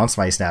team. Bounce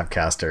my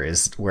snapcaster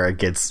is where it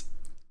gets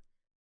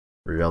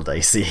real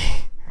dicey.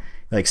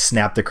 Like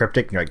snap the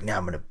cryptic, and you're like, now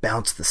I'm gonna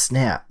bounce the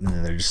snap, and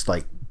then they're just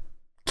like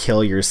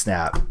kill your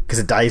snap because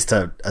it dies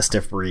to a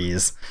stiff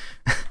breeze.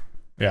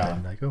 Yeah.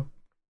 And like, oh,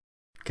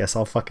 guess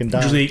I'll fucking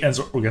die. Usually it ends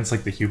against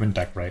like the human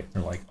deck, right?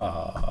 They're like,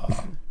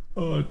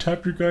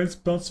 tap your guys,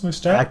 bounce my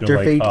snap.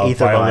 Activate like,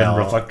 Violin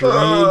Reflector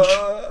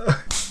Rage.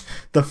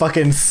 The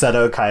fucking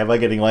Seto Kaiba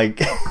getting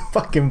like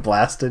fucking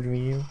blasted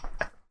me.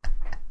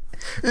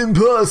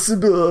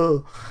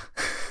 Impossible.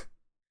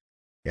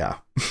 Yeah.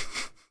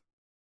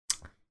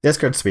 This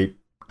card's sweet.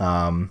 6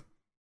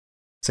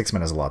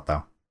 mana is a lot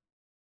though.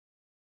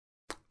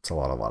 It's a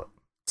lot.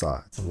 It's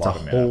a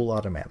whole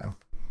lot of mana.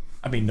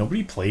 I mean,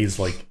 nobody plays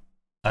like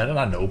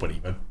not nobody,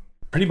 but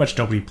pretty much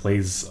nobody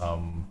plays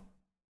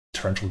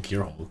Torrential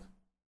Gearhulk.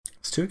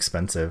 It's too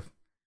expensive.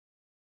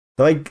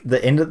 Like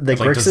the end of the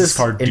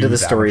Grixis into the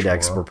story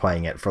decks were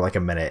playing it for like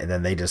a minute, and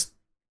then they just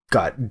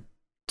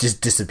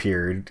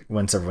disappeared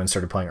once everyone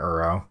started playing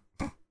Uro.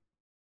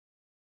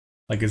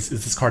 Like, is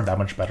this card that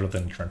much better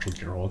than Torrential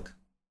Gearhulk?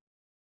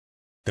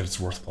 That it's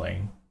worth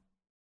playing?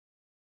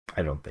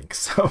 I don't think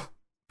so.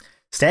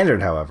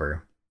 Standard,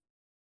 however,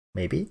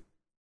 maybe.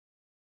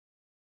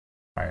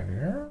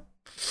 Pioneer?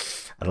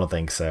 I don't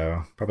think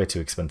so. Probably too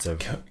expensive.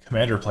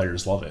 Commander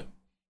players love it.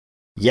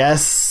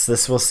 Yes,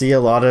 this will see a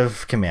lot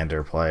of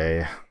Commander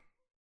play.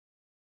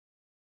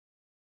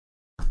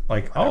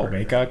 Like,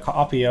 make a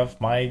copy of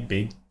my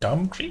big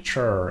dumb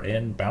creature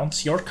and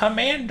bounce your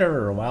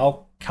commander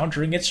while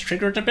countering its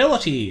triggered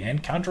ability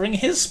and countering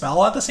his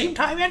spell at the same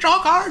time and draw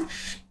a card.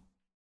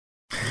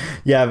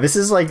 Yeah, this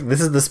is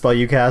the spell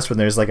you cast when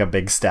there's like a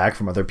big stack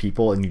from other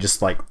people and you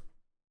just like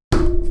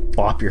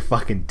bop your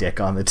fucking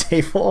dick on the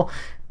table.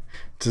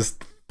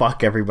 Just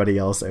fuck everybody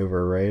else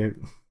over, right?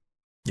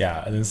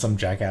 Yeah, and then some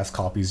jackass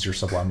copies your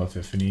Sublime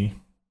Epiphany.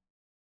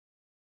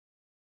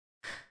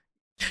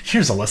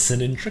 Here's a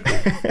lesson in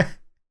trickery.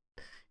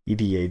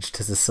 EDH,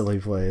 'tis a silly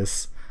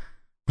place.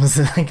 Was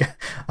it like,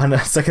 on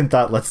a second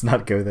thought, let's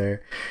not go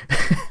there.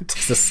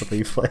 'Tis a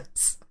silly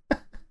place.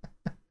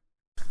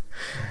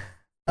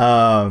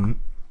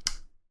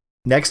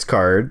 Next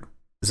card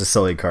is a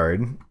silly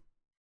card.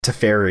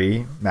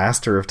 Teferi,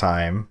 Master of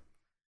Time.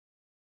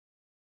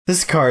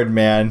 This card,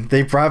 man,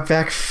 they brought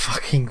back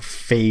fucking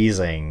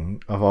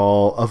phasing of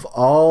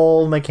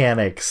all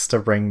mechanics to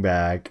bring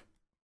back.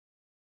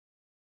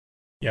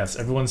 Yes,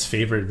 everyone's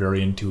favorite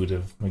very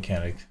intuitive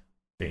mechanic,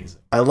 phasing.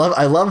 I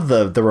love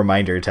the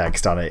reminder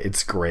text on it.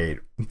 It's great.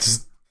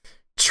 Just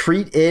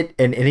treat it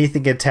and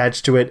anything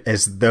attached to it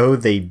as though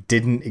they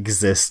didn't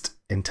exist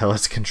until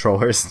its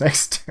controller's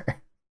next turn.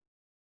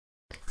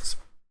 Just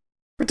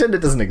pretend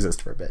it doesn't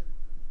exist for a bit.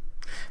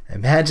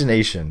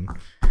 Imagination.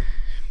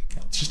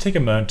 Let's just take a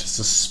moment to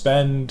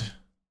suspend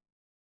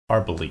our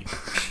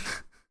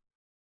belief.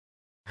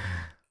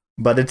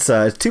 But it's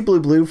 2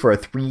 blue for a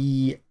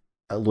 3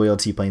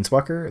 loyalty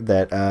planeswalker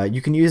that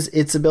you can use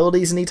its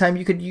abilities anytime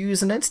you could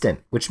use an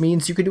instant, which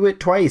means you could do it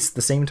twice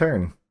the same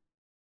turn.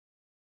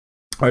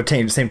 Or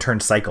same turn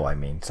cycle, I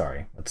mean.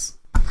 Sorry.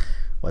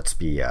 Let's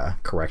be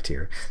correct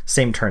here.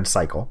 Same turn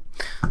cycle.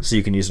 So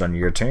you can use it on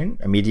your turn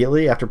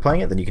immediately after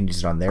playing it, then you can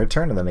use it on their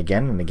turn, and then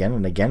again and again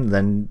and again, and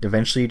then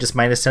eventually you just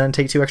 -10 and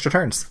take 2 extra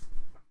turns.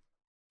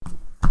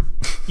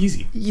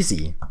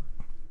 Easy.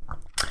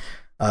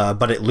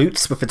 But it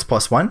loots with its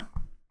 +1.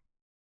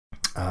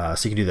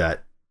 So you can do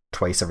that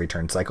twice every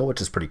turn cycle,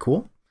 which is pretty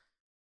cool.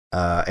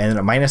 And then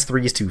a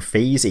 -3 is to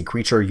phase a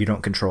creature you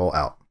don't control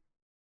out.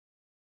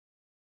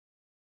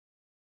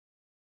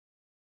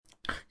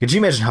 Could you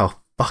imagine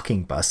how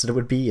fucking busted it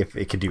would be if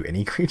it could do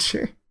any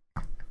creature?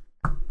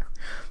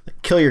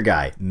 Kill your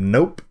guy.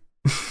 Nope.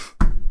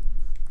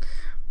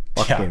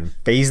 Fucking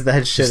phase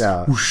that shit just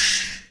out.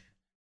 Whoosh.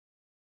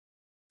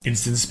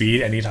 Instant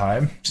speed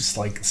anytime. Just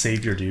like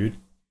save your dude.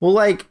 Well,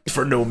 like,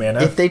 for no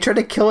mana. If they try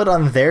to kill it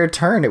on their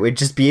turn, it would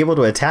just be able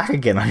to attack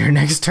again on your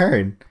next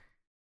turn.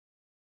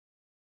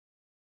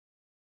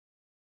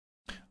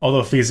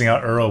 Although phasing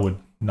out Uro would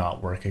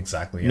not work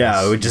exactly.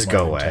 No, it would just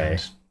go away.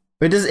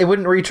 It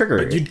wouldn't re-trigger.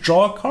 But you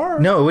draw a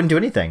card. No, it wouldn't do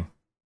anything.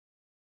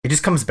 It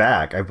just comes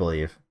back, I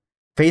believe.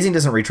 Phasing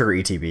doesn't re-trigger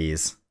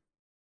ETBs.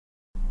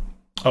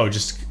 Oh, it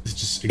just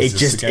exists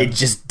again? It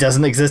just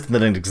doesn't exist and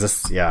then it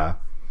exists, yeah.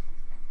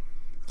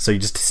 So you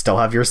just still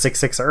have your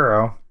 6/6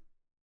 Uro.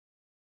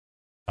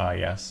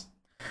 Yes.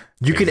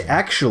 You could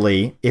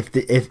actually, if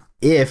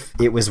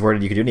it was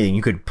worded you could do anything,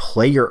 you could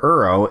play your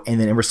Uro and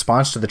then in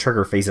response to the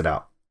trigger, phase it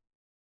out.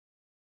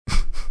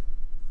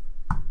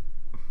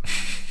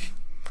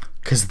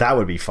 Because that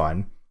would be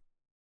fun.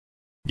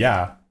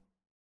 Yeah.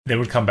 They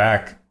would come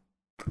back.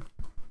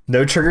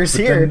 No triggers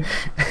here.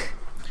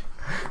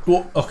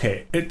 Well,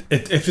 okay.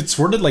 If it's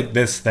worded like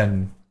this,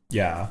 then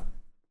yeah.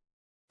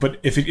 But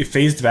if it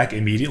phased back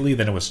immediately,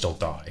 then it would still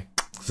die.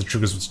 Because the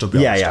triggers would still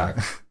be on the start.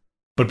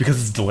 But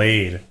because it's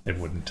delayed, it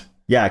wouldn't.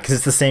 Yeah, because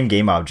it's the same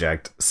game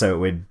object,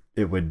 so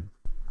it would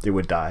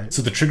die.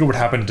 So the trigger would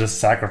happen to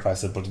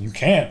sacrifice it, but you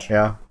can't.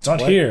 Yeah. It's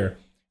not here.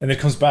 And it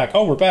comes back.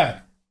 Oh, we're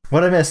back.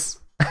 What'd I miss?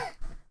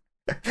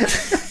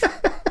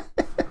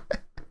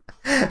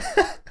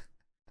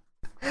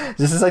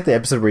 This is like the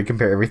episode where we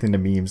compare everything to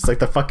memes. It's like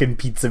the fucking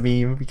pizza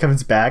meme. He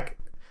comes back.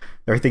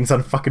 Everything's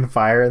on fucking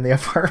fire in the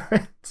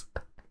apartment.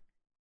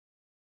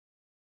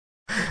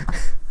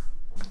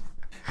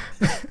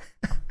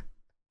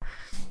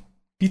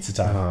 Pizza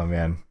time. Oh,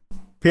 man.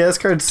 Yeah, this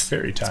card's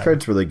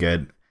really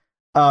good.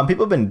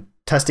 People have been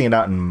testing it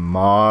out in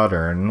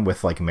Modern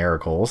with like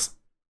miracles.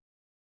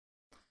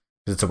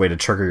 It's a way to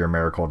trigger your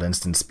miracle at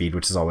instant speed,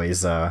 which is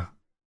always for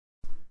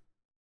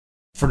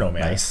no mana.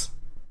 Nice.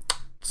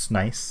 It's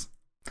nice.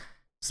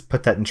 Just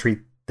put that and treat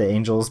the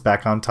angels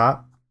back on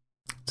top.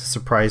 It's a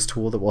surprise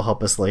tool that will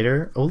help us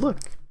later. Oh, look.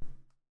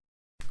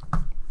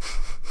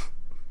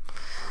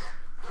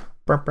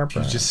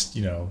 Just,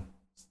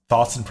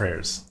 thoughts and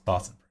prayers.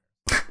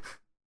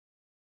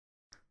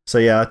 So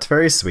yeah, it's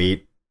very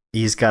sweet.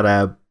 He's got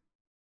a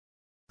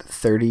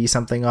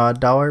 30-something odd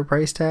dollar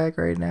price tag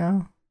right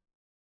now.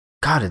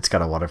 God, it's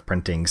got a lot of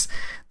printings.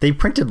 They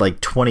printed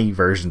like 20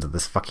 versions of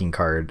this fucking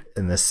card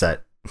in this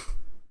set.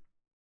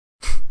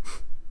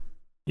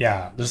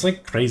 Yeah, there's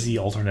like crazy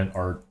alternate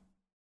art,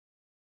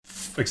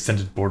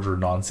 extended border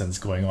nonsense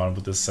going on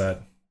with this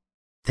set.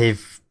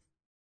 This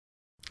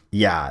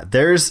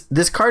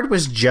card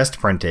was just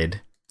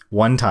printed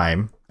one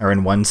time, or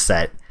in one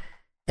set,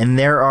 and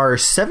there are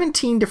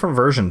 17 different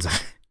versions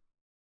of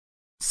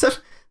it.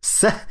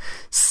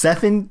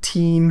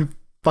 17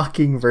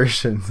 fucking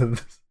versions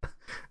of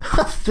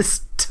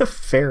this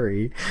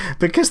Teferi,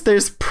 because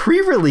there's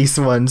pre-release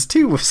ones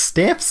too with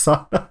stamps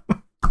on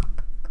them.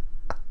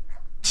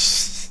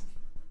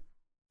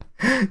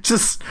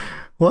 Just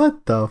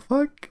what the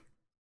fuck?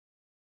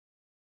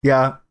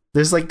 Yeah,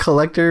 there's like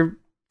collector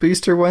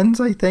booster ones,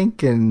 I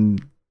think,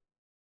 and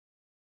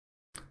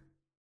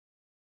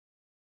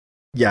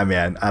yeah,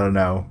 man, I don't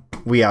know.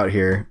 We out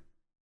here.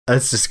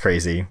 That's just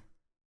crazy.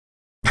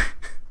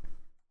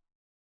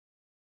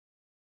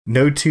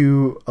 No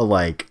two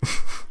alike.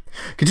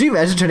 Could you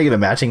imagine trying to get a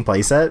matching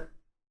playset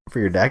for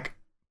your deck?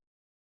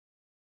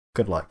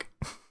 Good luck.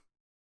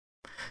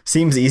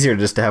 Seems easier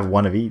just to have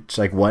one of each,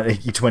 like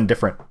each one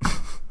different,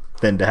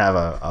 than to have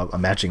a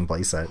matching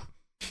playset.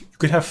 You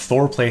could have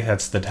Thor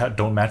playsets that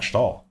don't match at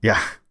all.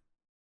 Yeah.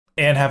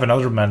 And have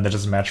another man that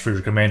doesn't match for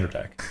your commander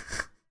deck.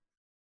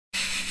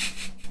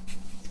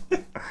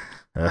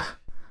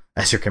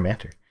 As your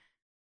commander.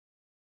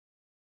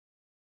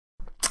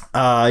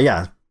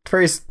 Yeah.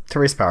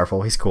 Teferi's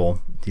powerful. He's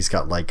cool. He's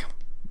got like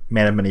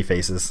man of many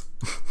faces.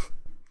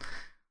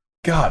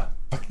 God,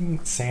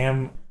 fucking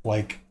Sam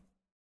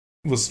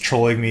was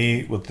trolling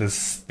me with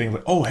this thing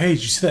like, oh hey,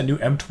 did you see that new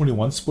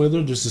M21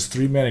 spoiler? There's this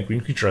 3-mana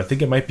green creature. I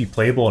think it might be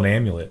playable in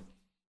Amulet.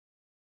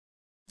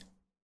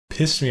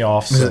 Pissed me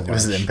off so much.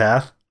 Was it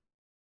Empath?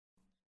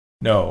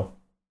 No.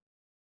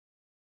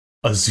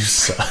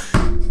 Azusa.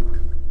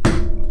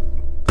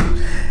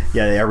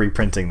 Yeah, they are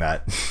reprinting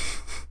that.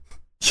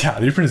 Yeah,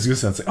 they reprinted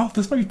Azusa and it's like, oh,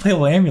 this might be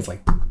playable in Amulet. It's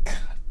like, God.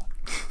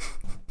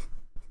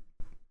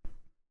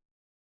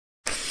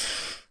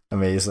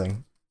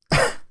 Amazing.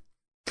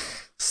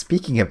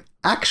 Speaking of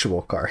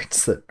actual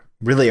cards that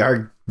really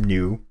are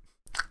new,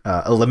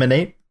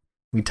 Eliminate.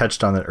 We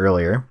touched on it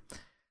earlier.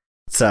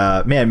 It's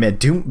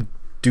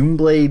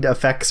Doomblade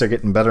effects are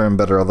getting better and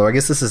better, although I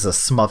guess this is a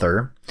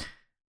smother.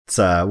 It's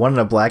one in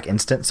a black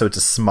instant, so it's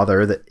a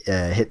smother that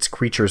hits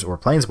creatures or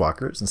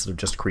planeswalkers instead of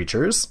just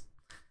creatures.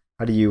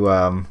 How do you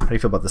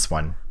feel about this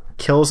one?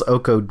 Kills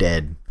Oko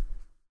dead.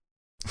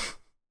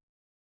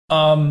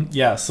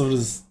 Yeah, so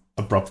does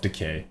Abrupt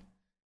Decay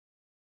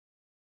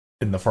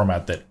in the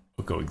format that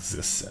Oko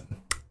exists in.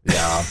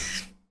 Yeah.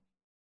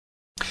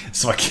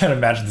 So I can't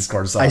imagine this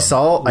card's I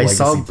saw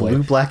play.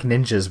 Blue Black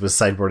Ninjas was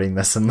sideboarding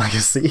this in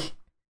Legacy.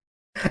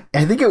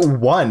 I think it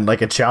won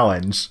like a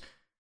challenge.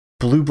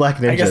 Blue Black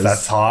Ninjas. I guess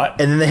that's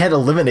hot. And then they had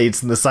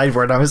eliminates in the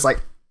sideboard, and I was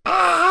like,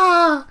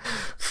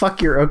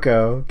 fuck your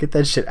Oko. Get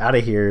that shit out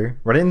of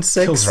here. Red in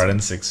 6. Kills Red in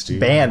 6 too.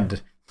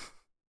 Banned.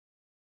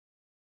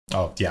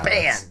 Oh yeah.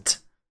 Banned.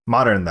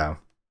 Modern though.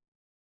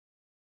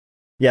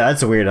 Yeah,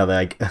 that's weird how they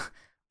like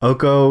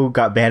Oko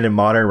got banned in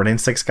Modern, Red in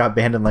 6 got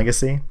banned in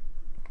Legacy.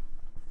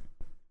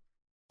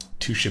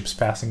 2 ships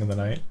passing in the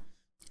night.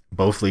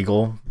 Both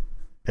legal.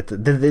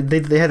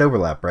 They had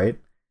overlap, right?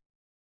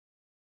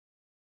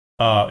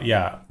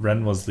 Yeah,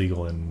 Ren was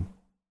legal in.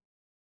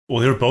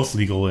 Well, they were both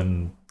legal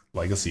in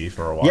Legacy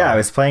for a while. Yeah, I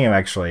was playing him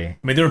actually. I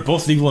mean, they were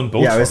both legal in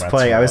both. Yeah, I was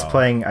formats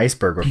playing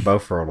Iceberg with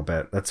both for a little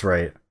bit. That's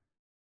right.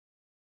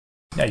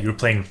 Yeah, you were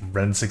playing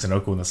Ren 6 and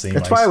Oko in the same.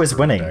 That's why I was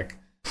winning. Deck.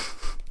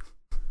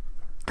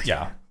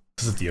 Yeah,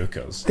 because of the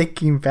Okos.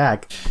 Thinking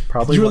back,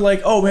 probably you were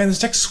like, "Oh man, this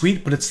deck's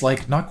sweet, but it's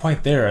like not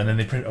quite there." And then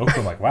they printed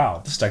Oko. I'm like,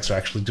 "Wow, this deck's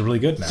actually really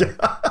good now."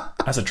 Yeah.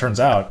 As it turns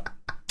out,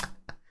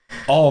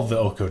 all of the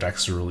Oko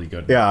decks are really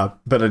good. Yeah,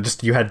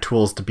 but you had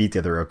tools to beat the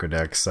other Oko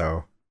decks,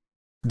 so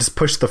just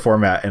push the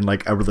format in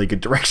like a really good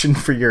direction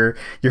for your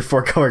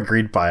 4-color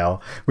greed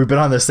pile. We've been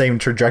on the same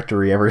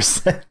trajectory ever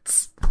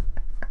since.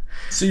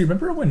 So you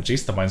remember when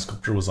Jace the Mind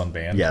Sculptor was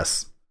unbanned?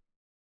 Yes.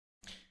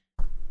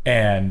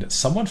 And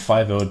someone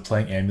 5-0'd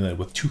playing Amulet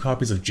with 2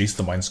 copies of Jace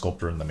the Mind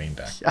Sculptor in the main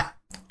deck. Yeah.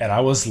 And I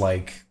was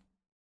like,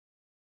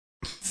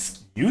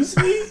 excuse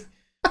me?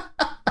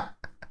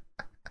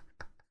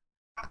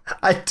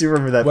 I do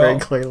remember that very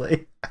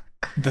clearly.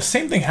 The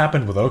same thing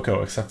happened with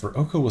Oko, except for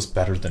Oko was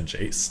better than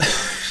Jace.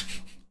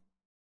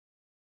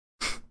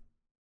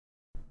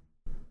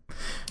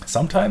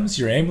 Sometimes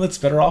your Amulet's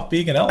better off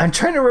being an elf. I'm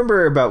trying to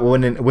remember about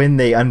when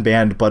they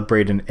unbanned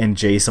Bloodbraid and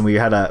Jace, and we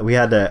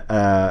had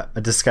a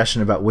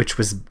discussion about which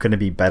was going to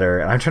be better.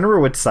 And I'm trying to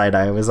remember which side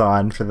I was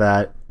on for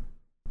that.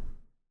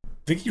 I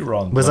think you were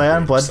on. Was I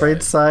on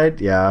Bloodbraid's side?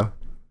 Yeah.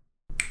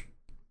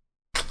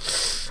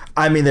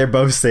 I mean, they're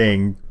both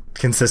saying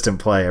consistent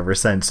play ever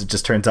since. It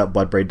just turns out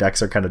Bloodbraid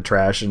decks are kind of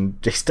trash, and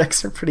Jace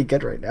decks are pretty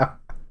good right now.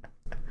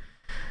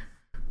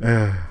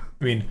 I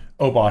mean,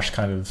 Obosh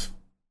kind of.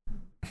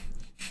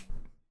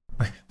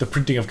 The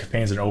printing of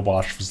campaigns in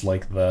Obosh was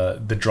like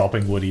the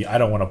dropping Woody. I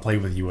don't want to play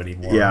with you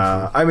anymore.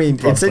 Yeah, I mean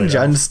it's in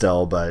Jund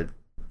still, but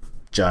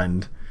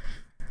Jund.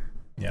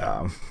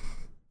 Yeah,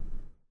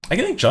 I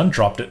think Jund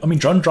dropped it. I mean,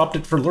 Jund dropped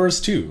it for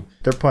Lurrus too.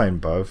 They're playing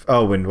both.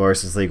 Oh, when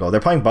Lurrus is legal,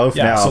 they're playing both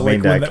now. So like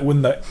main deck.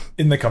 when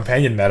in the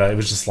companion meta, it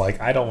was just like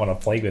I don't want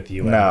to play with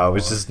you. No, anymore. it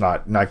was just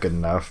not good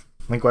enough.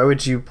 Like, why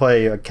would you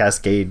play a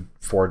Cascade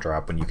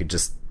 4-drop when you could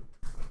just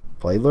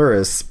play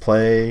Lurrus,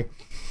 play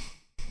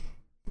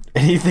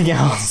anything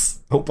else?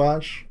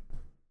 Obosh.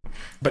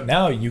 But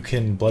now you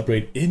can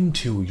Bloodbraid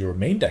into your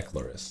main deck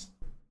Lurrus.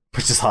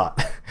 Which is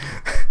hot.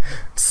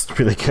 It's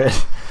really good.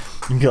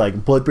 You can be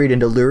like, Bloodbraid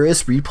into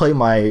Lurrus, replay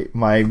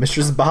my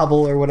Mistress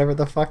Bobble or whatever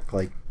the fuck.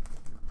 Like,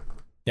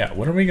 yeah,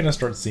 when are we going to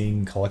start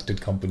seeing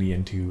Collected Company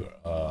into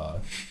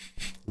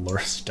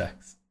Lurrus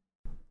decks?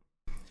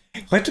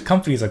 Collected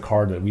Company is a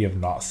card that we have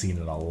not seen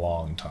in a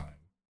long time.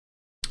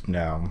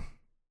 No.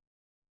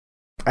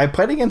 I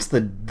played against the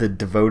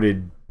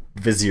Devoted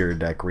Vizier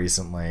deck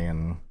recently,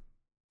 and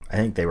I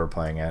think they were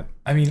playing it.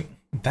 I mean,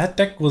 that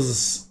deck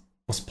was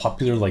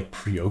popular like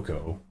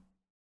pre-Oko,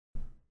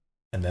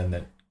 and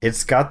then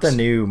it's got the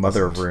new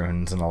Mother of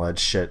Runes and all that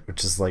shit,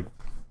 which is like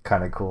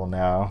kind of cool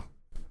now.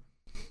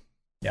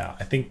 Yeah,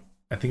 I think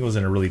it was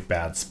in a really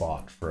bad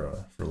spot for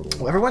a little while.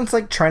 Well, everyone's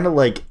like trying to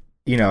like,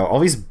 you know, all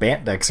these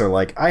Bant decks are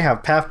like, I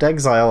have Path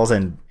Exiles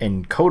and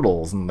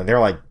Codals, and they're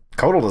like,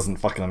 Codal doesn't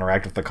fucking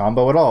interact with the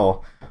combo at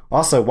all.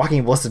 Also,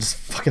 Walking Ballista just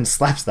fucking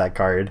slaps that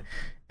card.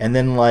 And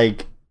then,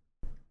 like,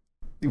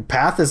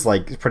 Path is,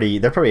 like,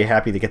 they're pretty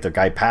happy to get their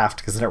guy Pathed,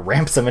 because then it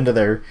ramps them into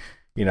their,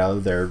 you know,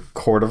 their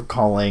Court of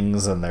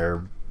Callings and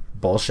their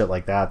bullshit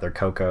like that, their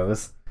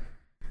Cocos.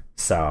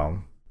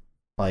 So,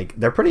 like,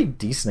 they're pretty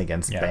decent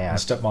against Bant.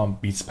 Stepmom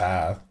beats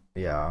Path.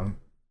 Yeah.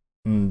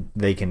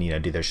 They can, you know,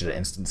 do their shit at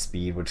instant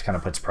speed, which kind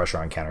of puts pressure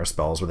on counter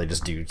spells where they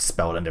just do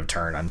spell at end of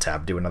turn,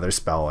 untap, do another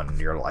spell, and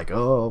you're like,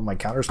 oh, my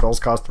counter spells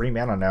cost 3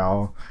 mana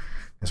now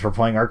because we're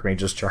playing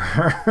Archmage's Charm.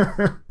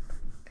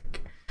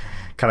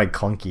 Kind of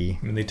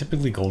clunky. I mean, they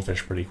typically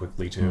goldfish pretty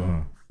quickly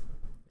too.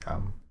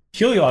 Mm-hmm.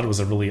 Heliod was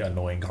a really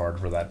annoying card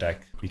for that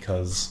deck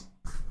because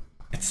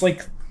it's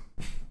like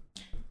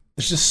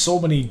there's just so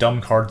many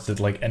dumb cards that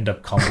like end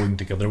up comboing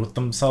together with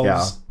themselves.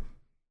 Yeah,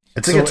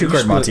 it's like a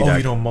 2-card Monty deck. Oh,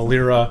 you know,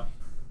 Malira.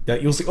 Yeah,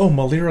 it was like, oh,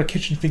 Malira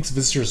Kitchen Finks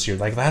Visitors here.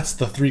 Like, that's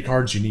the 3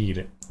 cards you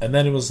need. And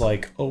then it was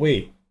like, oh,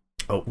 wait.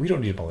 Oh, we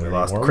don't need Malira we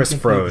lost anymore. Chris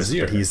froze,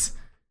 but he's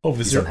oh,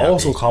 Vizier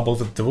also combos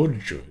with Devoted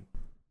Druid.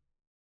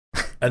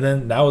 And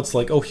then now it's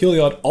like, oh,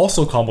 Heliod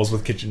also combos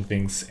with Kitchen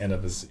Finks and a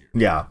Vizier.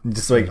 Yeah,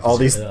 just like all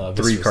these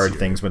 3-card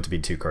things went to be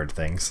 2-card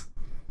things.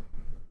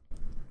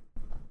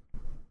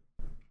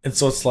 And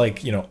so it's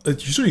like,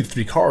 it's usually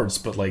 3 cards,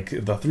 but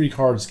like the 3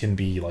 cards can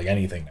be like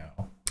anything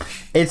now.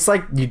 It's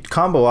like you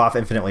combo off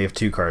infinitely of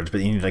 2 cards,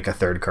 but you need like a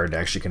 3rd card to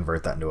actually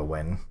convert that into a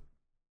win,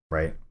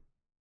 right?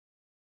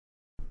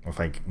 With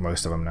like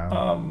most of them now.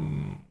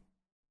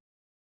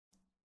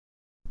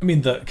 I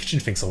mean, the Kitchen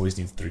Finks always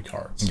needs 3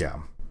 cards. Yeah.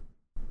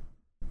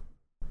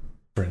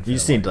 You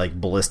just need like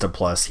Ballista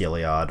plus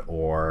Heliod,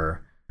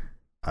 or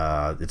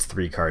it's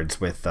 3 cards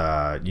with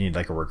you need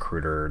like a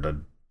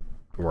Recruiter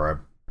or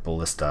a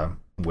Ballista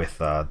with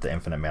the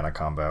infinite mana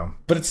combo.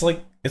 But it's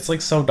like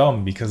so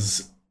dumb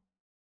because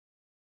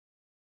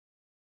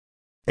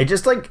it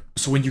just like,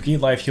 so when you gain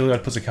life,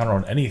 Heliod puts a counter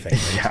on anything.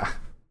 Right? Yeah.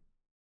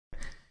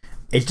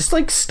 It just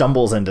like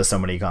stumbles into so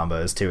many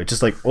combos too. It's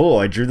just like, oh,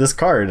 I drew this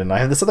card and I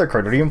have this other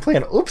card. What are you even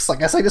playing? Oops, I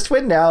guess I just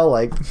win now.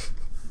 Like,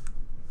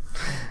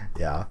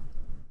 yeah.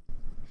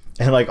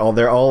 And like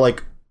they're all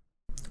like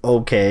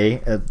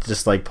okay at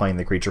just like playing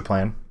the creature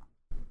plan.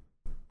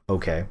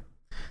 Okay.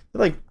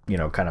 They're like,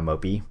 kind of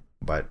mopey,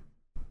 but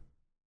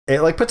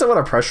it like puts a lot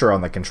of pressure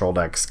on the control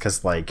decks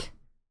because like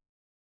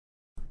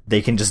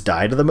they can just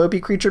die to the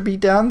mopey creature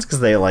beatdowns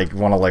because they like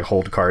want to like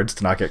hold cards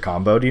to not get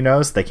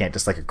comboed, so they can't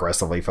just like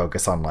aggressively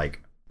focus on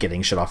like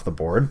getting shit off the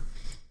board.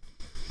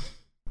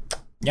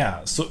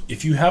 Yeah, so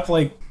if you have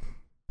like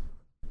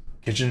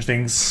Kitchen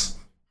Finks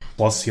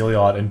plus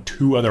Heliod and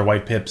 2 other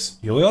white pips,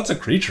 Heliod's a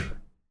creature.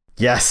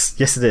 Yes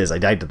it is. I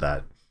died to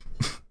that.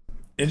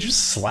 It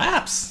just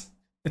slaps.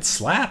 It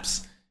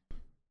slaps.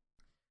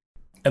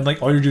 And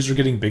like all your dudes are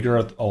getting bigger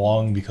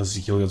along because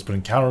Heliod's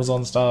putting counters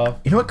on stuff.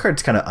 You know what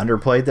card's kind of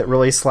underplayed that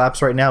really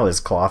slaps right now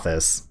is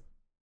Colossus.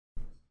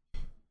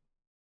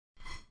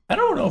 I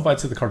don't know if I'd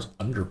say the card's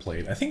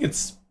underplayed. I think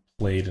it's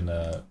played in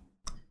a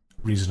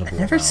reasonable I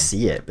never amount.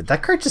 see it, but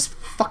that card just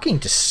fucking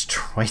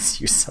destroys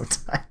you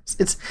sometimes.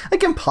 It's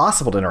like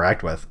impossible to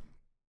interact with.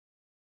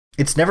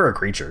 It's never a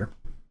creature.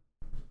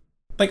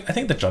 Like I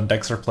think the Jund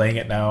decks are playing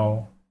it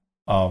now.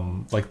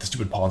 Like the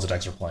stupid Ponza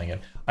decks are playing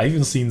it. I've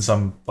even seen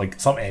some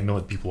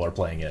Amulet people are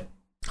playing it.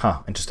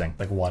 Huh, interesting.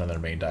 Like one in their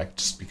main deck,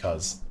 just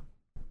because.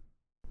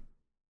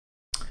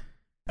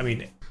 I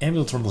mean,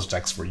 Amulet's one of those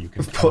decks where you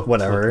can put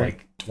whatever, put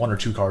like 1 or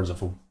 2 cards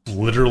of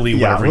literally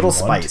whatever. Yeah, a little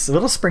spice, a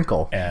little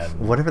sprinkle, and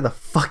whatever the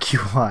fuck you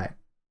want.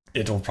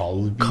 It'll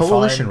probably be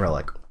Coalition fine.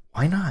 Relic.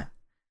 Why not?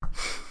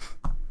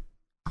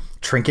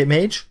 Trinket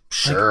Mage?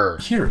 Sure.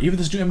 Like, here, even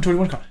this new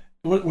M21 card.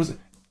 What was it?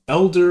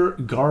 Elder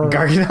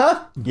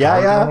Gargana?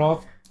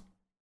 Yeah.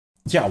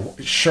 Yeah,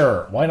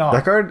 sure. Why not?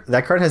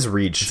 That card has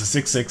reach. It's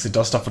a 6/6. It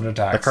does stuff when it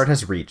attacks. That card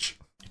has reach.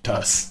 It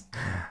does.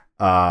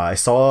 I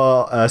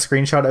saw a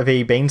screenshot of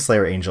a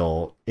Baneslayer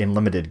Angel in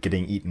Limited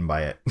getting eaten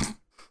by it.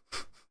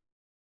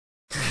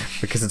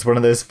 Because it's one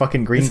of those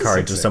fucking green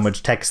cards with so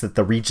much text that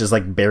the reach is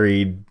like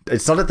buried.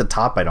 It's not at the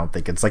top, I don't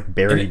think. It's like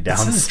buried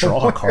down. It says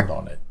draw a card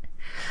on it.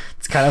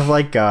 It's kind of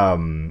like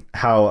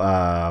how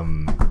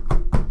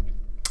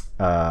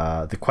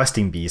the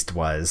Questing Beast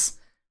was,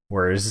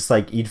 where it's just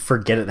like you'd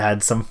forget it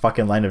had some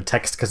fucking line of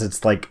text because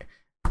it's like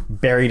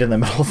buried in the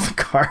middle of the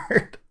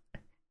card.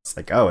 It's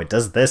like, oh, it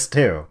does this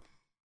too.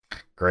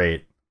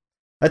 Great.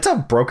 That's how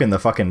broken the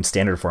fucking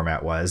standard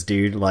format was,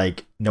 dude.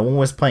 Like, no one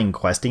was playing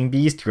Questing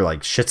Beast. You're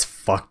like, shit's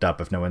fucked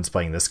up if no one's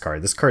playing this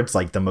card. This card's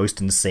like the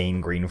most insane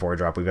green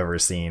 4-drop we've ever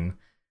seen.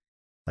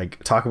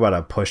 Like, talk about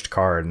a pushed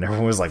card, and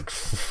everyone was like,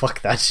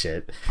 fuck that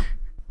shit.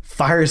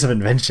 Fires of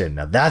Invention.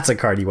 Now that's a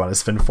card you want to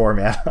spend 4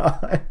 mana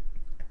on.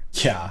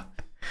 Yeah.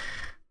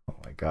 Oh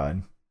my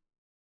god.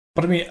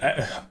 But I mean,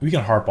 we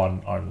can harp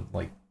on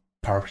like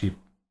power creep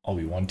all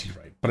we want to,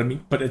 right? But I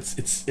mean, but it's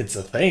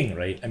a thing,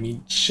 right? I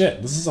mean,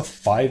 shit, this is a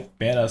 5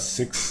 mana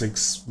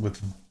 6/6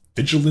 with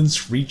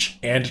vigilance, reach,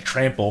 and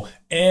trample,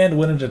 and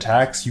when it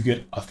attacks, you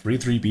get a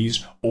 3/3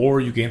 beast, or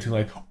you gain 3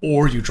 life,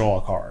 or you draw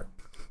a card.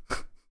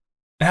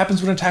 It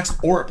happens when it attacks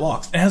or it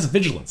blocks. It has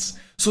vigilance.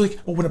 So like,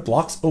 oh, when it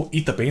blocks, oh,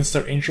 eat the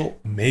Baneslayer Angel,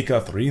 make a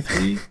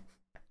 3/3.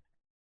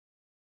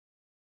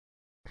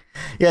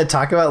 Yeah,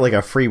 talk about like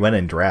a free win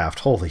in draft.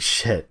 Holy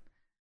shit.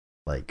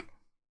 Like,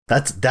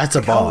 that's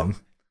a bomb.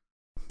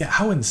 Yeah,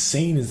 how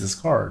insane is this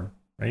card,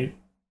 right?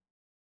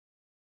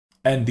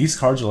 And these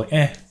cards are like,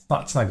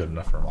 it's not good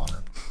enough for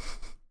Modern.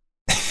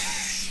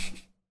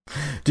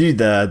 Dude,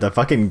 the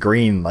fucking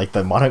green, like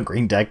the mono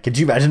green deck, could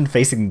you imagine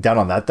facing down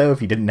on that though?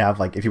 If you didn't have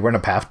like, if you weren't a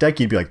path deck,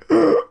 you'd be like,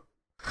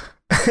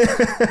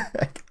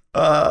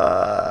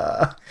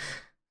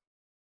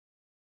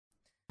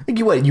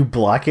 Like you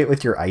block it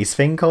with your Ice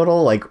Fang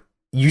Kotal? Like,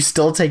 you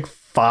still take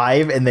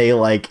 5 and they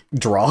like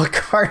draw a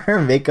card or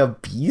make a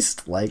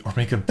beast? Like, or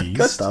make a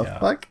beast? What the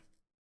fuck?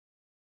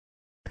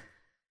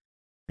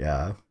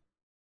 Yeah.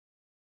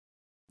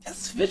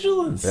 That's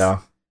vigilance. Yeah.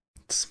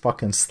 It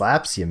fucking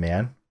slaps you,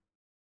 man.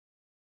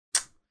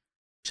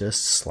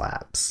 Just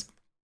slaps.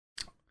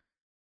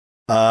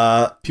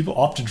 People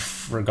often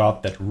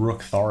forgot that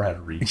Rook Thar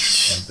had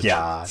reach. And the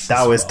Yeah, chance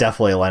that as was well.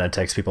 definitely a line of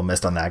text people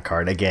missed on that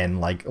card. Again,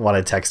 like a lot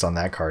of text on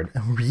that card.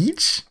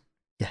 Reach?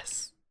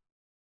 Yes.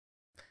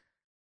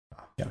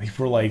 Yeah,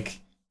 people were like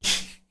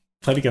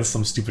played against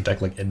some stupid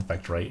deck like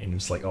Infect, right? And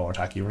it's like, oh,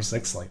 attack you for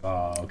 6, like,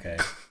 oh, okay.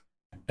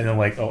 And then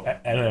like, oh,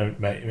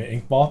 and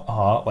Ink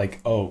Moth, like,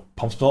 oh,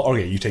 Pump Spell,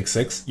 okay, you take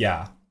 6,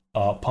 yeah.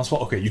 Pump Spell,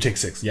 okay, you take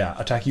 6, yeah.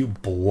 Attack you,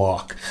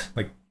 block,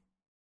 like.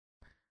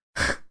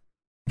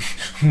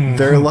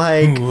 They're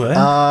like, what?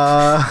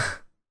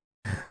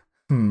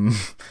 Hmm.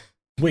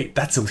 Wait,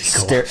 that's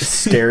illegal.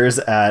 Stares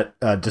at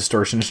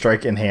Distortion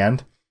Strike in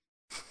hand.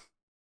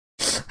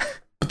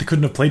 But they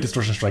couldn't have played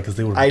Distortion Strike because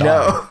they would have I died.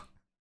 know.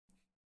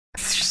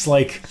 It's just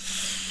like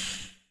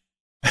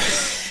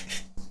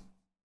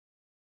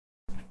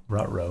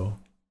Ruh-roh.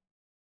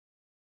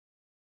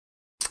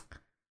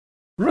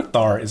 Rook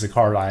Thar is a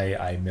card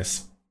I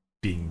miss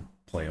being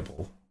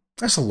playable.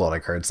 There's a lot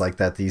of cards like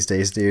that these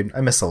days, dude.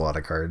 I miss a lot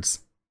of cards.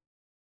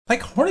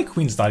 Like Horny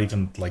Queen's not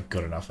even like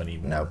good enough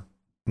anymore. No,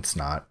 it's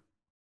not.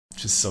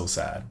 Which is so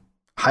sad.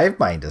 Hive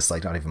Mind is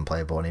like not even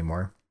playable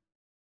anymore.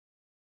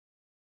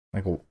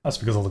 Like, That's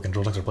because all the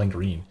control decks are playing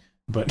green.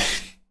 But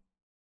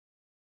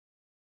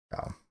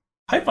oh.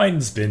 Hive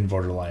Mind's been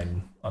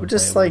borderline unplayable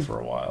just like for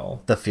a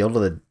while. The Field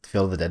of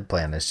the Dead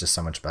plan is just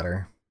so much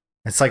better.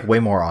 It's like way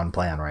more on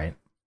plan, right?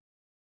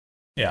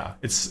 Yeah,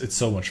 it's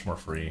so much more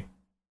free.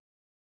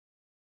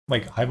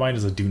 Like Hive Mind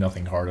is a do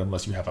nothing card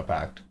unless you have a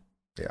pact.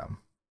 Yeah.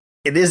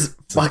 It is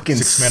So fucking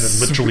 6 mana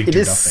literally it do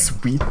is nothing.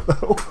 sweet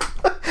though.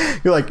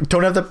 You're like,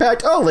 don't have the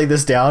pact. Oh, lay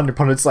this down. Your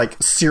opponent's like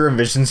Serum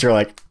Visions. You're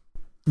like,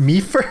 me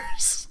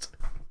first.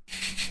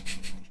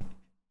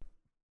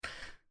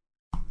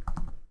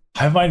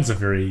 Hive Mind is a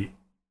very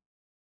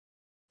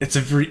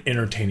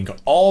entertaining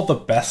card. All the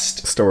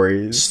best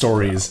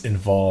Stories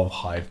involve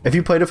Hive Mind. Have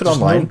you played with it There's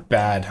online? no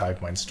bad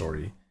Hive Mind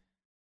story.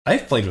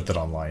 I've played with it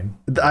online.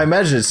 I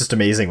imagine it's just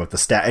amazing with the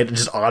stack. It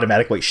just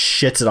automatically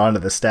shits it onto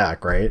the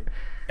stack, right?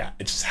 Yeah,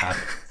 it just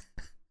happens.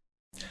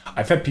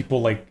 I've had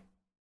people like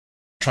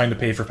trying to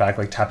pay for pack,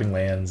 like tapping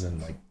lands,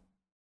 and like,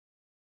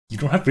 you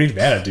don't have green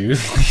mana, dude.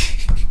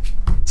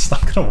 It's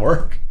not gonna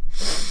work.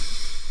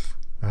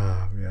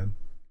 Oh man.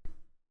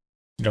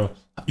 You know,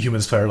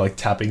 humans player like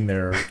tapping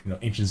their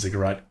ancient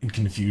ziggurat in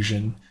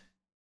confusion.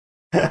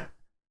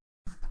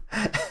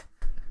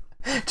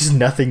 Just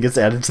nothing gets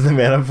added to the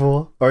mana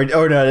pool, or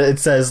no, it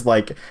says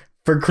like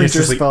for creature It's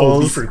just, like, spells.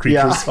 only for creature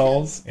Yeah.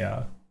 spells.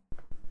 Yeah.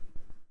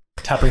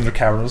 Tapping their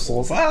Cavern of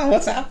Souls.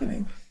 What's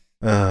happening?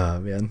 Oh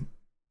man.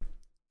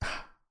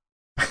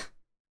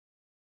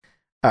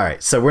 All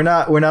right, so we're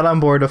not on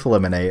board with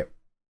Eliminate.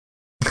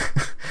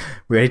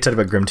 We already talked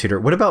about Grim Tutor.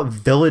 What about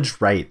Village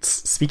Rites?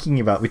 Speaking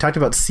about, we talked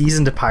about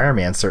Seasoned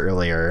Pyromancer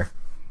earlier.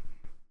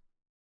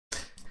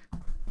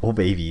 Oh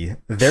baby,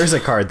 there's a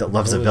card that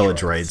loves a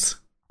Village Rites.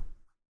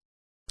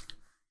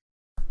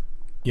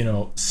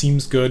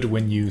 Seems good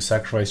when you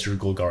sacrifice your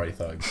Golgari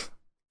Thug.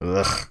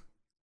 Ugh.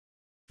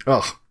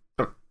 Ugh.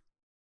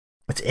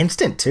 It's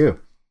instant too.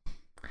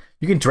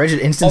 You can dredge at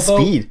instant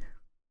speed.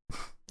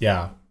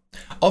 Yeah.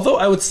 Although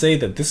I would say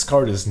that this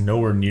card is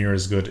nowhere near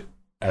as good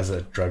as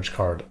a dredge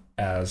card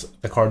as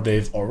the card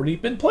they've already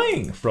been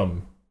playing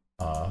from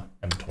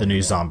M21. The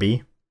new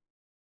zombie.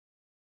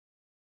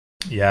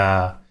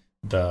 Yeah.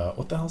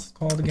 What the hell's it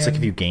called again? It's like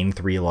if you gain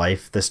 3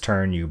 life this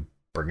turn, you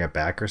bring it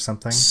back or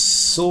something.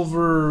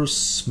 Silver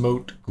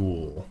Smote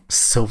Ghoul.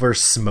 Silver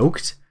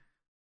Smoked?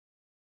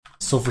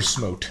 Silver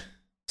Smote.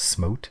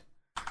 Smote?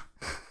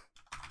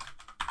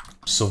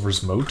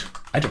 Silver's Moat?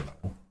 I don't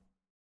know.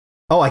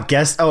 Oh, I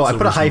guess. Oh, I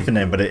put a Silver's hyphen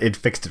Moat. in, but it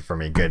fixed it for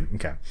me. Good.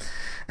 Okay.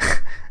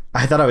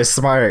 I thought I was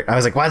smart. I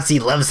was like, "What? He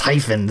loves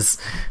hyphens."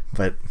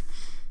 But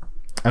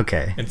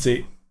okay, It's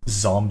a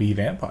zombie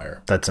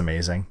vampire. that's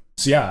amazing.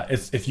 So yeah,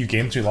 if you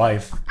gain 3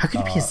 life, How could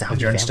it be a zombie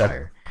during step-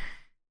 vampire?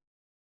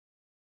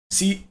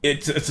 See,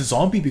 it's a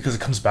zombie because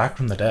it comes back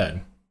from the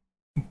dead,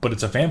 but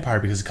it's a vampire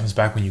because it comes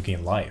back when you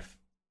gain life.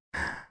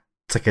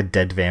 It's like a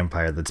dead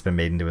vampire that's been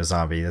made into a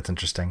zombie. That's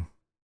interesting.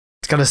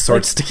 It's got a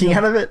sword Like, sticking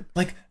out of it.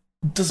 Like,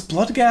 does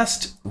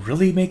Bloodghast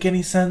really make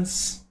any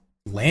sense?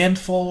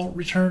 Landfall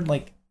return,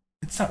 like,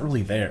 it's not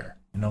really there.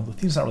 The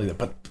theme's not really there.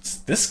 But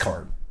this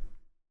card,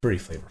 very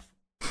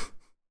flavorful.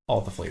 All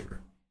the flavor.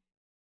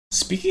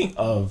 Speaking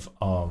of,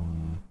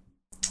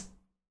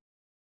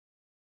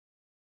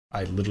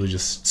 I literally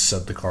just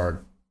said the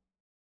card.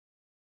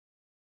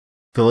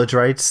 Village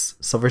Rites,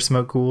 Silver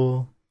Smoke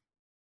Ghoul.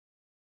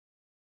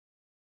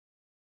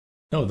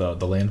 No,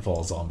 the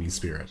landfall zombie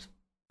spirit.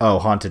 Oh,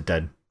 Haunted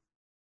Dead.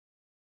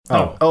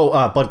 Oh.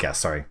 Bloodcast.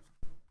 Sorry.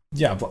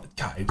 Yeah, God,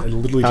 I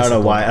literally. I Just don't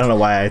know said why. Bloodghast. I don't know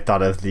why I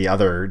thought of the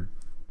other.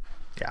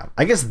 Yeah,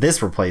 I guess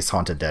this replaced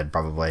Haunted Dead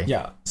probably.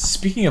 Yeah.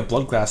 Speaking of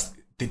Bloodghast,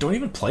 they don't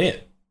even play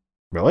it.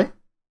 Really?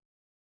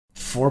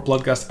 4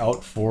 Bloodghast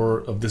out, 4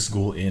 of this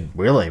ghoul in.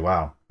 Really?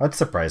 Wow, that's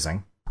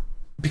surprising.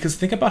 Because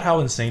think about how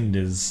insane it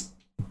is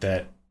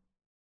that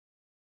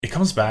it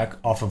comes back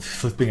off of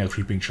flipping a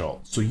Creeping Shawl.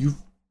 So you've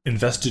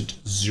invested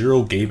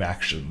 0 game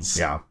actions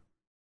Yeah.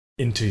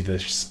 into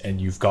this, and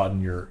you've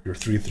gotten your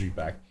 3/3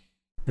 back,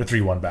 your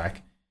 3/1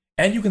 back,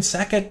 and you can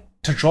sack it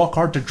to draw a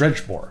card to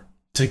dredge more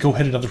to go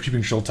hit another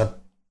Creeping Shield to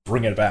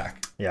bring it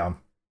back. Yeah.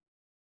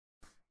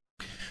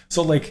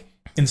 So like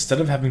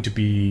instead of having to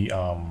be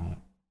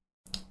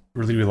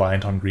really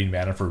reliant on green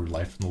mana for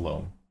Life from the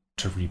Loam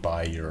to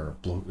rebuy your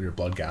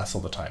Bloodghast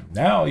all the time,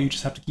 now you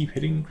just have to keep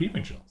hitting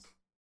Creeping Shields.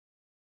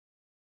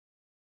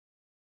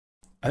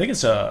 I think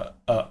it's a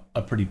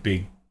pretty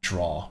big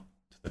draw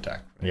to the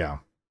deck. Right? Yeah.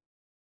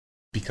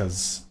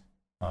 Because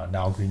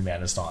now green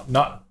mana is not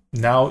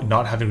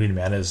having green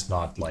mana is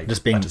not like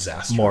just being a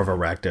disaster. More of a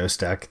Rakdos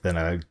deck than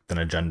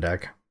a Gen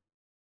deck.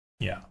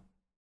 Yeah.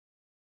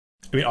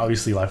 I mean,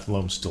 obviously, Life of the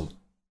Loam is still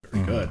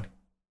very good.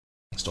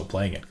 I'm still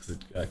playing it because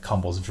it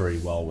combos very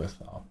well with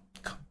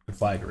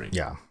Conflagrate.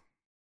 Yeah.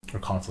 Or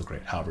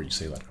Conflagrate, however you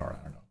say that card.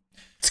 I don't know.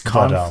 It's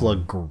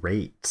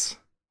Conflagrate.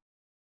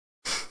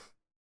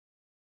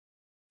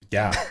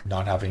 Yeah,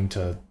 not having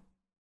to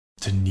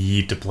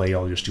need to play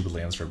all your stupid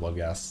lands for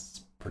Bloodghast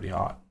is pretty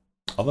hot.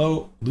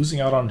 Although losing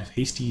out on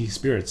Hasty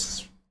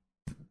Spirits,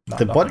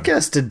 the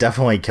Bloodghast did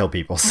definitely kill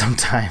people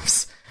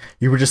sometimes.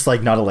 You were just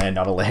like, not a land,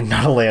 not a land,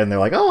 not a land. They're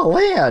like, oh, a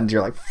land.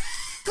 You're like,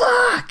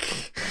 fuck.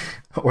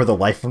 Or the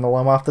Life from the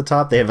Loam off the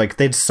top. They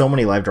had so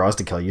many live draws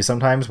to kill you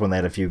sometimes when they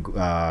had a few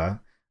of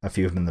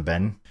them in the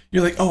bin.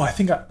 You're like, oh, I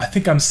think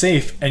I'm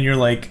safe, and you're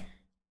like,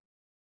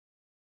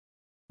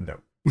 no.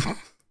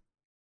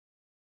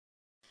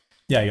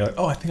 Yeah, you're like,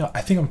 oh, I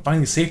think I'm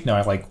finally safe now.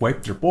 I like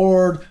wiped their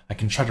board. I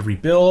can try to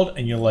rebuild,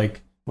 and you're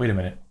like, wait a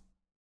minute.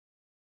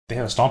 They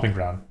have a stomping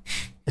ground.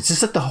 It's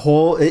just that the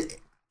whole.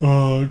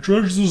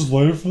 Dredge this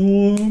Life from the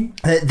Loam.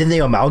 Then the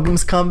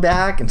amalgams come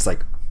back, and it's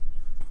like,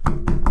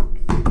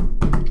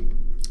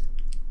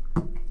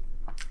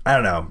 I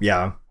don't know.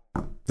 Yeah,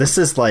 this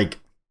is like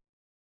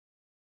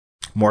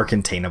more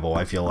containable.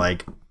 I feel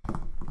like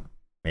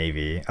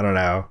maybe I don't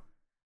know,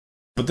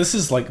 but this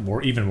is like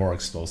even more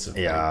explosive.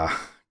 Yeah, right?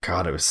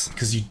 God, it was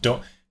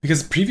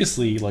because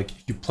previously, like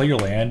if you play your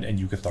land and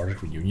you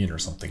Cathartic Reunion or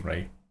something,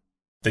 right?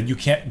 Then you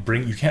can't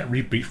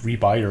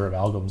rebuy your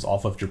amalgams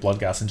off of your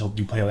Bloodghast until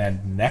you play a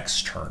land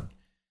next turn.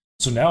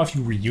 So now if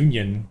you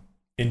reunion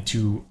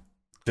into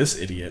this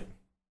idiot,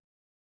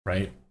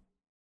 right?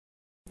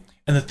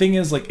 And the thing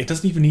is, like, it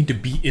doesn't even need to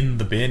be in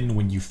the bin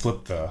when you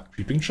flip the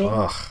Creeping Shield.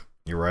 Ugh,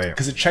 you're right.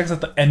 Because it checks at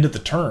the end of the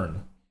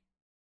turn,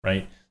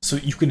 right? So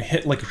you can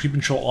hit like a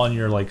Creeping Shield on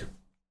your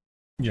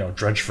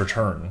dredge for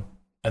turn,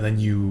 and then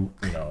you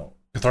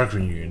Cathartic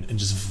Reunion and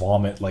just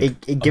vomit like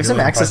it gives them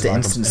access to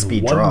instant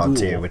speed draw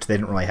too, which they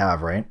didn't really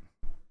have, right?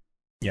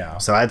 Yeah.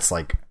 So that's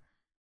like,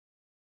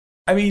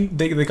 I mean,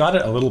 they got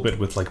it a little bit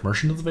with like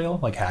Merchant of the Veil,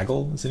 like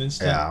Haggle is an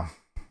instant. Yeah.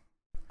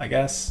 I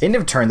guess. End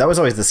of turn, that was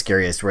always the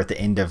scariest, where at the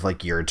end of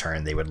like your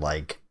turn they would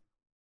like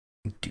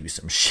do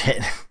some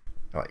shit.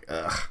 Like,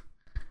 ugh.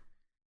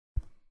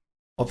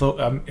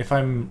 Although if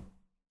I'm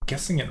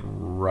guessing it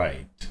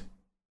right.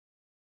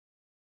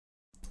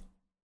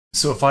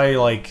 So if I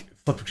like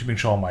flip a Creeping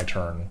Shield on my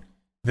turn,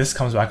 this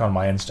comes back on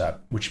my end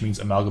step, which means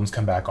amalgams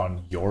come back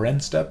on your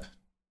end step.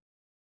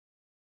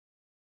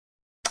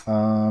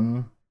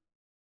 Because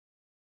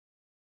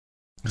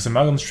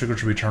amalgams trigger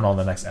to return on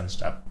the next end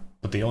step,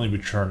 but they only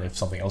return if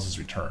something else is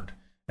returned.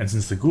 And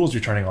since the ghoul is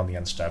returning on the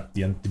end step,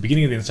 the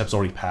beginning of the end step's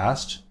already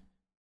passed,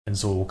 and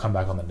so it will come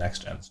back on the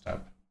next end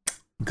step.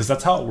 Because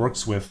that's how it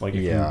works with like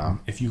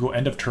if you go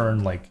end of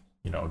turn, like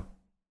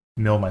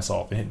mill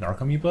myself and hit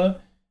Narcomoeba,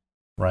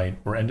 right?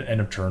 Or end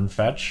of turn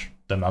fetch,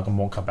 the amalgam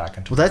won't come back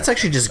until. Well, that's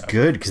actually just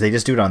good because they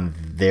just do it on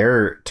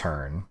their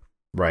turn,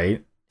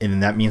 right?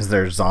 And that means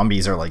their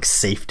zombies are like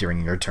safe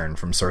during your turn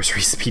from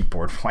sorcery speed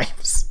board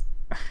wipes.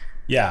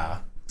 Yeah,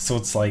 so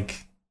it's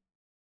like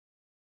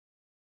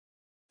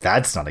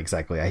that's not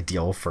exactly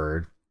ideal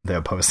for the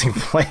opposing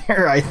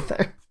player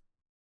either.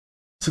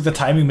 So the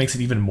timing makes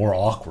it even more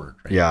awkward,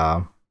 right?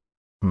 Yeah.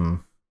 I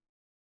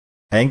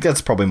think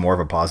that's probably more of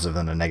a positive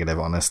than a negative,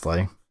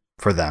 honestly,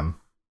 for them.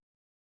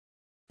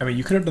 I mean,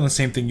 you could have done the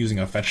same thing using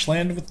a fetch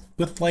land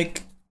with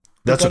like.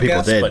 That's what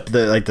people did.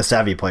 The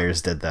savvy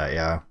players did that,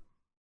 yeah.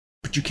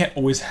 But you can't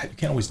always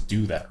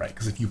do that, right?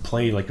 Because if you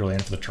play like your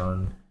land for the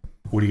turn,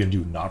 what are you gonna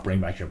do? Not bring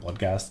back your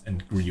Bloodghast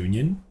and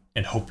reunion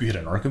and hope you hit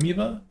an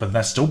Narcomoeba? But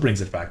that still brings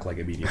it back like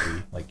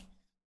immediately. Like,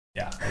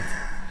 yeah.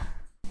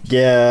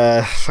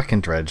 Yeah,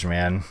 fucking Dredge,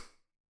 man.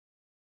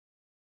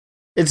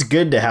 It's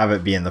good to have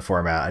it be in the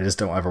format. I just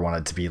don't ever want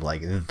it to be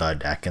like the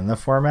deck in the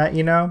format,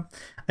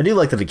 I do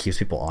like that it keeps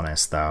people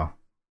honest, though.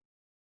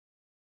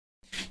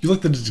 You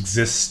like that it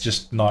exists,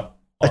 just not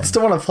on I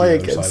still want to play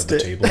against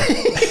it. Table.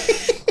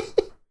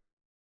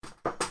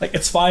 Like,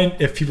 it's fine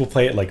if people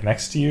play it like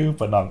next to you,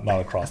 but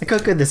not across the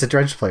table. Good, there's a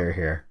Dredge player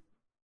here.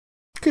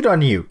 Good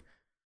on you.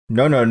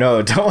 No,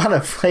 don't want to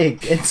play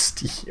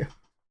against you.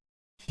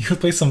 You could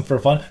play some for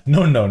fun?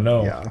 No.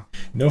 Yeah.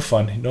 No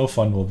fun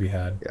will be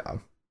had. Yeah.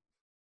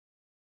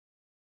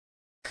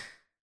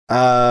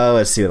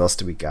 Let's see, what else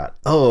do we got?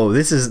 Oh,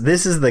 this is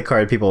the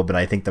card people have been,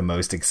 I think, the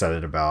most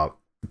excited about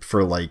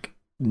for like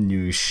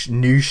new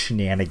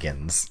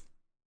shenanigans.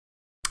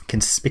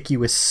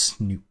 Conspicuous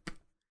Snoop.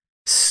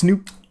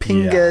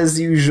 snooping Yeah. as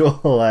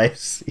usual. I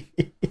see.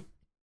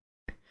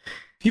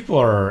 People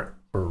are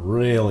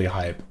really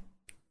hype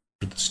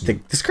for the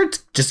Snoop. This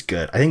card's just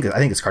good. I think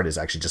this card is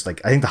actually just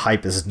like, I think the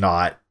hype is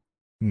not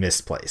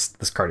misplaced.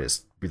 This card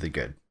is really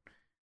good.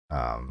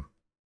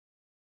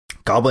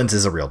 Goblins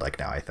is a real deck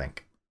now, I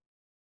think.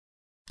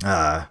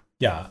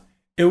 Yeah.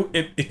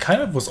 It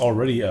kind of was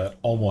already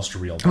almost a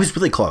real It deck. was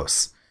really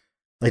close.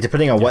 Like,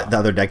 depending on Yeah. what the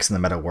other decks in the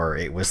meta were,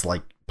 it was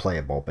like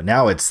playable. But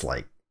now it's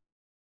like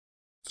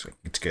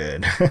it's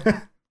good.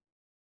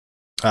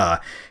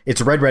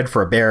 It's red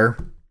for a bear,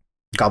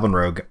 Goblin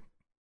Rogue.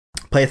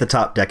 Play with the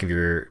top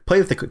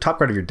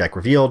card of your deck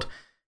revealed.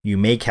 You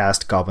may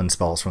cast goblin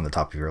spells from the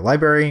top of your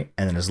library,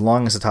 and then as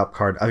long as the top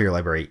card of your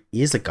library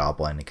is a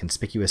goblin,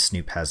 Conspicuous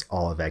Snoop has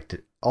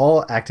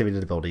all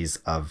activated abilities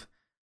of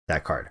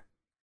that card.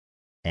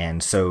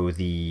 And so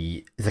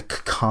the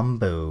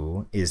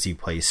combo is you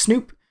play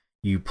Snoop,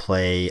 you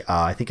play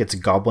I think it's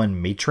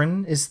Goblin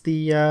Matron is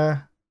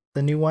the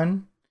new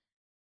one,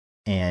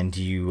 and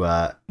you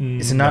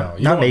is it not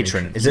you don't want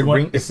Matron? Is it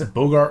It's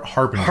Bogart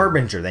Harbinger.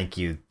 Harbinger? Thank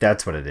you.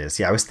 That's what it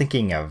is. Yeah, I was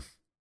thinking of.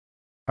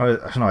 I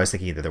was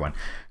thinking of the other one.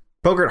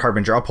 Bogart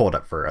Harbinger. I'll pull it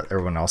up for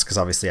everyone else because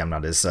obviously I'm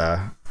not as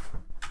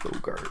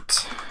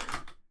Bogart.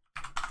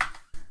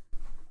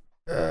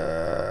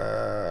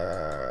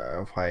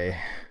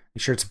 Why? You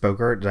sure it's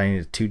Bogart? Did I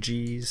need 2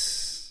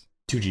 G's?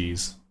 2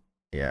 G's.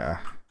 Yeah.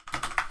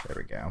 There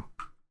we go.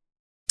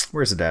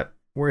 Where's it at?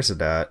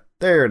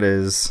 There it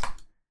is.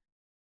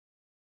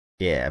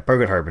 Yeah,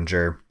 Bogart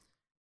Harbinger.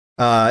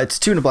 It's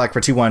 2 and a black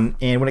for 2/1,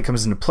 and when it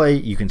comes into play,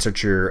 you can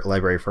search your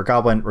library for a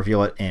goblin,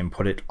 reveal it, and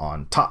put it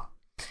on top.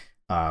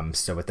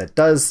 So what that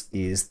does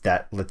is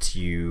that lets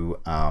you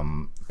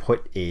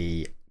put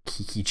a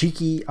Kiki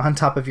Jiki on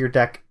top of your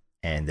deck,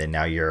 and then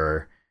now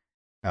your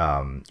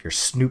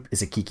Snoop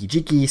is a Kiki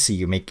Jiki, so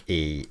you make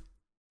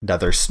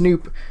another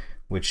Snoop,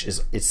 which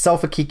is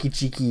itself a Kiki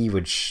Jiki,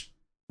 which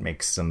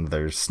makes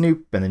another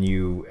Snoop, and then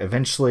you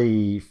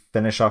eventually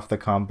finish off the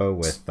combo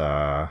with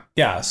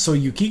Yeah, so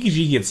you Kiki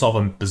Jiki itself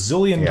a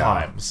bazillion Yeah.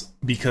 times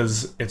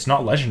because it's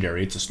not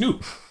legendary, it's a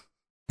Snoop.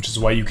 Which is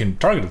why you can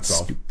target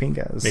itself.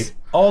 Snoopingas. Make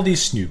all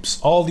these Snoops,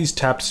 all these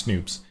tapped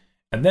Snoops.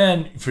 And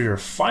then for your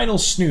final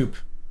Snoop,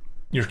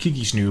 your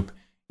Kiki Snoop,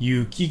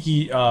 you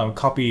Kiki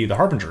copy the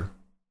Harbinger,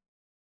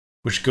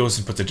 which goes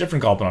and puts a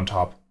different goblin on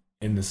top.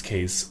 In this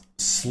case,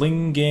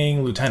 Sling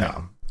Gang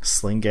Lieutenant.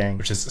 Sling Gang.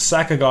 Which is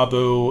sack a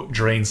gobbo,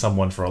 drain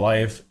someone for a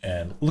life,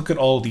 and look at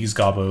all these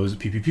gobbos.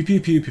 Pew pew pew pew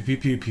pew pew pew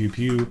pew pew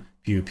pew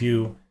pew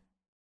pew.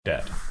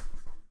 Dead.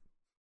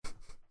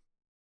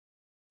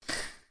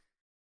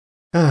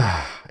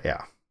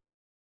 Yeah.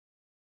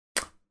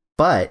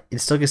 But it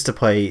still gets to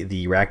play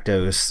the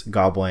Rakdos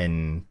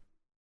Goblin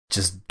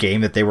just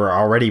game that they were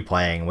already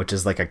playing, which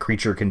is like a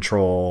creature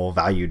control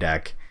value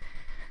deck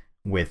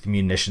with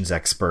Munitions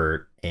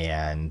Expert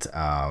and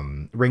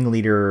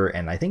Ringleader,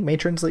 and I think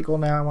Matron's legal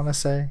now, I want to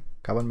say.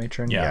 Goblin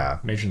Matron? Yeah.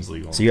 Matron's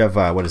legal. So you have,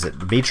 what is it?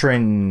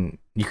 Matron,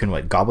 you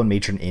can Goblin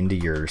Matron into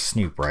your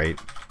Snoop, right?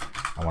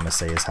 I want to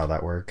say is how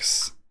that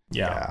works.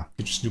 Yeah.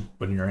 Get your Snoop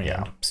in your hand.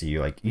 Yeah. So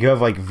you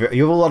have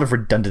a lot of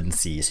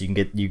redundancy. So you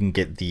can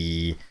get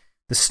the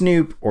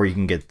Snoop, or you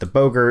can get the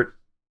Bogart,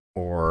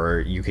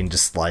 or you can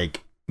just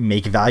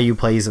make value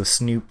plays of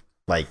Snoop.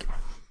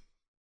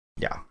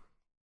 Yeah.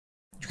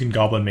 You can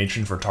Goblin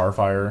Matron for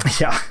Tarfire.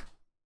 Yeah.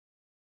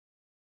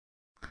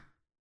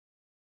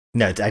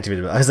 No, it's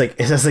activated. I was like,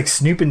 it has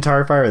Snoop and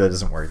Tarfire. That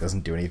doesn't work. It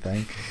doesn't do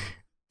anything.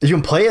 You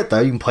can play it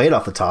though. You can play it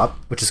off the top,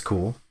 which is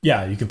cool.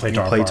 Yeah, you can play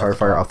Tarfire. Play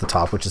Tarfire off the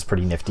top, which is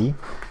pretty nifty.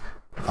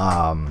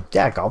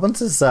 Yeah,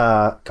 Goblins is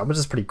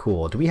pretty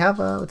cool. Do we have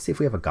let's see if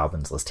we have a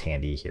Goblins list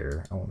handy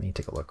here. Oh, let me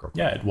take a look real quick.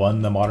 Yeah, it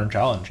won the Modern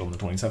Challenge on the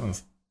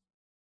 27th.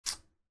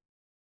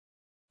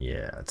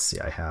 Yeah, let's see.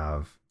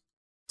 Let's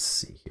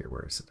see here.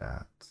 Where is it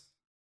at?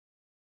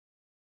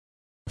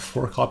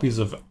 4 copies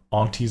of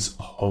Auntie's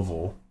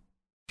Hovel.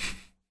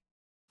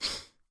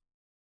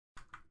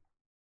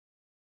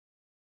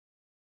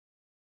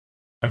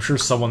 I'm sure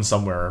someone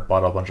somewhere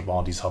bought a bunch of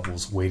Auntie's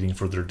Hovels waiting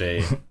for their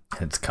day.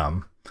 It's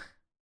come.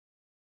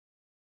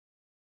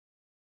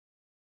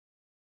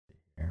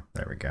 Here,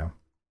 there we go.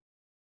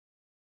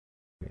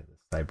 We have the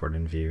sideboard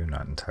in view,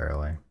 not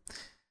entirely.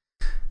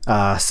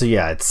 So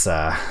yeah, it's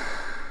let's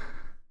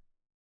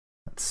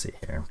see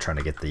here. I'm trying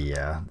to get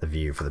the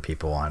view for the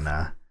people on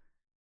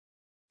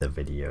the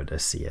video to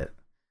see it.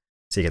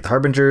 So you get the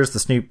Harbingers, the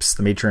Snoops,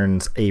 the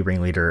Matrons, a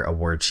Ringleader, a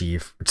War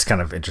Chief, which is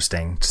kind of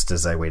interesting, just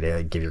as a way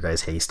to give your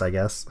guys haste, I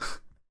guess.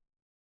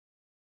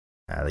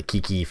 The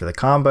Kiki for the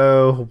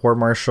combo, War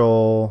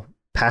Marshal,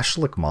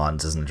 Pashlik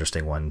Mons is an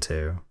interesting one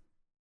too.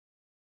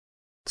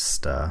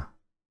 Just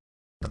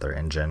another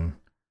engine.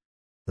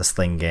 The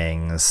Sling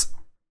Gangs.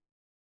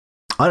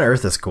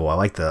 Unearth is cool. I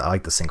like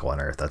the single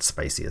Unearth. That's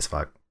spicy as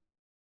fuck.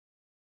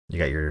 You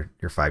got your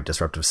 5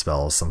 disruptive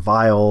spells, some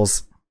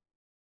vials,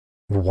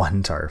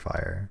 1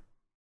 Tarfire.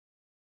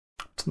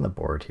 What's on the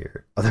board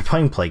here? Oh, they're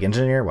playing Plague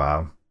Engineer?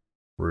 Wow.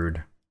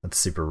 Rude. That's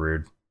super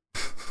rude.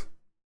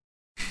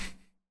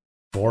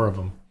 4 of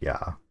them.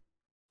 Yeah.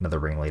 Another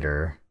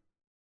ringleader.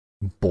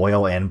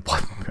 Boil and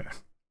Blood Moon.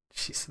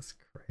 Jesus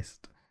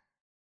Christ.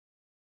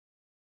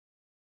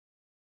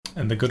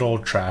 And the good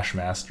old Trash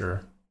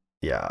Master.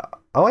 Yeah.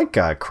 I like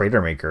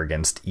Crater Maker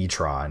against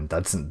E-Tron.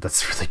 That's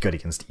really good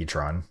against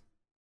E-Tron.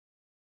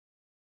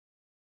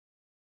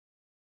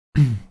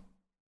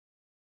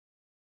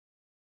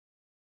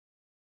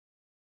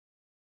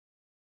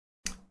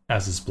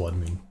 As is Blood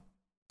Moon.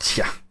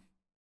 Yeah.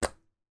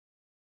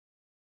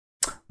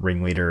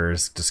 Ringleader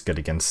is just good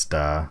against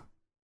the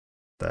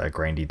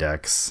grindy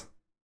decks.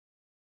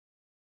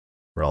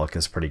 Relic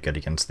is pretty good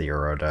against the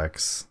Euro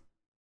decks.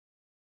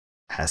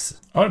 I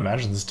would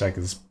imagine this deck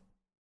is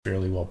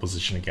fairly well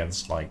positioned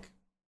against like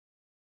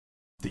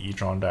the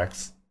E-Tron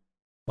decks.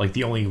 Like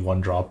the only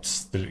one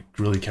drops that it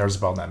really cares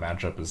about in that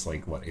matchup is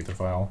like what,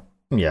 Aetherfile?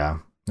 Yeah,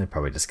 it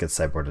probably just gets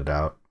sideboarded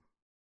out.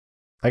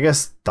 I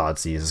guess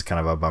Thoughtseize is kind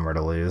of a bummer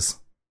to lose.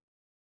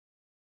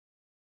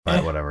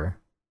 But whatever.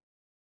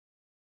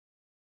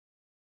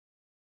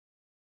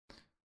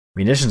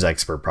 Munitions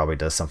Expert probably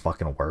does some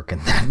fucking work in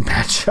that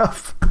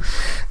matchup.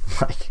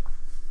 like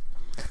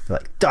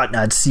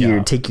Dotnod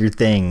Seer, take your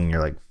thing.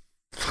 You're like,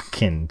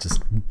 fucking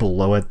just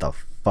blow it the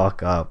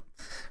fuck up.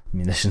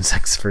 Munitions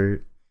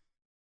Expert.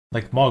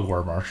 Like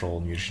Mogwai Marshal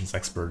Munitions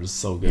Expert is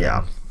so good.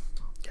 Yeah,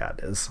 it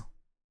is.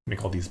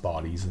 Make all these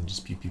bodies and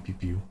just pew pew pew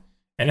pew.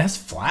 And it has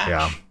flash.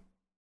 Yeah.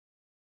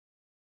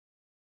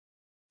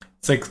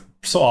 It's like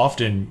so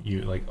often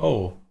you like,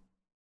 oh,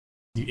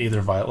 you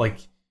either vial, like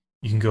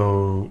you can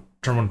go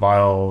turn 1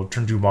 Vial,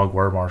 turn 2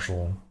 Mogwai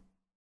Marshal,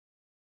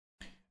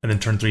 and then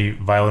turn 3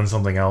 Violin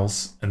something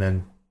else, and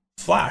then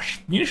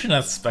flash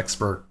Munitions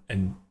Expert,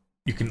 and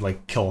you can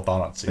like kill a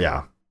Thought-Knot Seer.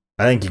 Yeah.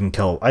 I think you can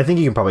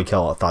probably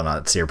kill a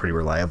Thought-Knot Seer pretty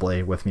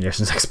reliably with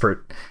Munitions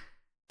Expert.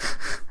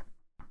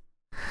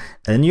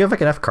 And then you have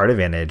like enough card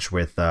advantage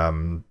with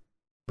the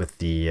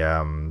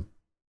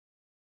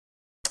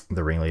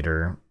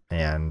Ringleader,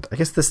 and I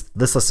guess this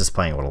list is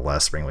playing a little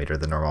less Ringleader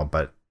than normal,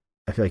 but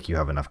I feel like you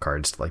have enough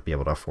cards to like be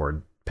able to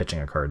afford pitching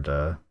a card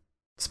to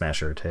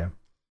Smasher too.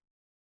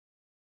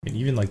 I mean,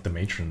 even like the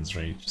Matrons,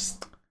 right?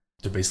 Just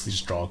to basically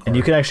just draw a card. And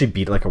you can actually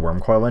beat like a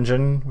Wormcoil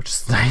Engine, which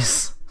is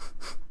nice.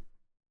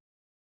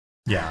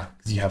 Yeah,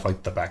 because you have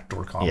like the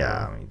backdoor combo.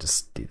 Yeah, I mean,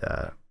 just do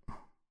that.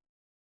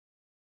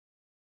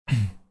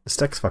 This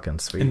deck's fucking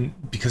sweet.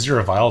 And because you're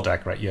a Vial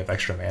deck, right, you have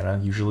extra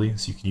mana usually,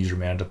 so you can use your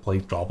mana to play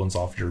goblins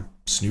off your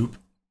Snoop.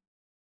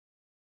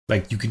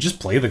 Like, you can just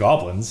play the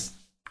goblins.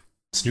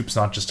 Snoop's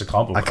not just a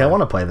combo. I kind of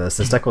want to play this.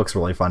 This deck looks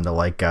really fun to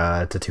like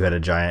to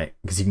Two-Headed Giant,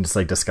 because you can just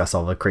like discuss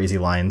all the crazy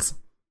lines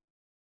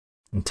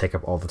and take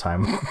up all the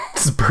time.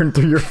 Just burn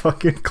through your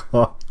fucking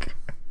clock.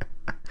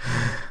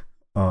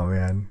 Oh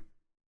man.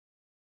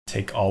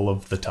 Take all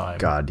of the time.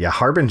 God, yeah,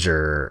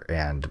 Harbinger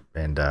and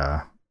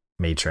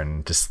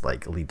Matron just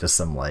like lead to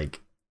some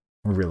like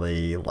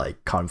really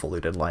like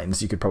convoluted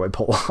lines you could probably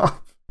pull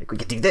off. Like, we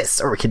could do this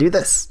or we could do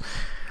this.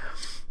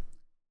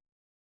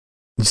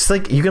 Just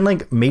like you can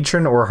like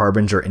Matron or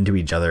Harbinger into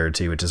each other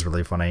too, which is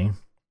really funny.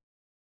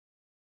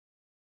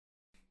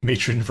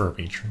 Matron for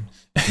Matron.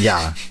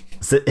 Yeah.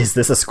 Is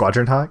this a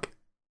Squadron Hawk?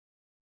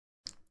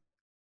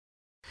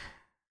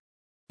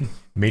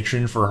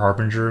 Matron for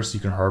Harbinger, so you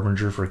can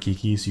Harbinger for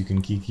Kiki, so you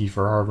can Kiki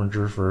for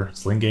Harbinger for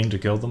Sling Gang to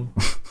kill them.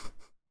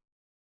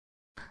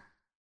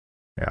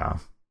 Yeah.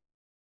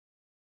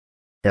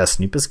 Yeah,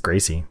 Snoop is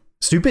Gracie.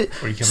 Snoop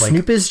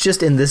Snoop is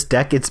just in this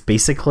deck, it's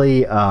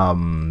basically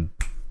what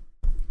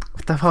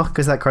the fuck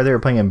is that card they were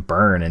playing in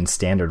Burn and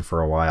Standard for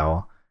a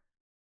while?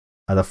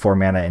 The 4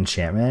 mana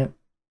enchantment.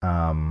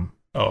 Experimental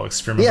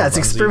Yeah, it's Frenzy.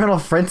 Experimental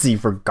Frenzy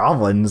for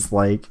goblins,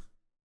 like,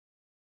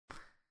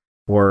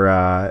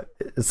 or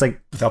it's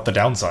like without the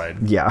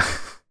downside. Yeah.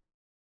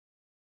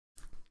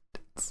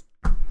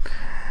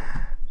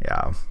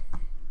 Yeah.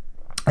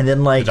 And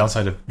then like The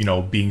downside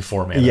of, being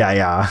 4 mana.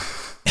 Yeah.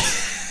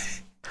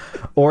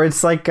 Or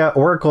it's like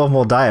Oracle of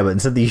Moldiah, but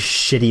instead of these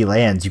shitty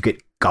lands, you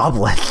get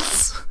goblins.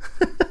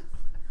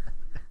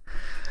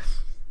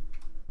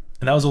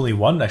 And that was only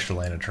 1 extra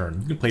land a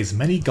turn. You can play as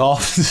many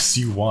goblins as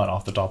you want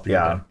off the top of your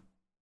deck.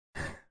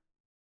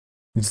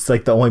 It's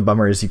like the only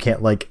bummer is you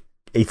can't like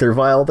Aether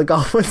Vial the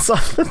goblins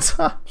off the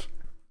top.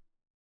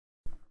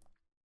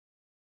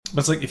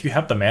 But it's like if you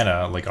have the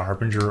mana, like a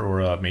Harbinger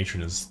or a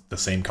Matron is the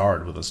same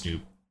card with a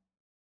Snoop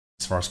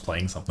as far as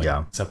playing something.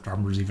 Yeah. Except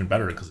Harbinger's even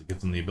better because it gives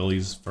them the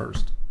abilities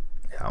first.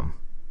 Yeah.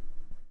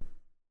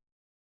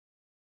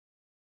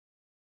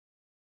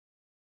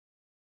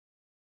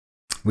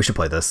 We should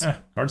play this.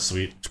 Card's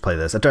sweet. Should play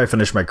this after I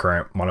finish my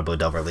current Mono Blue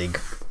Delver League.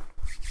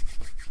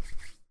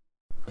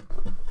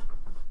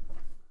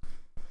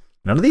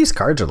 None of these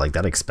cards are like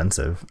that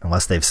expensive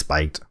unless they've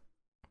spiked.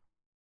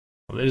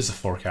 Well, it is a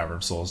 4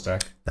 Cavern Souls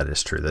deck. That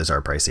is true. Those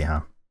are pricey,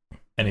 huh?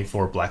 And a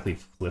 4 Blackleaf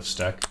Glyphs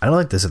deck. I don't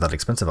think these are that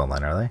expensive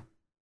online, are they?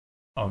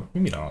 Oh,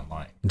 maybe not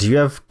online. Do you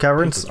have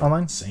Caverns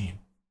online? Insane.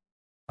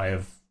 I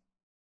have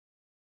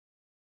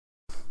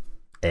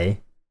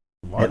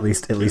one, at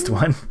least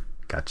one.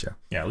 Gotcha.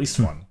 Yeah, at least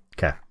one.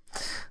 Okay.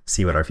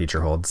 See what our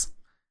future holds.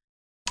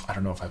 I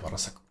don't know if I bought a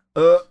second.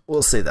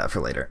 We'll save that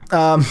for later.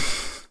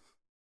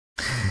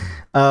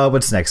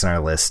 What's next on our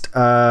list?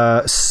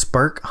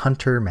 Spark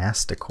Hunter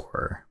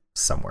Masticore,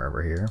 somewhere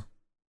over here.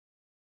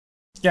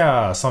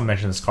 Yeah, someone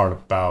mentioned this card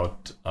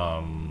about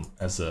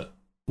as a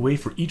way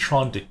for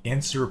Etron to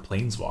answer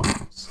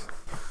planeswalkers.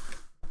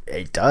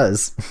 It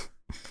does.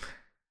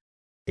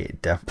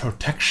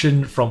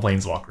 Protection from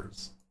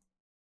planeswalkers.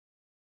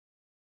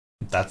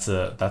 That's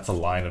a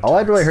line of. All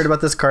I'd really heard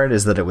about this card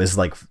is that it was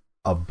like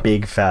a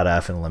big fat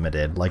F and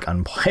limited, like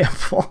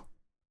unplayable.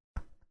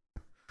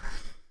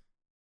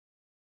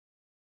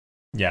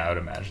 Yeah, I would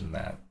imagine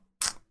that.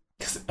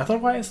 Because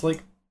otherwise,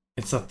 like,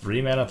 it's a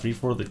 3-mana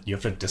 3/4 that you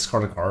have to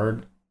discard a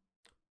card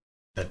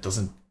that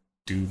doesn't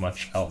do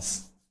much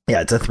else.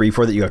 Yeah, it's a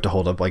 3/4 that you have to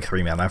hold up like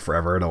 3 mana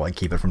forever to like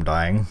keep it from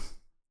dying.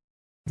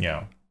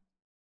 Yeah.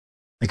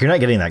 Like, you're not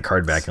getting that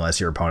card back unless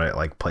your opponent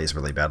like plays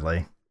really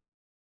badly.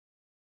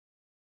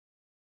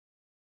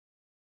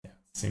 Yeah,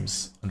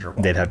 seems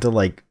underwhelming. They'd have to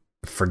like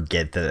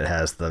forget that it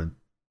has the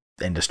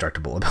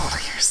indestructible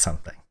ability or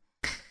something.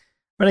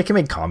 I mean, it can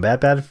make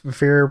combat bad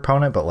for your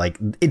opponent, but like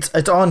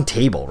it's on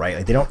table, right?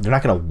 Like they're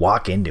not gonna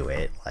walk into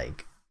it.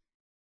 Like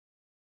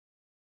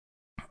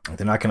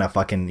they're not gonna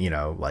fucking, you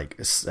know, like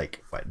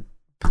what,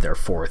 put their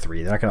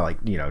 4/3. They're not gonna like,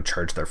 you know,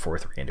 charge their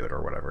 4/3 into it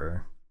or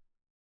whatever.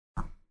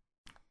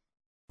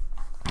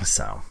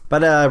 So,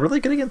 but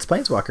really good against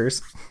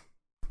planeswalkers.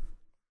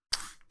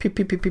 Pew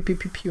pew pew pew pew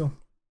pew pew.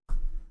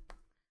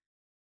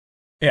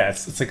 Yeah,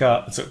 it's like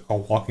a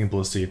walking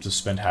ballista you have to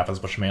spend half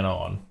as much mana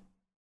on.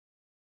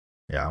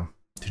 Yeah.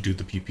 To do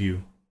the pew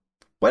pew.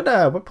 What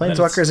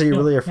planeswalkers are you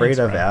really afraid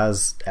of right.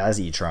 as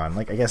Etron?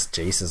 Like, I guess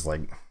Jace is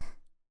like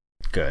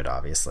good,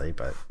 obviously,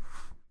 but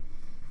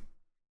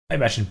I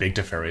imagine Big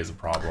Teferi is a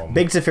problem.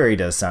 Big Teferi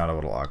does sound a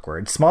little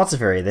awkward. Small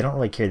Teferi, they don't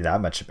really care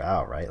that much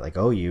about, right? Like,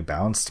 oh, you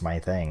bounced my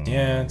thing.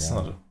 Yeah, it's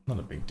not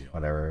a big deal.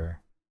 Whatever.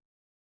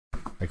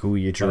 Like, ooh,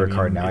 you drew a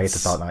card, now I get to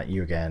thought not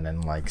you again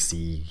and like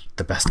see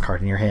the best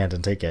card in your hand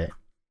and take it.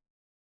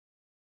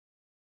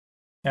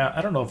 Yeah,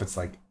 I don't know if it's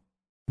like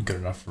good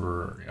enough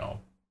for, you know,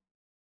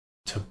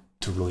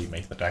 to really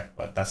make the deck,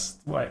 but that's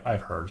what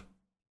I've heard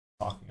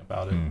talking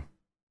about it.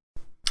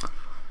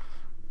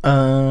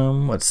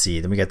 Let's see.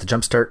 Then we got the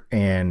Jumpstart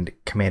and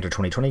Commander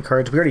 2020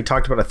 cards. We already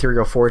talked about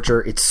Ethereal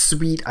Forager. It's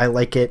sweet. I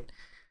like it.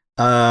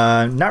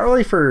 Not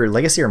really for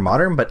Legacy or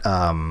Modern, but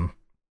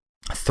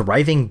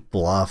Thriving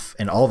Bluff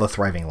and all the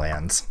Thriving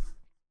lands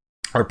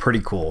are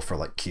pretty cool for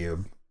like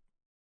Cube.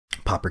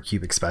 Pauper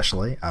Cube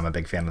especially. I'm a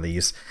big fan of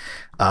these.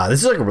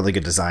 This is like a really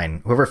good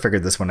design. Whoever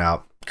figured this one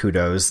out,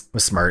 kudos. It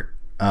was smart.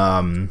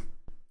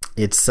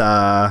 It's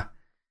they're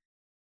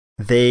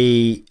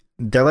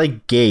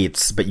like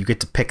gates, but you get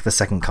to pick the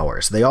second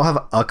color. So they all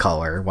have a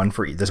color,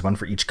 there's one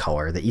for each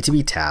color. They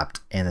ETB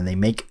tapped, and then they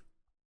make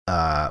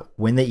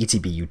when they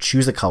ETB, you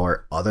choose a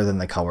color other than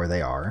the color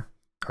they are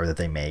or that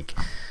they make.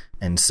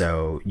 And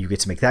so you get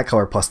to make that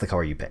color plus the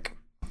color you pick.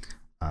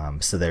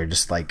 So they're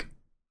just like,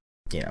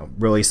 you know,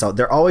 really solid.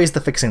 They're always the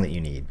fixing that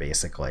you need,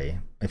 basically.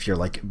 If you're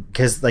like,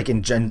 because like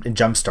in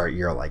Jumpstart,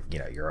 you're like, you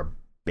know, you're a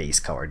base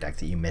color deck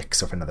that you mix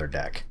with another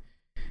deck.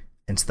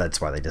 And so that's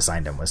why they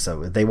designed them.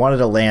 So they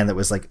wanted a land that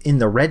was like in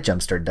the red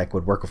Jumpstart deck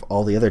would work with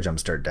all the other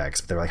Jumpstart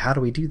decks. But they're like, how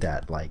do we do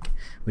that? Like,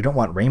 we don't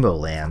want rainbow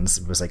lands.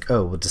 It was like,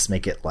 oh, we'll just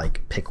make it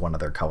like pick one of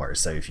their colors.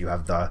 So if you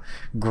have the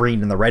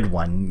green and the red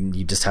one,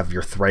 you just have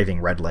your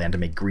thriving red land to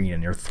make green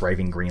and your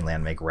thriving green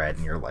land make red,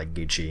 and you're like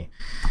Gucci.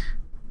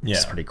 Yeah,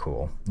 it's pretty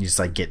cool. You just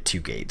like get 2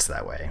 gates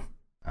that way.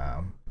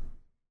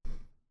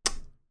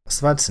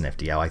 So that's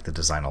nifty. I like the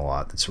design a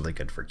lot. That's really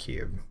good for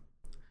Cube.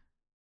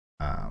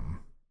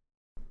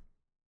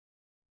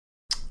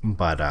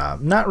 But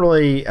not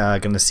really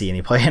going to see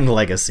any play in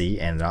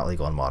Legacy and not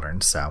legal in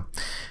Modern. So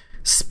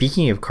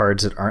speaking of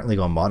cards that aren't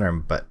legal in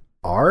Modern but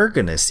are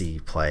going to see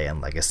play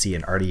in Legacy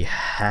and already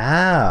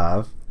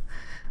have,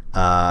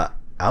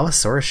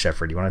 Allosaurus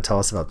Shepherd, you want to tell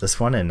us about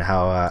this one and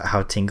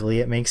how tingly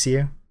it makes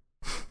you?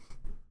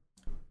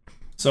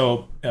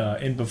 So,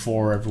 in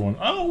before everyone,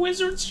 oh,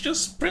 Wizards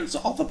just prints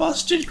all the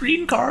busted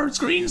green cards.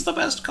 Green's the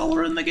best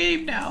color in the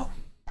game now.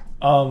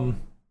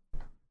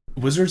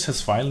 Wizards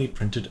has finally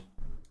printed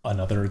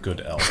another good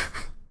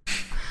elf.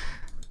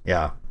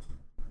 Yeah.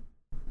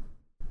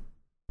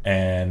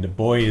 And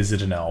boy, is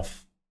it an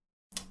elf.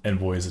 And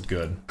boy, is it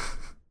good.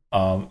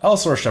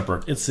 Allosaurus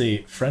Shepherd, it's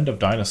a friend of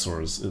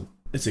dinosaurs.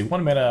 It's a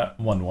 1-mana,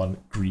 1/1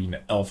 green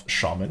elf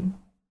shaman.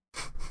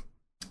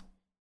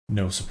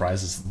 No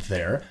surprises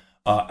there.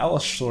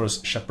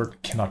 Allosaurus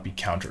Shepherd cannot be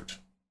countered.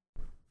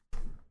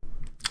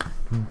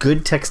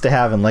 Good text to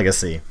have in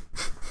Legacy.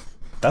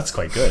 That's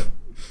quite good.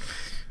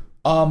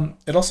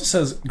 It also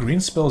says green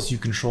spells you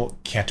control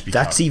can't be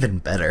That's countered. even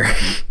better.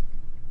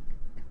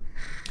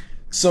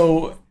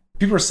 So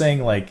people are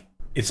saying like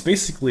it's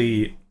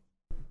basically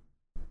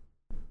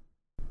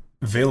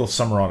Veil of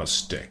Summer on a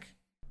stick.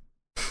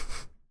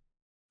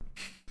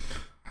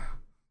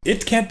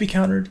 It can't be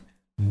countered.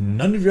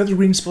 None of your other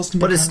green spells can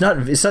be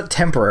countered. But it's not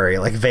temporary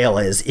like Veil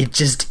is. It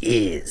just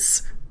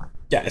is.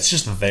 Yeah, it's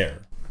just there.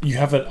 You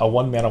have a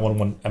 1-mana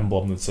 1/1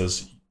 emblem that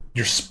says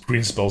your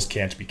green spells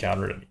can't be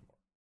countered anymore.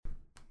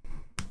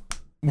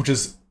 Which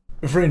is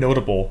very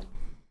notable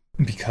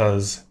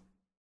because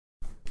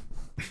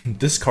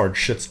this card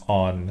shits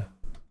on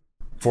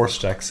Force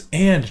decks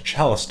and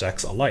Chalice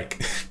decks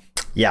alike.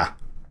 Yeah.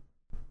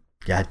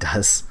 Yeah, it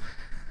does.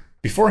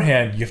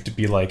 Beforehand, you have to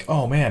be like,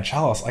 oh man,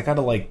 Chalice, I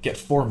gotta like get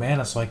 4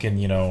 mana so I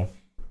can,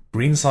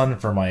 Green Sun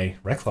for my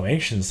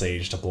Reclamation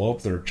Sage to blow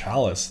up their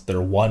Chalice,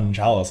 their one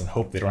Chalice, and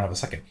hope they don't have a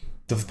second.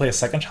 So if they play a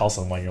second Chalice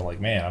on one, you're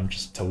like, man, I'm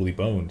just totally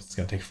boned. It's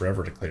gonna take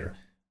forever to clear.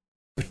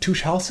 But 2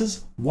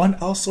 Chalices, 1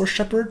 Allosaurus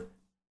Shepherd,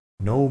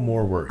 no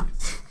more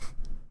worries.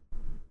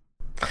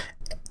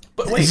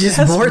 But wait, it's just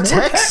it has more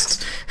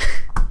text?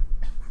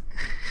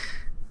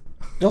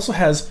 It also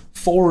has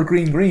 4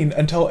 green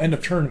until end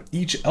of turn.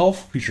 Each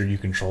elf creature you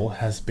control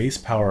has base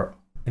power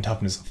and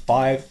toughness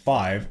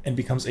 5/5 and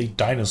becomes a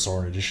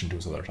dinosaur in addition to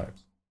its other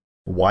types.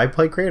 Why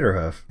play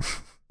Craterhoof?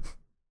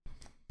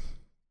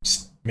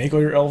 Just make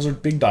all your elves are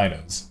big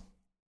dinos.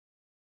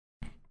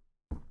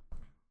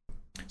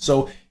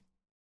 So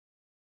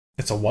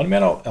it's a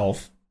 1-mana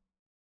elf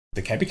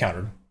that can't be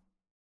countered.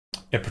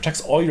 It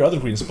protects all your other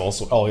green spells,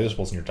 so all the other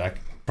spells in your deck,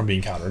 from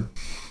being countered.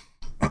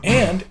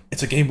 And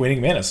it's a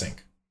game-winning mana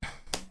sink.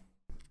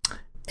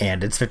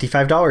 And it's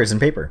 $55 in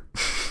paper.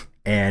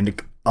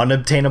 And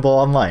unobtainable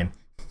online.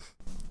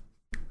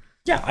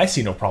 Yeah, I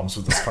see no problems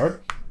with this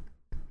card.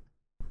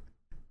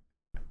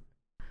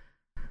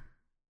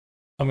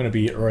 I'm gonna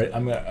be right.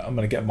 I'm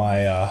gonna get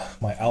my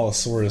my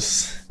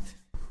Allosaurus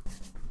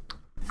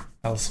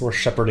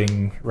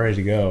shepherding ready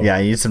to go. Yeah,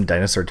 you need some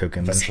dinosaur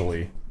tokens.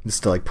 Eventually.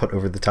 Just to like put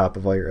over the top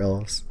of all your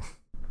elves.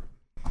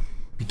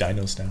 Be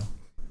dinos now.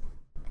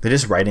 They're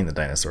just riding the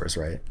dinosaurs,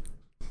 right?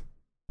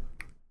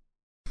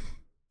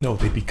 No,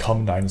 they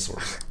become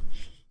dinosaurs.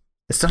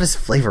 It's not as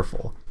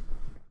flavorful.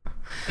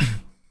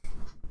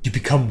 You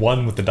become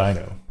one with the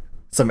dino.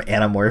 Some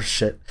Animorph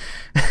shit.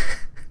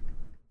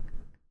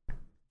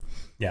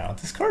 Yeah,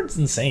 this card's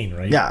insane,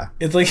 right? Yeah.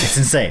 It's like it's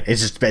insane.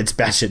 It's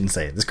batshit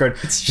insane. This card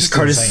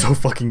is so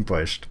fucking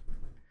pushed.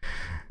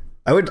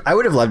 I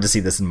would have loved to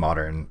see this in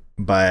Modern,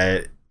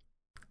 but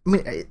I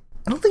mean I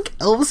don't think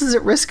Elves is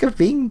at risk of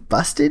being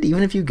busted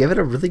even if you give it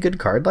a really good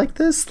card like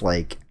this.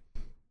 Like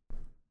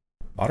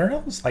Modern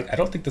Elves? Like I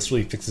don't think this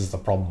really fixes the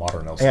problem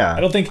Modern Elves. Yeah. I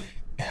don't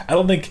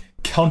think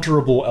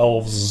counterable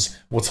elves is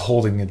what's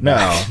holding it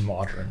back in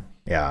Modern.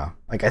 Yeah.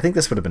 Like I think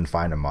this would have been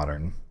fine in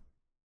Modern.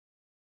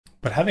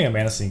 But having a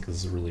mana sink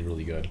is really,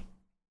 really good.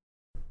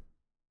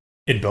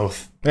 In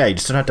both. Yeah, you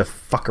just don't have to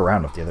fuck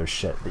around with the other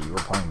shit that you were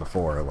playing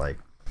before, like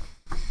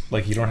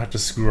you don't have to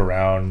screw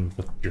around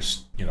with your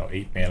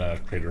 8 mana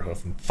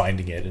Craterhoof and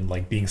finding it and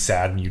like being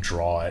sad when you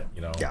draw it,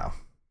 Yeah.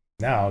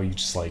 Now you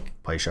just like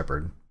play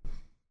Shepherd.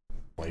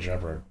 Play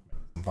Shepherd.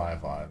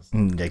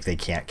 5/5s. Like they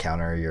can't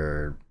counter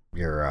your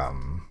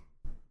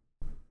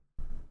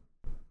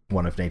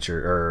One of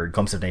Nature or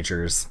Glimpse of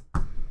Nature's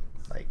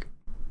like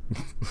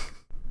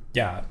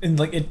yeah, and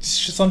like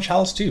it's just on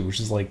Chalice too, which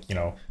is like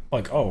how,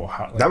 like,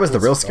 that was the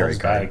real scary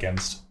card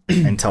against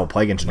until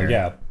Plague Engineer.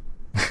 Yeah,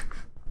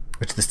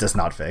 which this does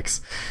not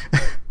fix.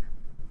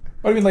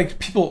 I mean, like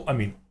people. I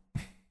mean,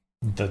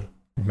 the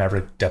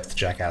Maverick Depth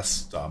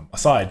Jackass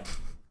aside,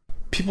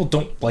 people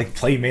don't like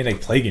play main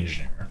deck Plague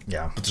Engineer.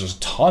 Yeah, but there's a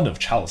ton of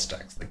Chalice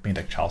decks, like main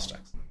deck Chalice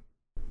decks.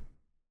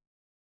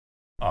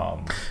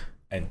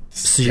 And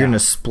so you're gonna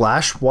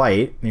splash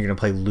white, and you're gonna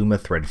play Luma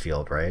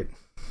Threadfield, right?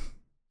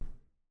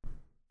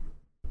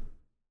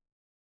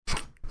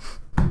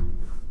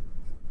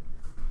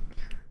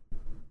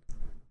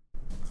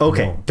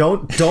 Okay, no.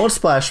 Don't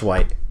splash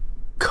white.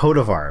 Coat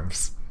of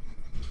Arms.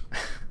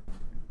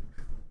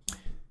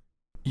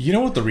 You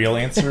know what the real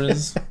answer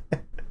is?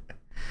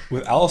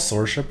 With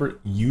Allosaurus Shepherd,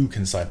 you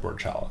can sideboard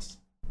Chalice.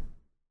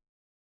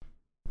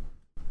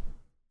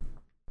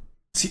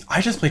 See, I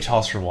just play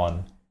Chalice for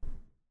 1.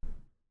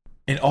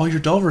 And all your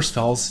Delver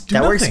spells do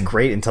that nothing. Works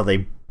great until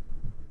they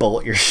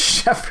bullet your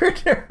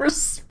Shepherd in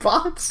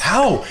response.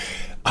 How?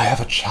 I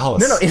have a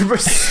Chalice. No, in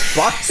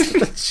response to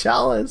the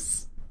Chalice.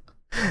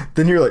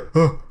 Then you're like,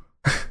 oh.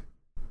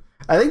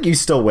 I think you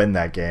still win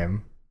that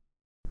game.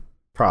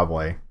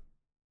 Probably.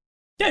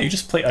 Yeah, you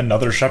just play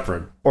another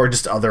Shepherd. Or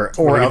just other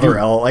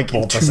elves, like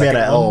 2 mana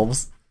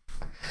elves.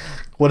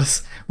 What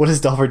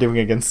is Delver doing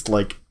against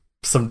like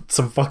some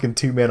fucking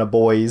 2 mana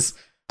boys?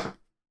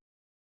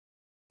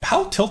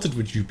 How tilted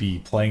would you be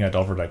playing a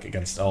Delver deck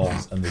against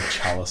elves and they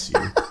Chalice you?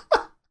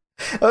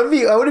 I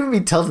wouldn't even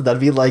be tilted.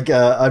 That'd be like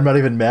I'm not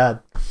even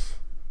mad.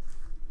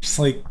 Just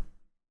like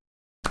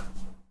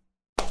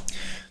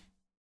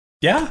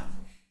Yeah.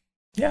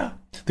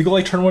 They go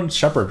like turn 1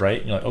 Shepherd, right?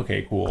 And you're like,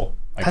 okay, cool.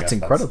 That's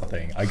incredible. That's the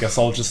thing. I guess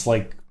I'll just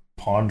like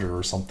ponder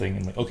or something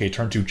and like, okay,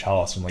 turn 2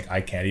 Chalice. And like, I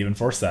can't even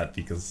force that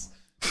because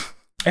I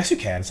guess you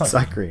can. It's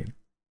not green.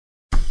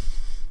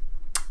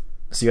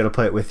 So you got to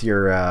play it with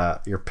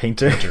your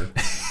painter.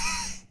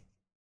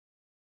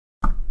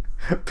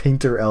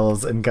 Painter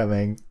elves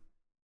incoming.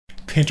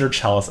 Painter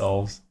Chalice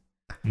elves.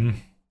 Mm.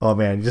 Oh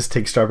man, you just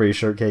take Strawberry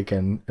Shortcake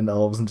and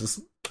elves and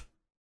just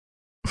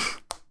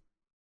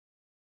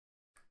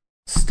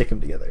stick them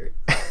together.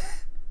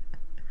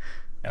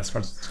 Yeah,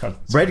 Scarlet.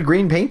 Red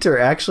Green Painter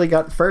actually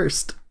got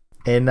first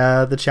in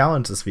the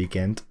challenge this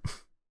weekend.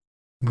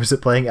 Was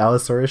it playing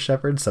Allosaurus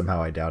Shepherd?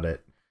 Somehow I doubt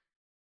it.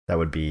 That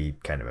would be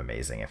kind of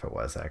amazing if it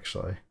was,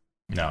 actually.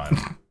 No,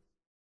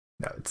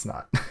 No, it's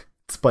not.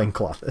 It's playing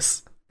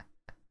Clothis.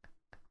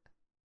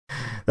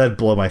 That'd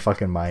blow my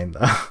fucking mind,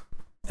 though.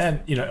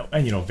 and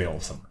Veil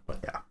of Summer, but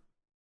yeah,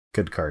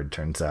 good card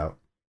turns out.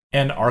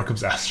 And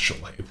Arkham's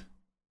Astrolabe.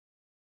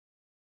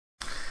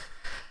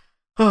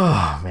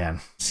 Oh man,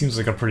 seems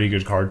like a pretty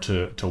good card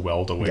to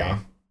weld away. Yeah.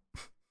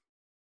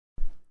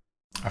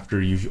 After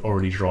you've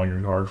already drawn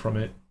your card from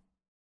it,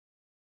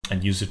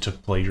 and use it to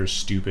play your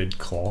stupid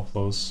claw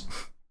flows.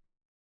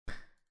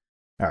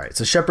 All right,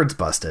 so Shepherd's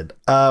busted.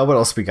 What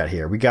else we got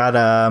here? We got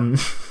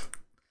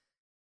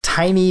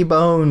Tiny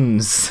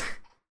Bones,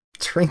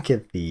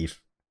 Trinket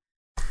Thief.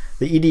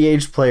 The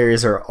EDH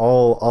players are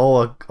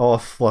all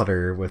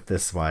aflutter with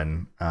this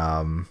one.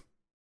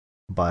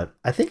 But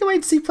I think I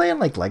might see playing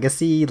like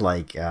Legacy,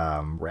 like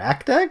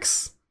Rack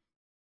decks.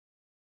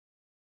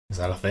 Is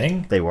that a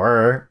thing? They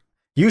were.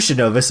 You should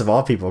know this of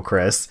all people,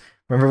 Chris.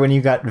 Remember when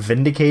you got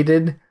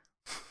Vindicated?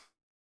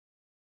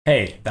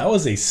 Hey, that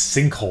was a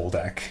Sinkhole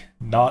deck,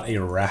 not a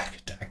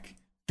Rack deck.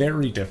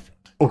 Very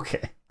different.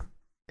 Okay.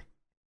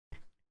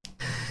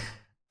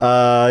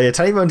 Yeah,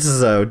 Tiny Bones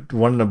is a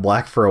 1 and a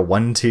black for a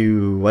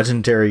 1/2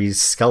 legendary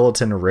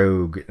skeleton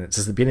rogue. And it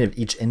says at the beginning of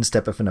each end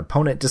step, if an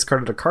opponent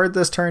discarded a card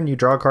this turn, you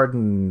draw a card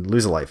and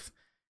lose a life.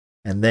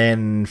 And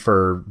then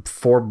for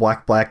 4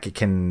 black, it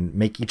can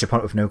make each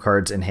opponent with no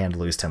cards in hand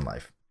lose 10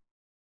 life.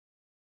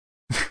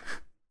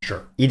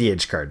 Sure.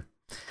 EDH card.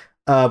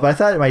 But I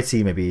thought it might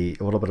see maybe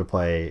a little bit of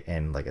play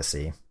in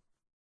Legacy. It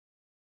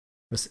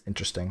was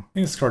interesting. I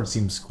think this card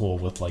seems cool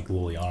with like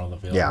Liliana the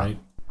Veil, Yeah. right?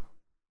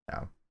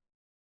 Yeah.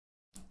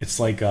 It's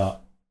like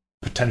a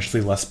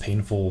potentially less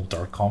painful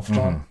Dark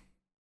Confidant. Mhm.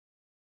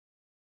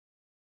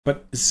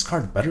 But is this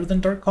card better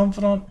than Dark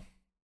Confidant?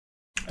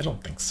 I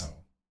don't think so.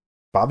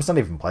 Bob's not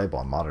even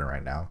playable in Modern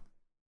right now.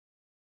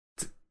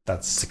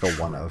 That's It's like a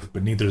true, one of.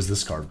 but neither is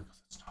this card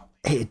because it's not.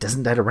 Hey, it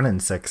doesn't die to run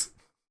in 6.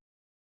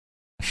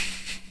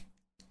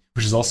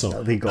 Which is also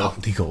Illegal.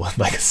 not legal in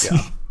Legacy.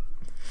 Yeah.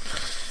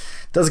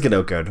 Does get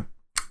outgoed.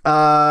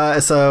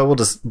 So we'll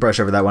just brush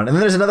over that one. And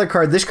then there's another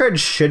card. This card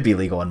should be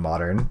legal in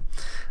Modern.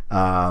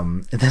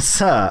 And that's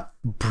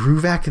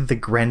Bruvak the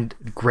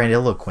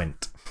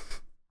Grandiloquent.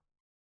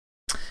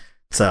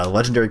 It's a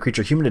legendary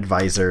creature, human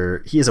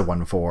advisor. He is a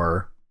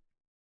 1/4.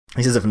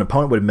 He says if an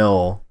opponent would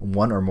mill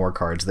 1 or more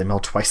cards, they mill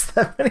twice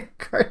that many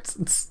cards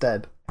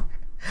instead.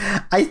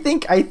 I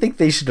think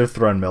they should have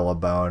thrown Mill a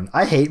bone.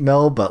 I hate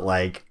Mill, but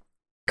like,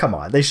 come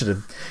on, they should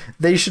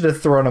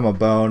have thrown him a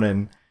bone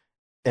and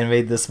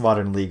made this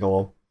Modern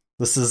legal.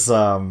 This is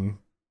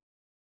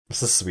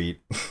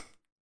sweet.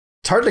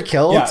 It's hard to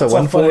kill. Yeah, it's a it's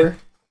all 1/4.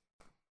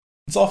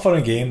 It's all fun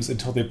and games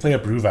until they play a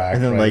Bruvak,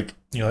 And then, right? like,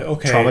 you're like,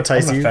 okay,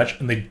 traumatize I'm gonna you. fetch,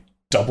 and they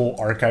double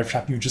archive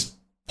trap you, just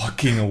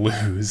fucking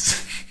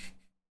lose.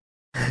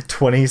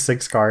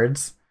 26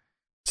 cards.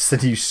 Just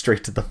send you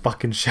straight to the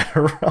fucking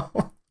Shadow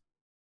Realm.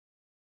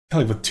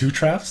 Like with 2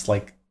 traps,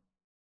 like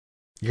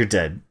You're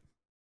dead.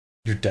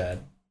 you're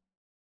dead.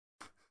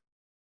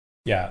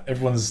 Yeah,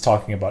 everyone's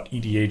talking about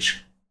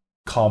EDH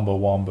combo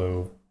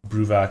wombo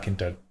Bruvak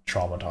into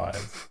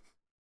Traumatize.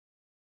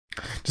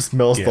 Just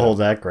mills Yeah. the whole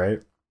deck,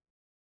 right?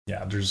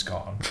 Yeah, they're just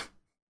gone.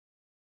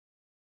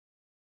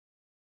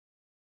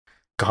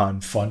 Gone.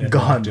 Fun,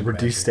 Gone. interactive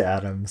Reduced magic. to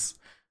atoms.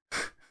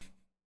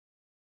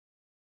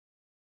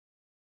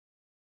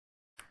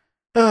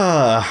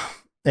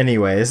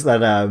 Anyways,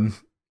 that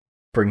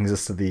brings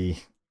us to the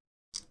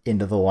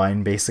end of the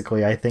line,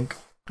 basically. I think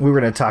we were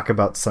going to talk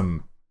about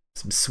some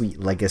sweet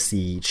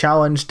Legacy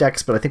challenge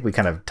decks, but I think we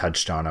kind of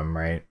touched on them,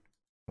 right?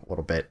 A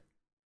little bit.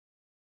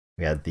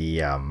 We had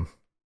the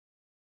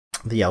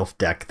elf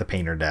deck, the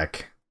painter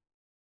deck.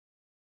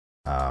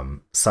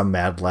 Some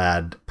mad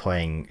lad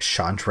playing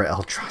Chandra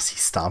Eldrazi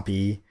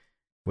Stompy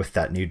with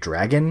that new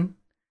dragon.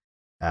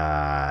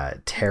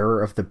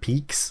 Terror of the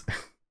Peaks.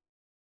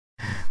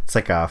 It's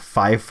like a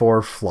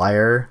 5/4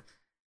 flyer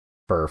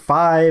for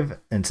 5,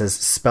 and it says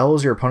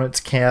spells your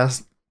opponent's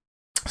cast.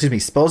 Excuse me,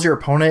 spells your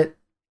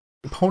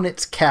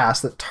opponent's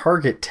cast that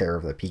target Terror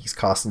of the Peaks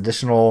cost an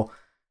additional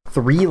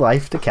 3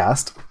 life to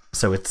cast.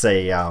 So it's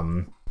a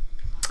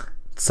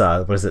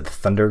what is it,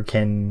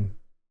 Thunderkin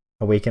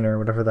Awakener,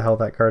 whatever the hell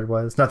that card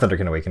was. Not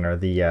Thunderkin Awakener,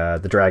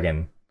 the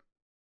dragon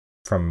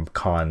from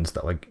Cons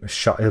that like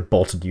it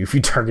bolted you if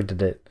you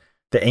targeted it.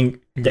 The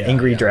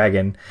angry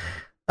dragon,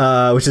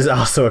 which is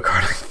also a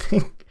card, I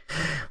think.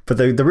 But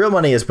the real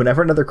money is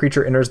whenever another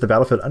creature enters the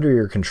battlefield under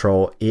your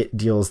control, it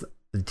deals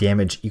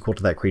damage equal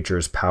to that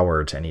creature's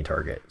power to any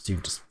target. So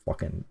you just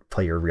fucking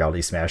play your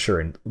Reality Smasher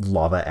and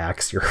lava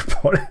axe your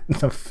opponent in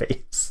the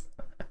face,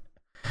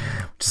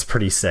 which is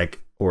pretty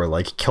sick. Or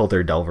like kill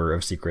their Delver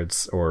of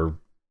Secrets, or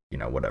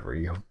whatever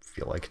you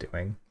feel like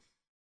doing.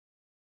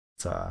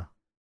 It's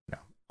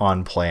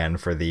on plan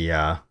for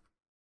the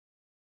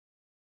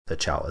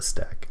Chalice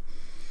deck.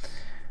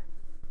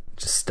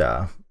 Just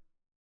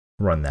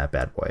run that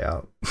bad boy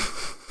out.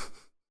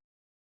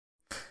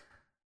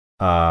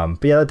 But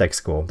yeah, that deck's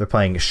cool. They're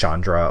playing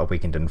Chandra,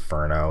 Awakened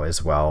Inferno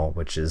as well,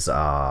 which is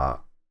hard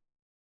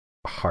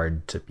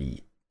to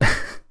beat.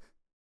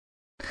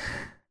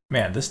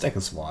 Man, this deck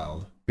is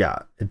wild. Yeah,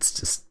 it's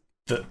just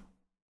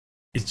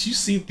Did you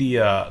see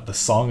the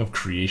Song of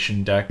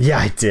Creation deck? Yeah,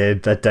 I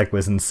did. That deck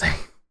was insane.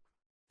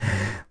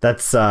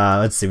 That's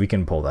let's see, we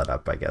can pull that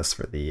up, I guess,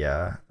 for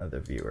the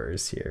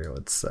viewers here.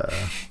 Let's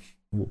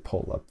we'll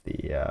pull up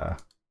the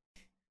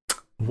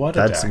what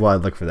that's deck. why I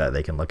look for that.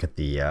 They can look at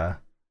the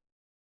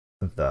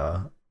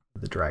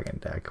dragon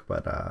deck,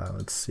 but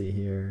let's see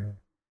here.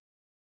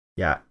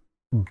 Yeah,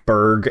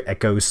 Berg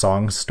Echo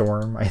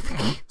Songstorm, I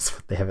think is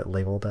what they have it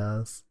labeled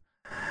as.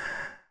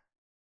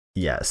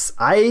 Yes,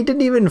 I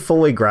didn't even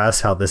fully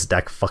grasp how this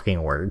deck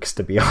fucking works,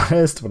 to be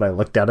honest. When I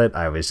looked at it,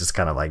 I was just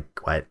kind of like,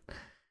 what?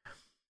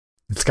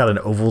 It's got an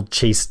Oval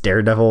Chase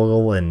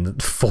Daredevil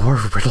and 4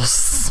 Riddle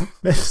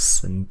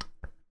Smiths and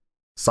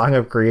Song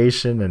of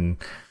Creation, and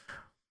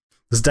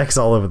this deck's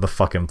all over the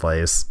fucking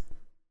place.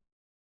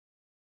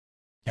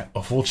 Yeah,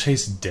 Oval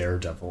Chase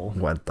Daredevil.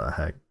 What the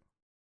heck?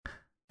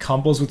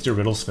 Combos with your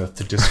Riddlesmith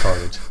to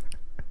discard it.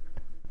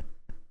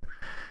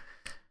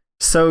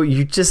 So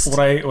you just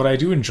what I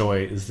do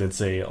enjoy is that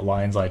it's a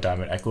Lion's Eye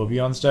Diamond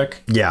Eclobions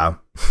deck. Yeah.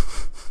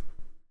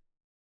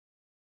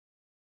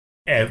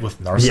 And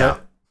with Narset. Yeah.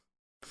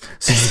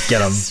 So you just get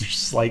them.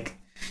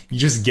 You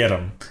just get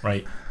them,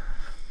 right?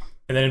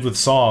 And then with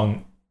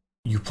Song,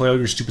 you play all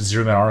your stupid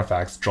 0-mana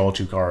artifacts, draw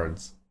 2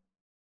 cards.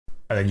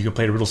 And then you can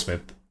play the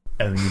Riddlesmith,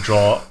 and then you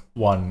draw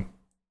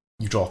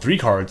 3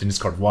 cards and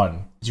discard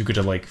 1. You get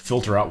to like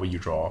filter out what you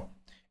draw.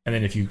 And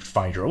then if you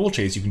find your Oval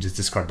Chase, you can just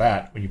discard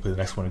that when you play the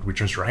next one. It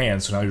returns to your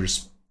hand, so now you're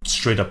just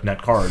straight up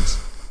net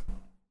cards.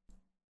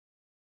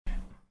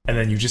 And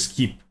then you just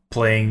keep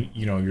playing,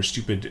 your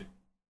stupid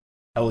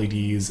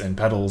LEDs and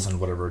petals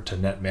and whatever to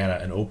net mana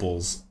and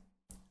opals.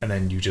 And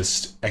then you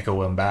just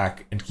echo them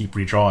back and keep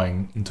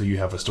redrawing until you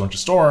have a Stone to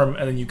Storm,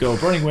 and then you go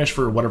Burning Wish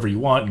for whatever you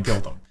want and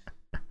kill them.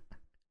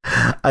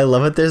 I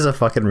love it. There's a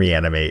fucking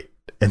reanimate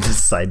in the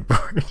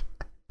sideboard.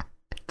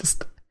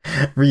 Just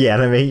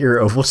reanimate your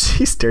Oval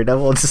Chase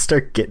Daredevil and just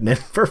start getting it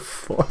for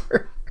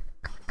 4.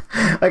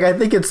 Like, I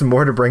think it's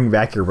more to bring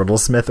back your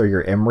Riddlesmith or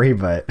your Emery,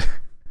 but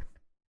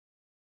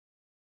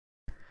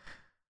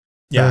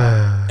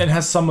yeah, it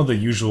has some of the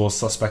usual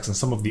suspects and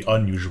some of the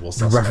unusual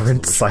suspects.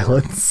 Reverent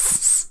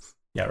Silence.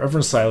 Yeah,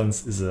 Reverent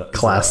Silence is a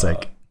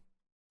classic.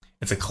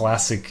 It's a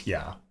classic,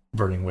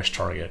 Burning Wish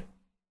target.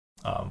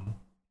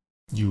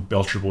 You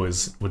Belcher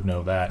boys would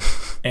know that.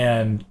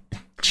 And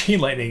Chain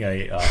Lightning,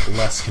 a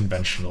less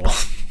conventional.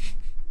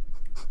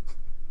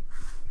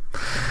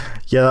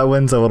 Yeah, that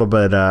one's a little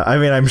bit. I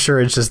mean, I'm sure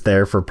it's just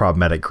there for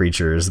problematic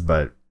creatures,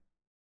 but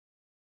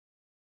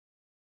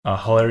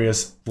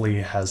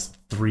hilariously has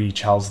 3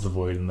 Chalice of the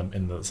Void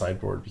in the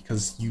sideboard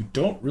because you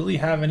don't really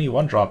have any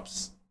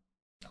 1-drops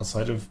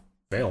outside of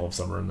Veil of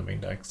Summer in the main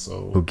deck.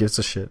 So who gives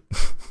a shit?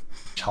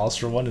 Chalice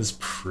for 1 is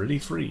pretty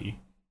free.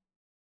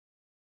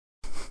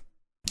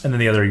 And then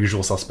the other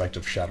usual suspect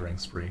of Shattering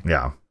Spree.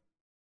 Yeah.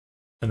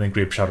 And then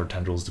Grape Shatter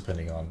Tendrils,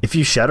 depending on. If you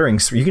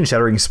you can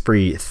Shattering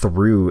Spree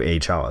through a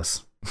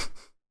Chalice.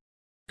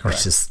 Correct.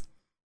 Which is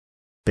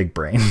big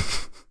brain.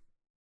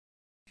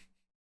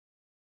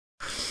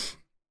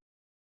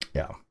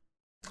 Yeah.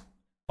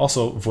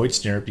 Also, Void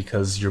Snare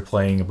because you're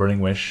playing a Burning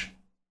Wish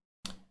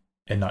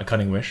and not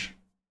Cunning Wish.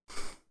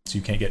 So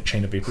you can't get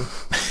Chain of Vapor.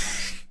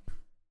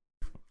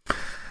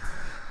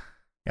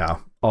 Yeah.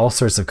 All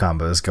sorts of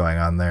combos going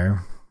on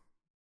there.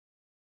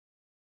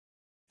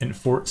 And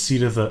Fort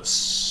Seat of the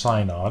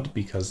Synod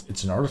because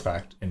it's an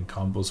artifact in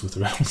combos with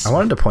Realms. I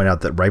wanted to point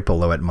out that right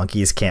below it,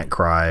 Monkeys Can't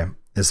Cry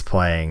is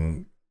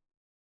playing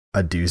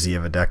a doozy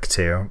of a deck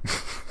too.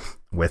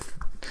 With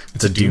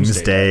it's the a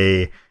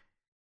Doomsday.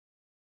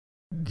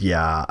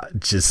 Yeah,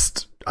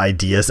 just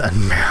Ideas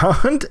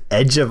Unbound,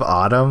 Edge of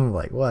Autumn.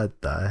 Like, what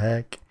the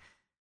heck?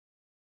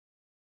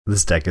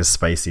 This deck is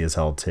spicy as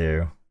hell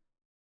too.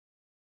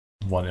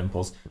 1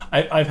 impulse.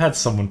 I've had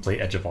someone play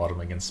Edge of Autumn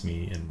against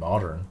me in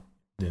Modern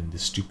in the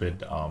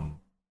stupid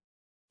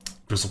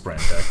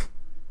Griselbrand deck.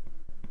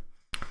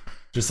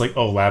 Just like,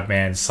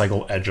 Labman,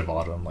 cycle Edge of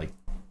Autumn. Like,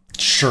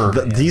 sure.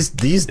 These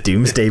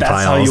Doomsday that's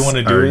piles. How you want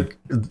to do it.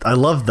 I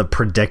love the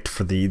predict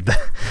for the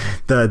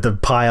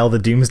pile, the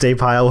Doomsday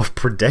pile of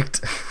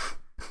predict.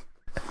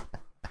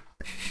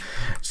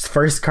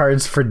 First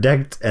card's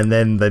predict, and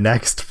then the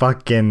next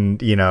fucking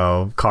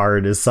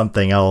card is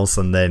something else,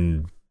 and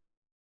then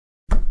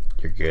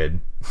you're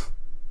good.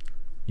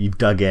 You've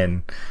dug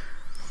in.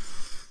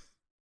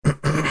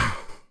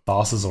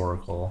 Boss's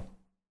Oracle.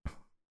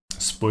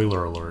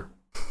 Spoiler alert.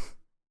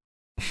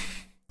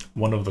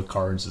 One of the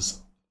cards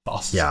is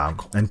Boss's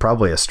Oracle. And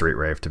probably a Street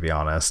Rave, to be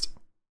honest.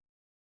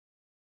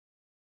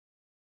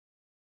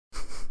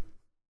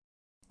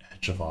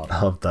 Edge of Autumn.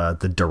 I love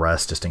the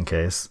duress just in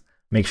case.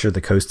 Make sure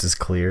the coast is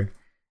clear.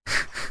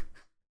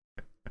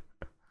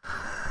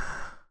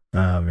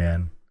 Oh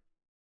man.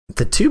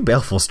 The 2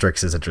 Baleful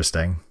Strix is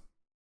interesting.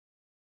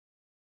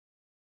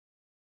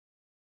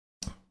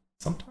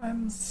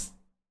 Sometimes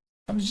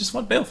you just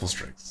want Baleful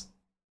Strix.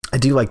 I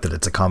do like that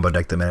it's a combo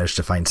deck that managed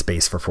to find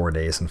space for 4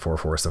 days and 4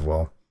 Force of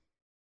Will.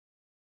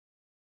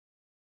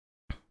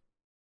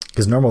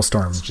 Because Normal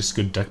Storm, It's just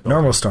good deck building.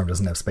 Normal Storm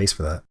doesn't have space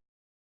for that.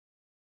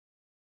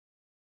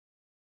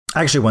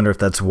 I actually wonder if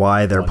that's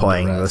why they're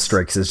playing the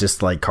Strix, is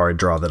just like card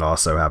draw that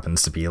also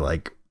happens to be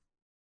like,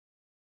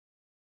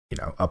 you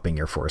know, upping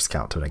your force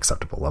count to an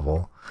acceptable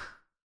level.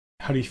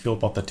 How do you feel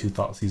about the 2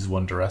 Thoughtseize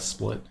 1 Duress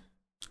split?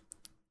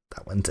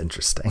 That one's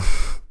interesting.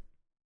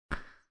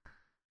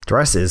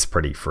 Duress is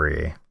pretty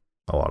free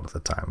a lot of the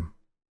time.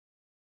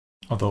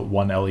 Although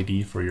 1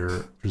 LED for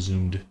your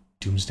presumed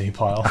Doomsday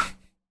pile.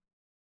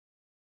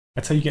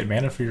 That's how you get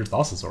mana for your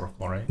Thassa's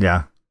Oracle, right?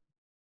 Yeah.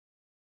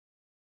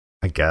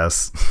 I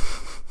guess.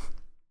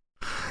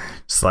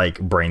 Just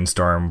like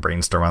brainstorm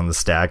on the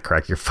stack,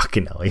 crack your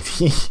fucking LED.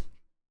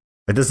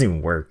 It doesn't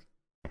even work.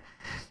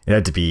 It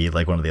had to be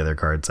like one of the other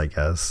cards, I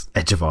guess.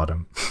 Edge of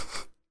Autumn.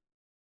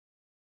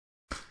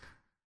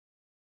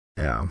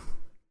 Yeah.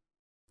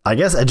 I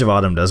guess Edge of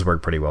Autumn does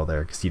work pretty well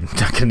there, because you're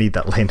not going to need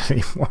that land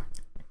anymore.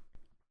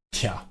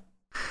 Yeah.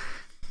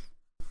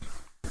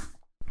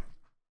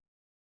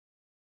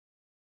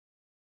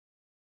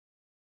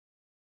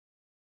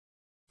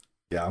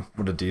 Yeah,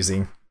 what a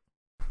doozy.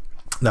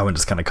 That one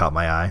just kind of caught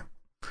my eye.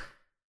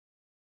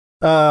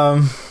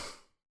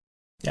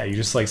 Yeah, you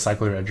just like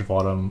cycle your Edge of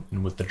Autumn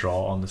and with the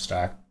draw on the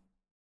stack,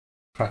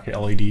 crack your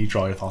LED,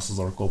 draw your Thassa's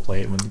Oracle,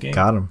 play it, and win the game.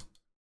 Got him.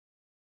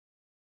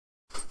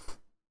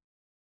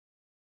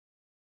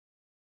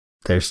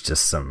 There's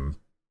just some...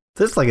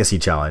 This Legacy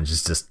Challenge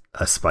is just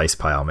a spice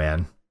pile,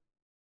 man.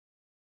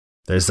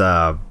 There's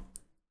a...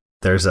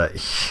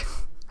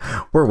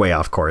 We're way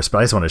off course, but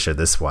I just want to show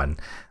this one.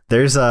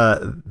 There's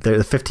the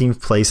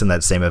 15th place in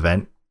that same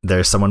event.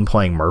 There's someone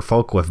playing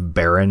Merfolk with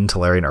Baron,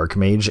 Tolarian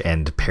Archmage,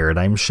 and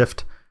Paradigm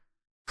Shift.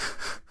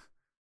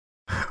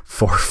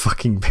 4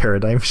 fucking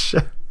Paradigm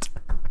Shift.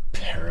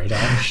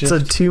 Paradigm Shift? It's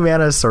a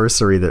 2-mana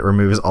sorcery that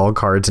removes all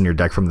cards in your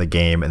deck from the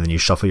game, and then you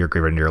shuffle your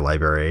graveyard into your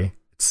library.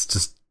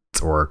 It's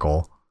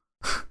Oracle.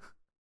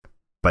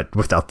 But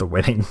without the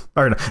winning,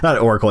 or not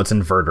Oracle, it's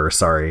Inverter.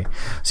 Sorry,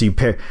 so you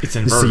pair. It's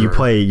Inverter. So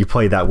you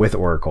play that with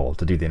Oracle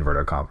to do the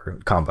Inverter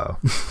combo.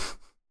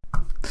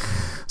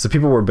 So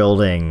people were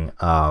building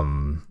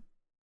Inverter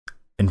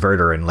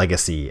and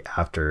Legacy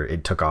after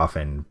it took off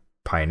in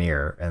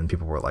Pioneer, and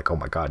people were like, "Oh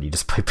my god, you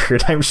just play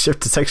Paradigm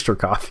Shift as extra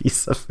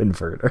copies of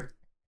Inverter."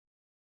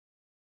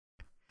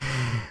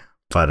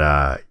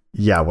 But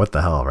yeah, what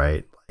the hell,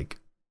 right? Like,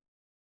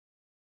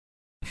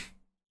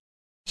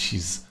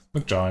 jeez.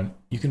 Look, John,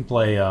 you can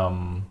play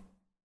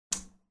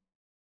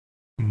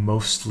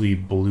mostly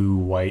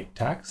blue-white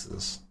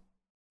taxes.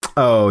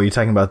 oh, you're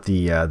talking about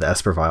the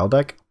Esper Vial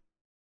deck?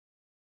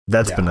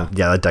 That's been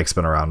that deck's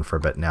been around for a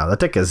bit now. That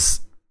deck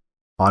is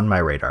on my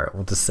radar.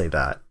 We'll just say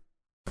that.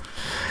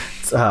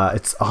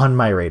 It's on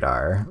my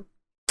radar.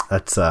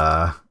 That's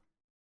like,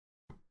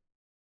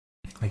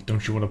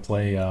 don't you want to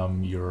play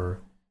your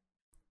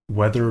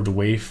Weathered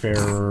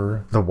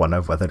Wayfarer, the one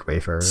of Weathered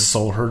Wayfarer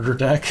Soul Herder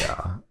deck?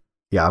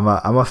 Yeah,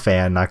 I'm a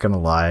fan, not gonna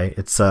lie.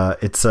 It's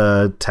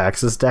a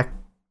Taxes deck.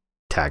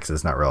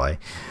 Taxes, not really.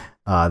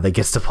 That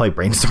gets to play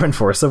Brainstorm and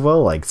Force of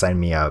Will. Like, sign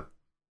me up.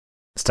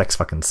 This deck's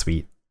fucking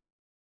sweet.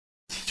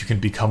 You can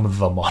become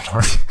the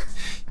Monarch.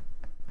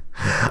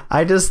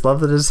 I just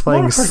love that it's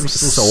playing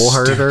Soul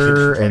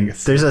Herder, and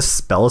there's a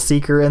Spell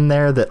Seeker in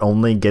there that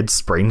only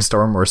gets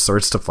Brainstorm or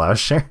Swords to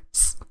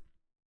Plowshares.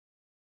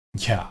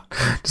 Yeah.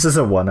 Just as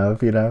a one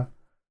of, you know?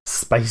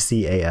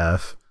 Spicy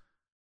AF.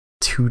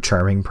 2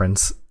 Charming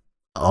Prince.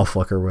 All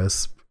Flicker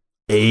Wisp.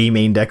 A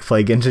main deck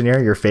Plague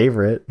Engineer, your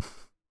favorite.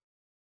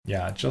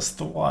 Yeah, just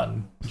the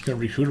one. You can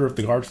Recruiter of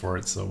the Guard for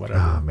it, so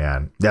whatever. Oh,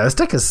 man. Yeah, this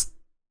deck is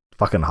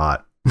fucking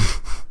hot.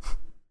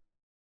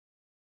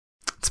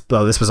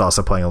 This was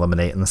also playing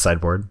Eliminate in the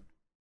sideboard.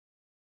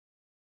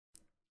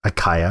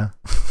 Akaya.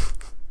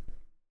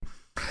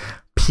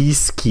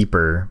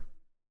 Peacekeeper.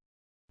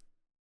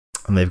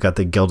 And they've got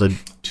the Gilded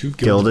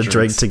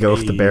Drake to go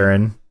with the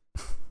Baron.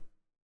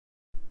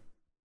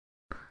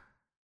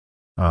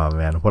 Oh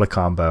man, what a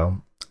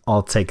combo.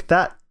 I'll take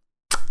that.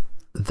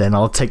 Then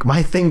I'll take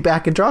my thing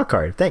back and draw a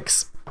card.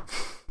 Thanks.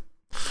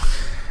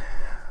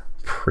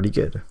 Pretty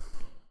good.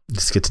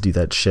 Just get to do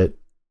that shit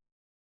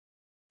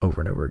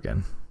over and over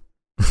again.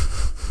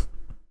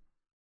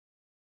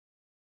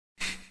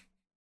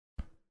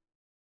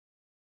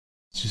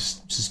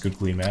 It's just good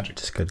clean magic.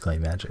 Just good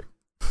clean magic.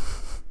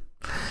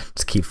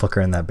 Just keep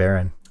flickering that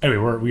Baron.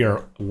 Anyway, we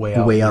are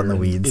way out in the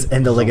weeds,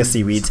 in the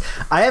Legacy weeds.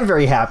 I am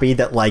very happy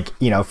that, like,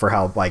 you know, for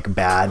how like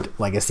bad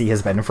Legacy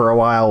has been for a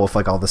while with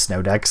like all the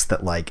snow decks,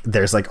 that like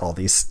there's like all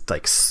these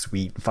like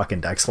sweet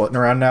fucking decks floating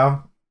around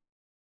now.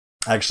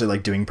 Actually,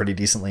 like doing pretty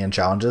decently in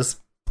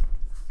challenges.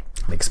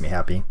 Makes me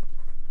happy.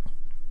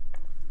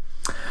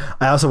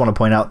 I also want to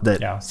point out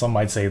that some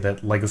might say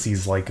that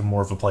Legacy's like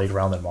more of a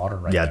playground than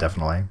Modern right now. Yeah,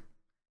 definitely.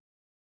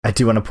 I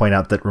do want to point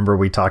out that, remember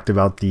we talked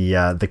about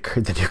the new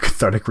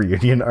Cathartic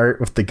Reunion art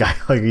with the guy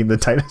hugging the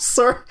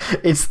dinosaur?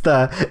 It's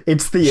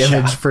the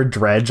image for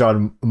Dredge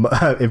on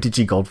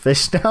MTG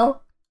Goldfish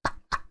now.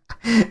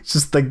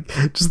 just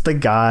the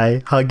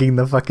guy hugging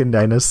the fucking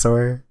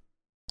dinosaur.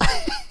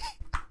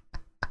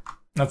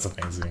 That's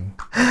amazing.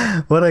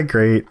 What a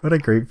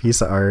great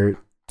piece of art.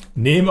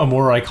 Name a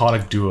more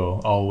iconic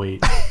duo. I'll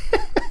wait.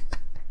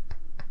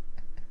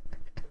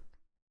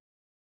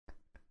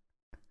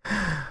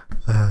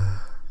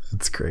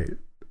 It's great.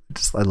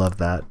 I love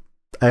that.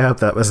 I hope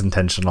that was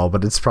intentional,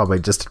 but it's probably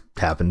just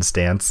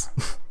happenstance.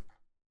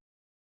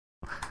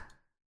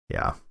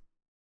 Yeah.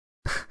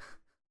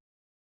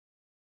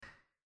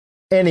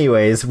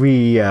 Anyways,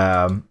 we've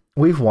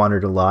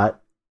wandered a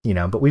lot,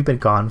 but we've been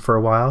gone for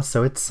a while,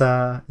 so it's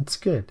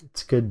good.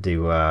 It's good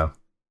to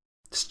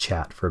just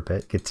chat for a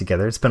bit, get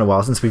together. It's been a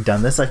while since we've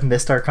done this. I've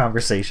missed our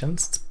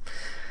conversations.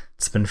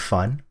 It's been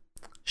fun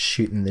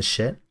shooting this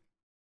shit.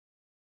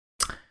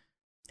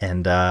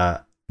 And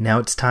now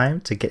it's time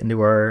to get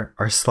into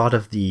our slot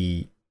of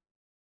the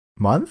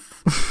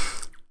month.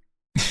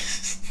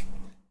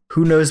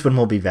 Who knows when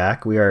we'll be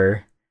back? We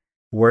are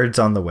words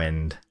on the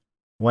wind.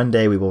 One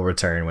day we will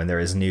return when there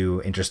is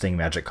new, interesting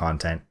Magic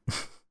content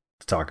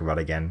to talk about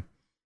again.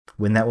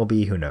 When that will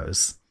be, who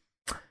knows?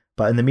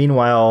 But in the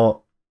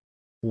meanwhile,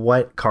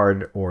 what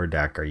card or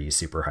deck are you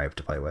super hyped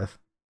to play with?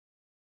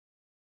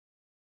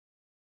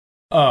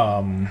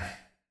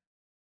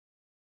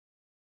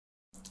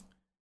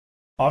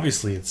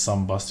 Obviously, it's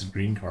some busted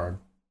green card.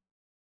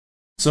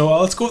 So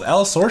let's go with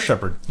Allosaurus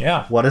Shepherd.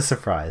 Yeah. What a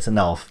surprise. An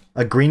elf.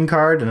 A green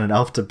card and an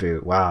elf to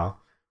boot. Wow.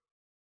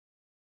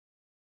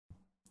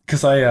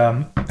 Because I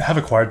have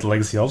acquired the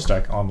Legacy Elves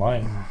deck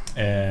online,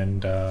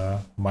 and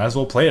might as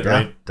well play it,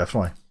 right?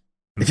 Definitely.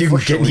 If you can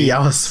get me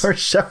Allosaurus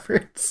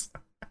Shepherds.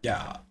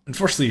 Yeah.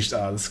 Unfortunately,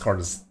 this card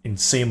is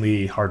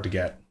insanely hard to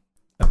get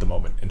at the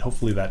moment, and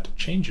hopefully that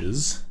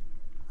changes.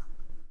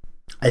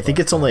 I think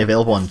it's only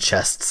available in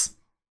chests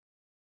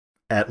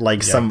at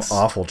some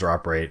awful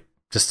drop rate.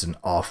 Just an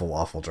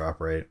awful drop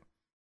rate.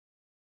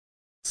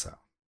 So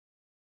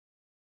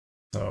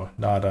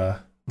not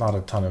a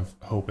ton of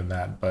hope in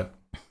that, but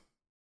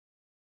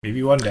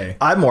maybe one day.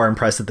 I'm more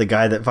impressed that the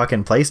guy that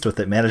fucking placed with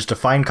it managed to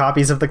find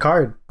copies of the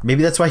card.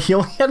 Maybe that's why he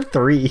only had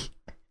 3.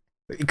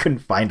 He couldn't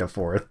find a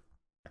 4th.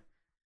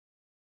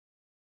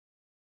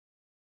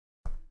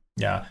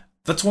 Yeah,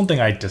 that's one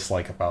thing I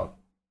dislike about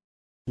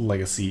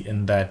Legacy,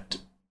 in that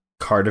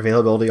card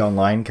availability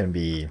online can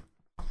be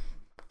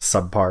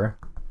subpar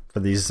for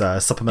these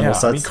supplemental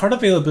sets. I mean, card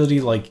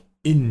availability,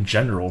 in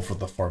general for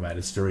the format,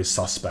 is very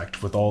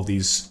suspect with all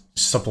these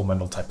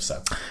supplemental type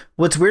sets.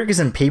 What's weird is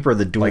in paper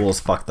the duels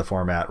fuck the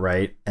format,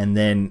 right? And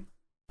then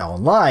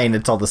online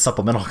it's all the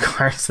supplemental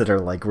cards that are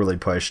really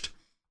pushed.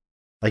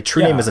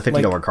 True Name is a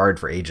 $50 card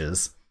for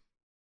ages.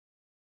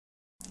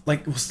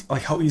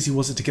 How easy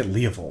was it to get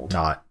Leovold?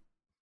 Not.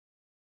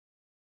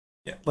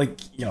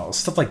 Yeah,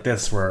 stuff like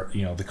this where,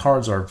 the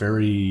cards are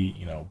very,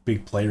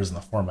 big players in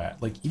the format.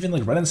 Even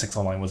Ren and 6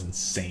 Online was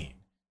insane,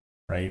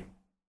 right?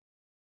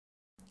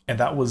 And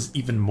that was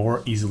even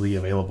more easily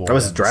available. That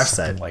was a draft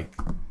set. Like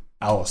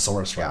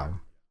Allosaurus, right? Yeah.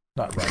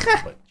 Not Ren,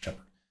 but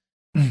Shepherd.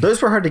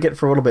 Those were hard to get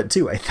for a little bit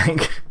too, I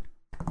think.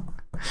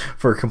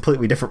 For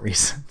completely different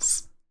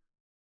reasons.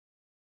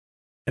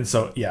 And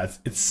so, yeah,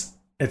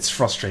 it's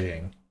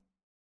frustrating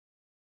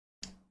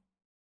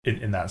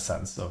in that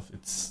sense of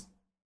it's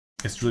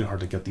really hard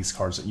to get these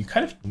cards that you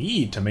kind of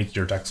need to make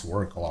your decks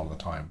work a lot of the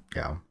time.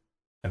 Yeah.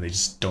 And they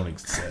just don't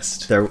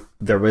exist. There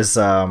was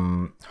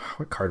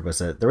what card was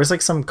it? There was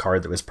some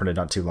card that was printed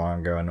not too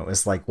long ago, and it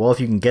was well, if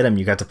you can get them,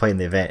 you got to play in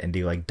the event and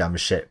do dumb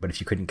shit. But if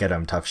you couldn't get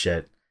them, tough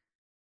shit.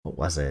 What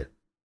was it?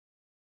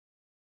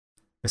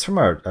 It's from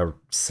a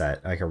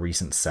set, a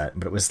recent set,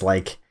 but it was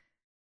there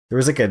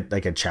was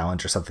a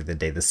challenge or something the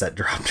day the set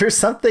dropped or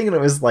something, and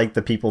it was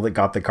the people that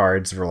got the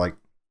cards were I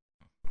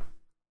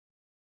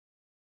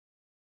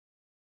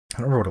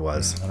don't remember what it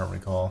was. I don't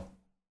recall.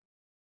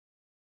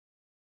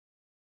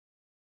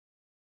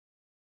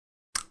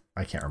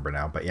 I can't remember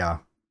now, but yeah.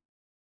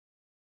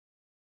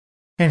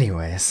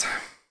 Anyways,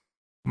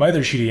 my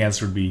other cheaty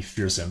answer would be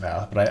Fierce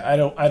Empath, but I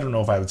don't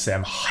know if I would say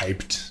I'm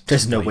hyped.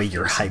 There's no way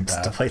you're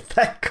hyped to play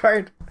that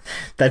card.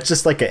 That's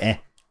just a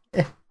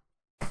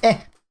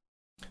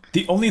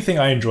The only thing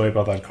I enjoy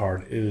about that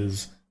card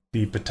is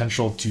the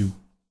potential to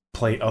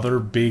play other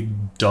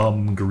big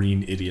dumb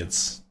green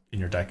idiots in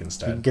your deck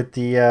instead. You can get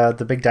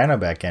the big dino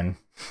back in.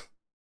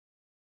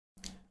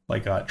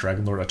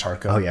 Dragon Lord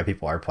Atarka. Oh yeah,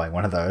 people are playing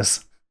one of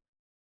those.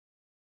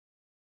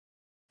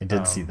 I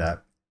did see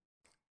that.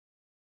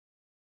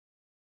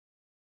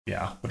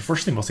 Yeah, but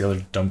unfortunately most of the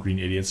other dumb green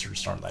idiots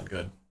just aren't that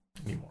good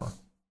anymore.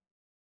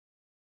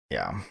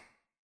 Yeah.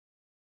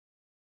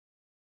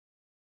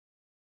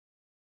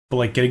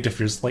 But getting to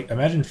Fierce,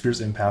 imagine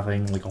Fierce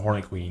Empathing a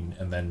Hornet Queen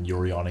and then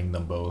Yorioning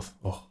them both.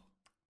 Oh,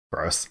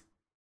 gross.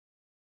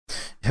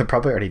 I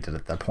probably already did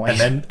at that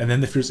point. And then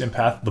the Fierce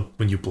Empath,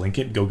 when you blink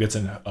it, go gets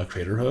a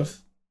Crater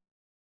Hoof,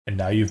 and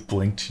now you've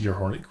blinked your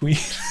Hornet Queen.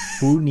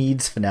 Who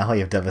needs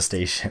Finale of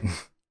Devastation?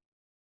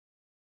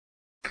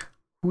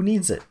 Who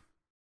needs it?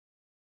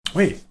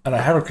 Wait, and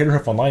I have a Crater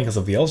Hoof online because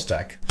of the Elves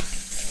deck.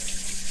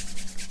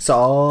 It's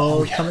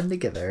all coming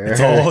together. It's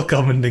all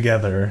coming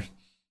together.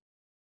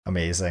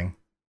 Amazing.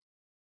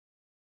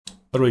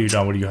 What about you,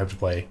 John? What do you have to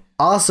play?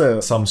 Also,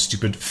 some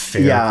stupid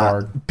fair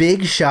card.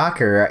 Big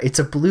shocker. It's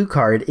a blue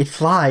card. It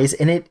flies,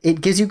 and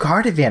it gives you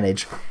card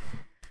advantage.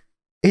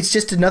 It's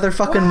just another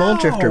fucking Mole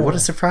Drifter. What a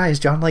surprise.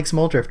 John likes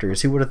Mole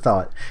Drifters. Who would have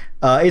thought?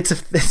 It's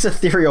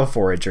Ethereal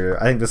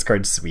Forager. I think this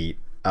card's sweet.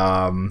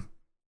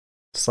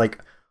 It's like,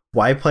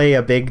 why play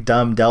a big,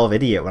 dumb Delve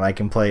idiot when I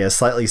can play a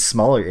slightly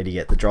smaller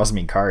idiot that draws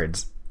me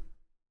cards?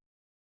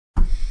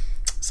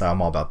 So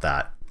I'm all about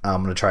that.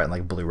 I'm going to try it in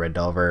like Blue-Red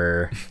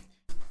Delver.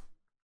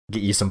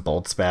 Get you some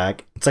bolts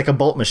back. It's like a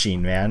bolt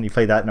machine, man. You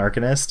play that in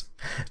Arcanist.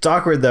 It's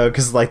awkward though,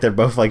 because like they're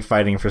both like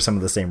fighting for some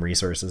of the same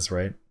resources,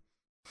 right?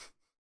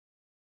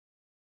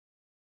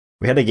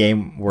 We had a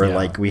game where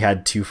like we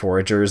had 2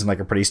 foragers in like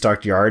a pretty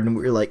stocked yard, and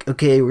we were like,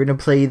 okay, we're gonna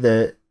play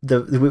we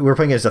were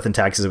playing against Death and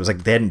Taxes. It was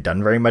like they hadn't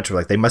done very much. We're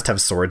like, they must have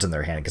swords in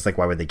their hand, because like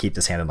why would they keep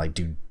this hand and like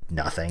do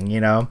nothing,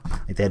 you know?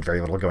 Like they had very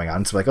little going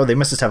on. So we're like, oh, they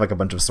must just have like a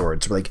bunch of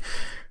swords. We're like,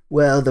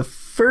 well, the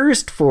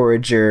first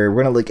forager,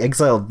 we're gonna like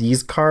exile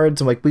these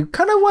cards, and like we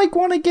kind of like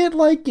want to get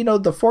like, you know,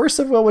 the Force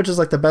of Will, which is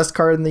like the best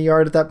card in the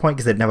yard at that point,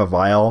 because they didn't have a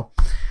vial,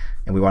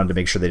 and we wanted to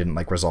make sure they didn't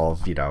like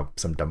resolve, you know,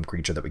 some dumb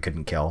creature that we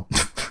couldn't kill,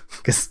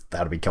 because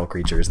that would be kill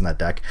creatures in that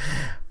deck.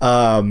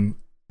 And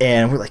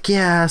we're like,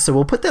 yeah, so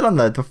we'll put that on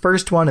the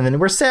first one, and then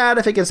we're sad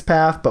if it gets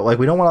path, but like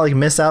we don't want to like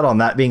miss out on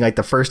that being like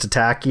the first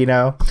attack, you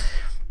know.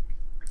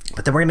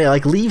 But then we're gonna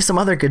like leave some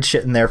other good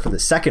shit in there for the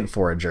second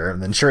forager,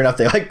 and then sure enough,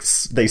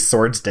 they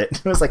swordsed it.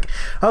 It was like,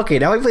 okay,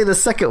 now we play the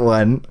second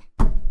one.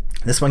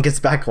 This one gets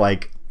back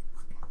like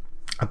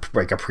a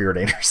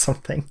preordain or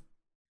something,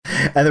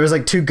 and there was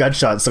like 2 gut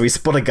shots, so we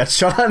split a gut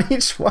shot on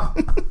each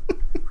one.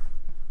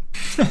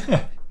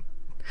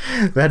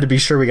 We had to be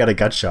sure we got a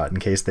gut shot in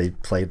case they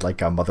played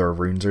like a Mother of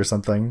Runes or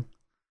something.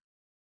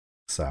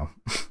 So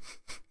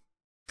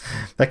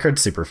that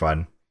card's super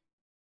fun.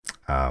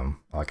 I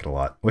like it a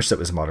lot. Wish that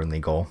was modern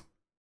legal.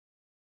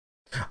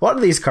 A lot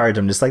of these cards,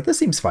 I'm just like, this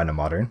seems fine in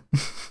modern.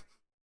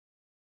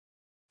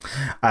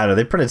 I don't know.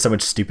 They printed so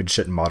much stupid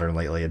shit in modern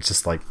lately. It's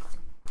just like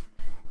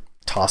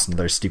toss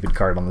another stupid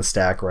card on the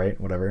stack, right?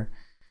 Whatever.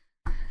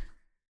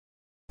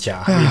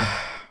 Yeah. I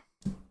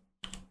mean,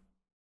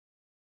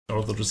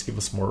 or they'll just give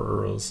us more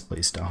Uros.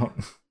 Please don't.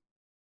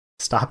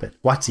 Stop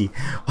it. Watsy,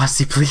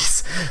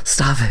 please.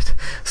 Stop it.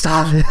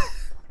 Stop it.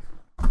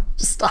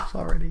 Just stop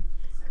already.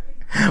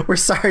 We're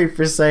sorry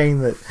for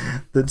saying that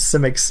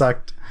Simic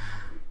sucked.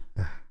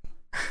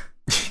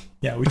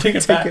 Yeah, we take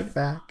it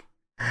back.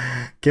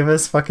 Give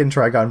us fucking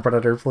Trigon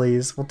Predator,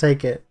 please. We'll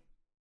take it.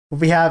 We'll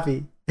be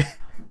happy.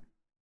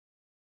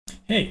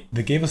 Hey,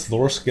 they gave us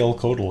Lore Scale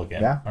Codal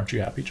again. Yeah. Aren't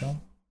you happy,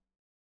 John?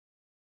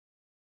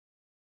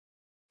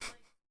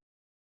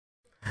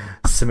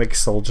 Simic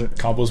Soldier.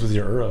 Combos with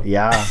your Uro.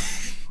 Yeah.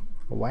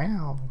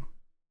 Wow.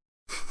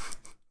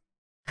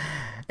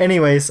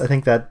 Anyways, I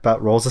think that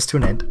about rolls us to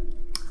an end.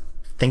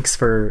 Thanks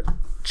for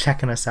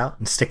checking us out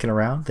and sticking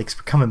around. Thanks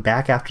for coming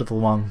back after the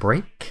long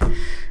break.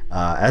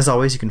 As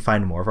always, you can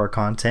find more of our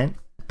content,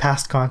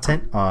 past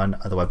content, on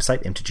the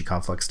website,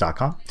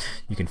 mtgconflux.com.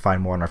 You can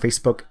find more on our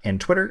Facebook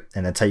and Twitter,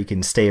 and that's how you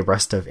can stay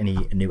abreast of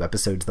any new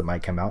episodes that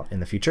might come out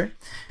in the future.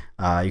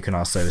 You can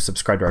also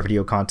subscribe to our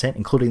video content,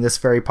 including this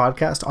very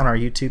podcast, on our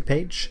YouTube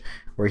page.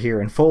 We're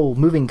here in full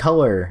moving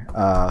color.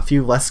 A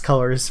few less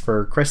colors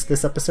for Chris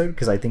this episode,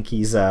 because I think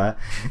he's got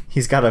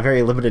a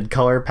very limited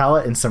color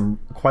palette and some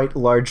quite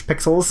large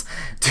pixels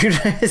due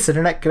to his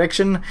internet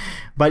connection.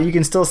 But you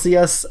can still see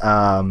us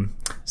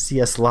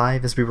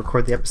live as we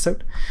record the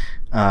episode.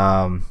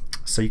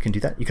 So you can do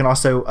that. You can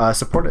also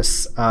support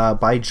us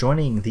by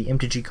joining the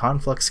MTG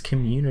Conflux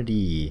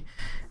community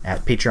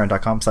at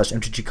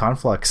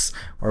patreon.com/mtgconflux,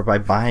 or by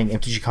buying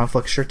MTG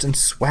Conflux shirts and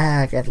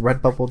swag at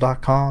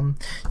redbubble.com.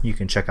 You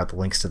can check out the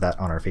links to that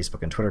on our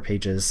Facebook and Twitter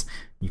pages.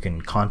 You can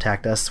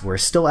contact us. We're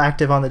still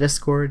active on the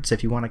Discord, so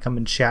if you want to come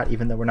and chat,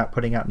 even though we're not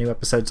putting out new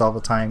episodes all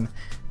the time,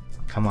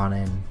 come on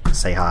in,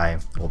 say hi.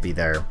 We'll be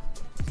there.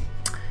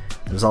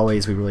 As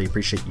always, we really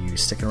appreciate you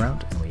sticking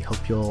around, and we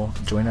hope you'll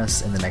join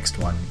us in the next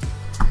one,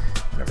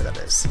 whatever that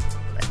is.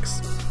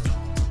 Thanks.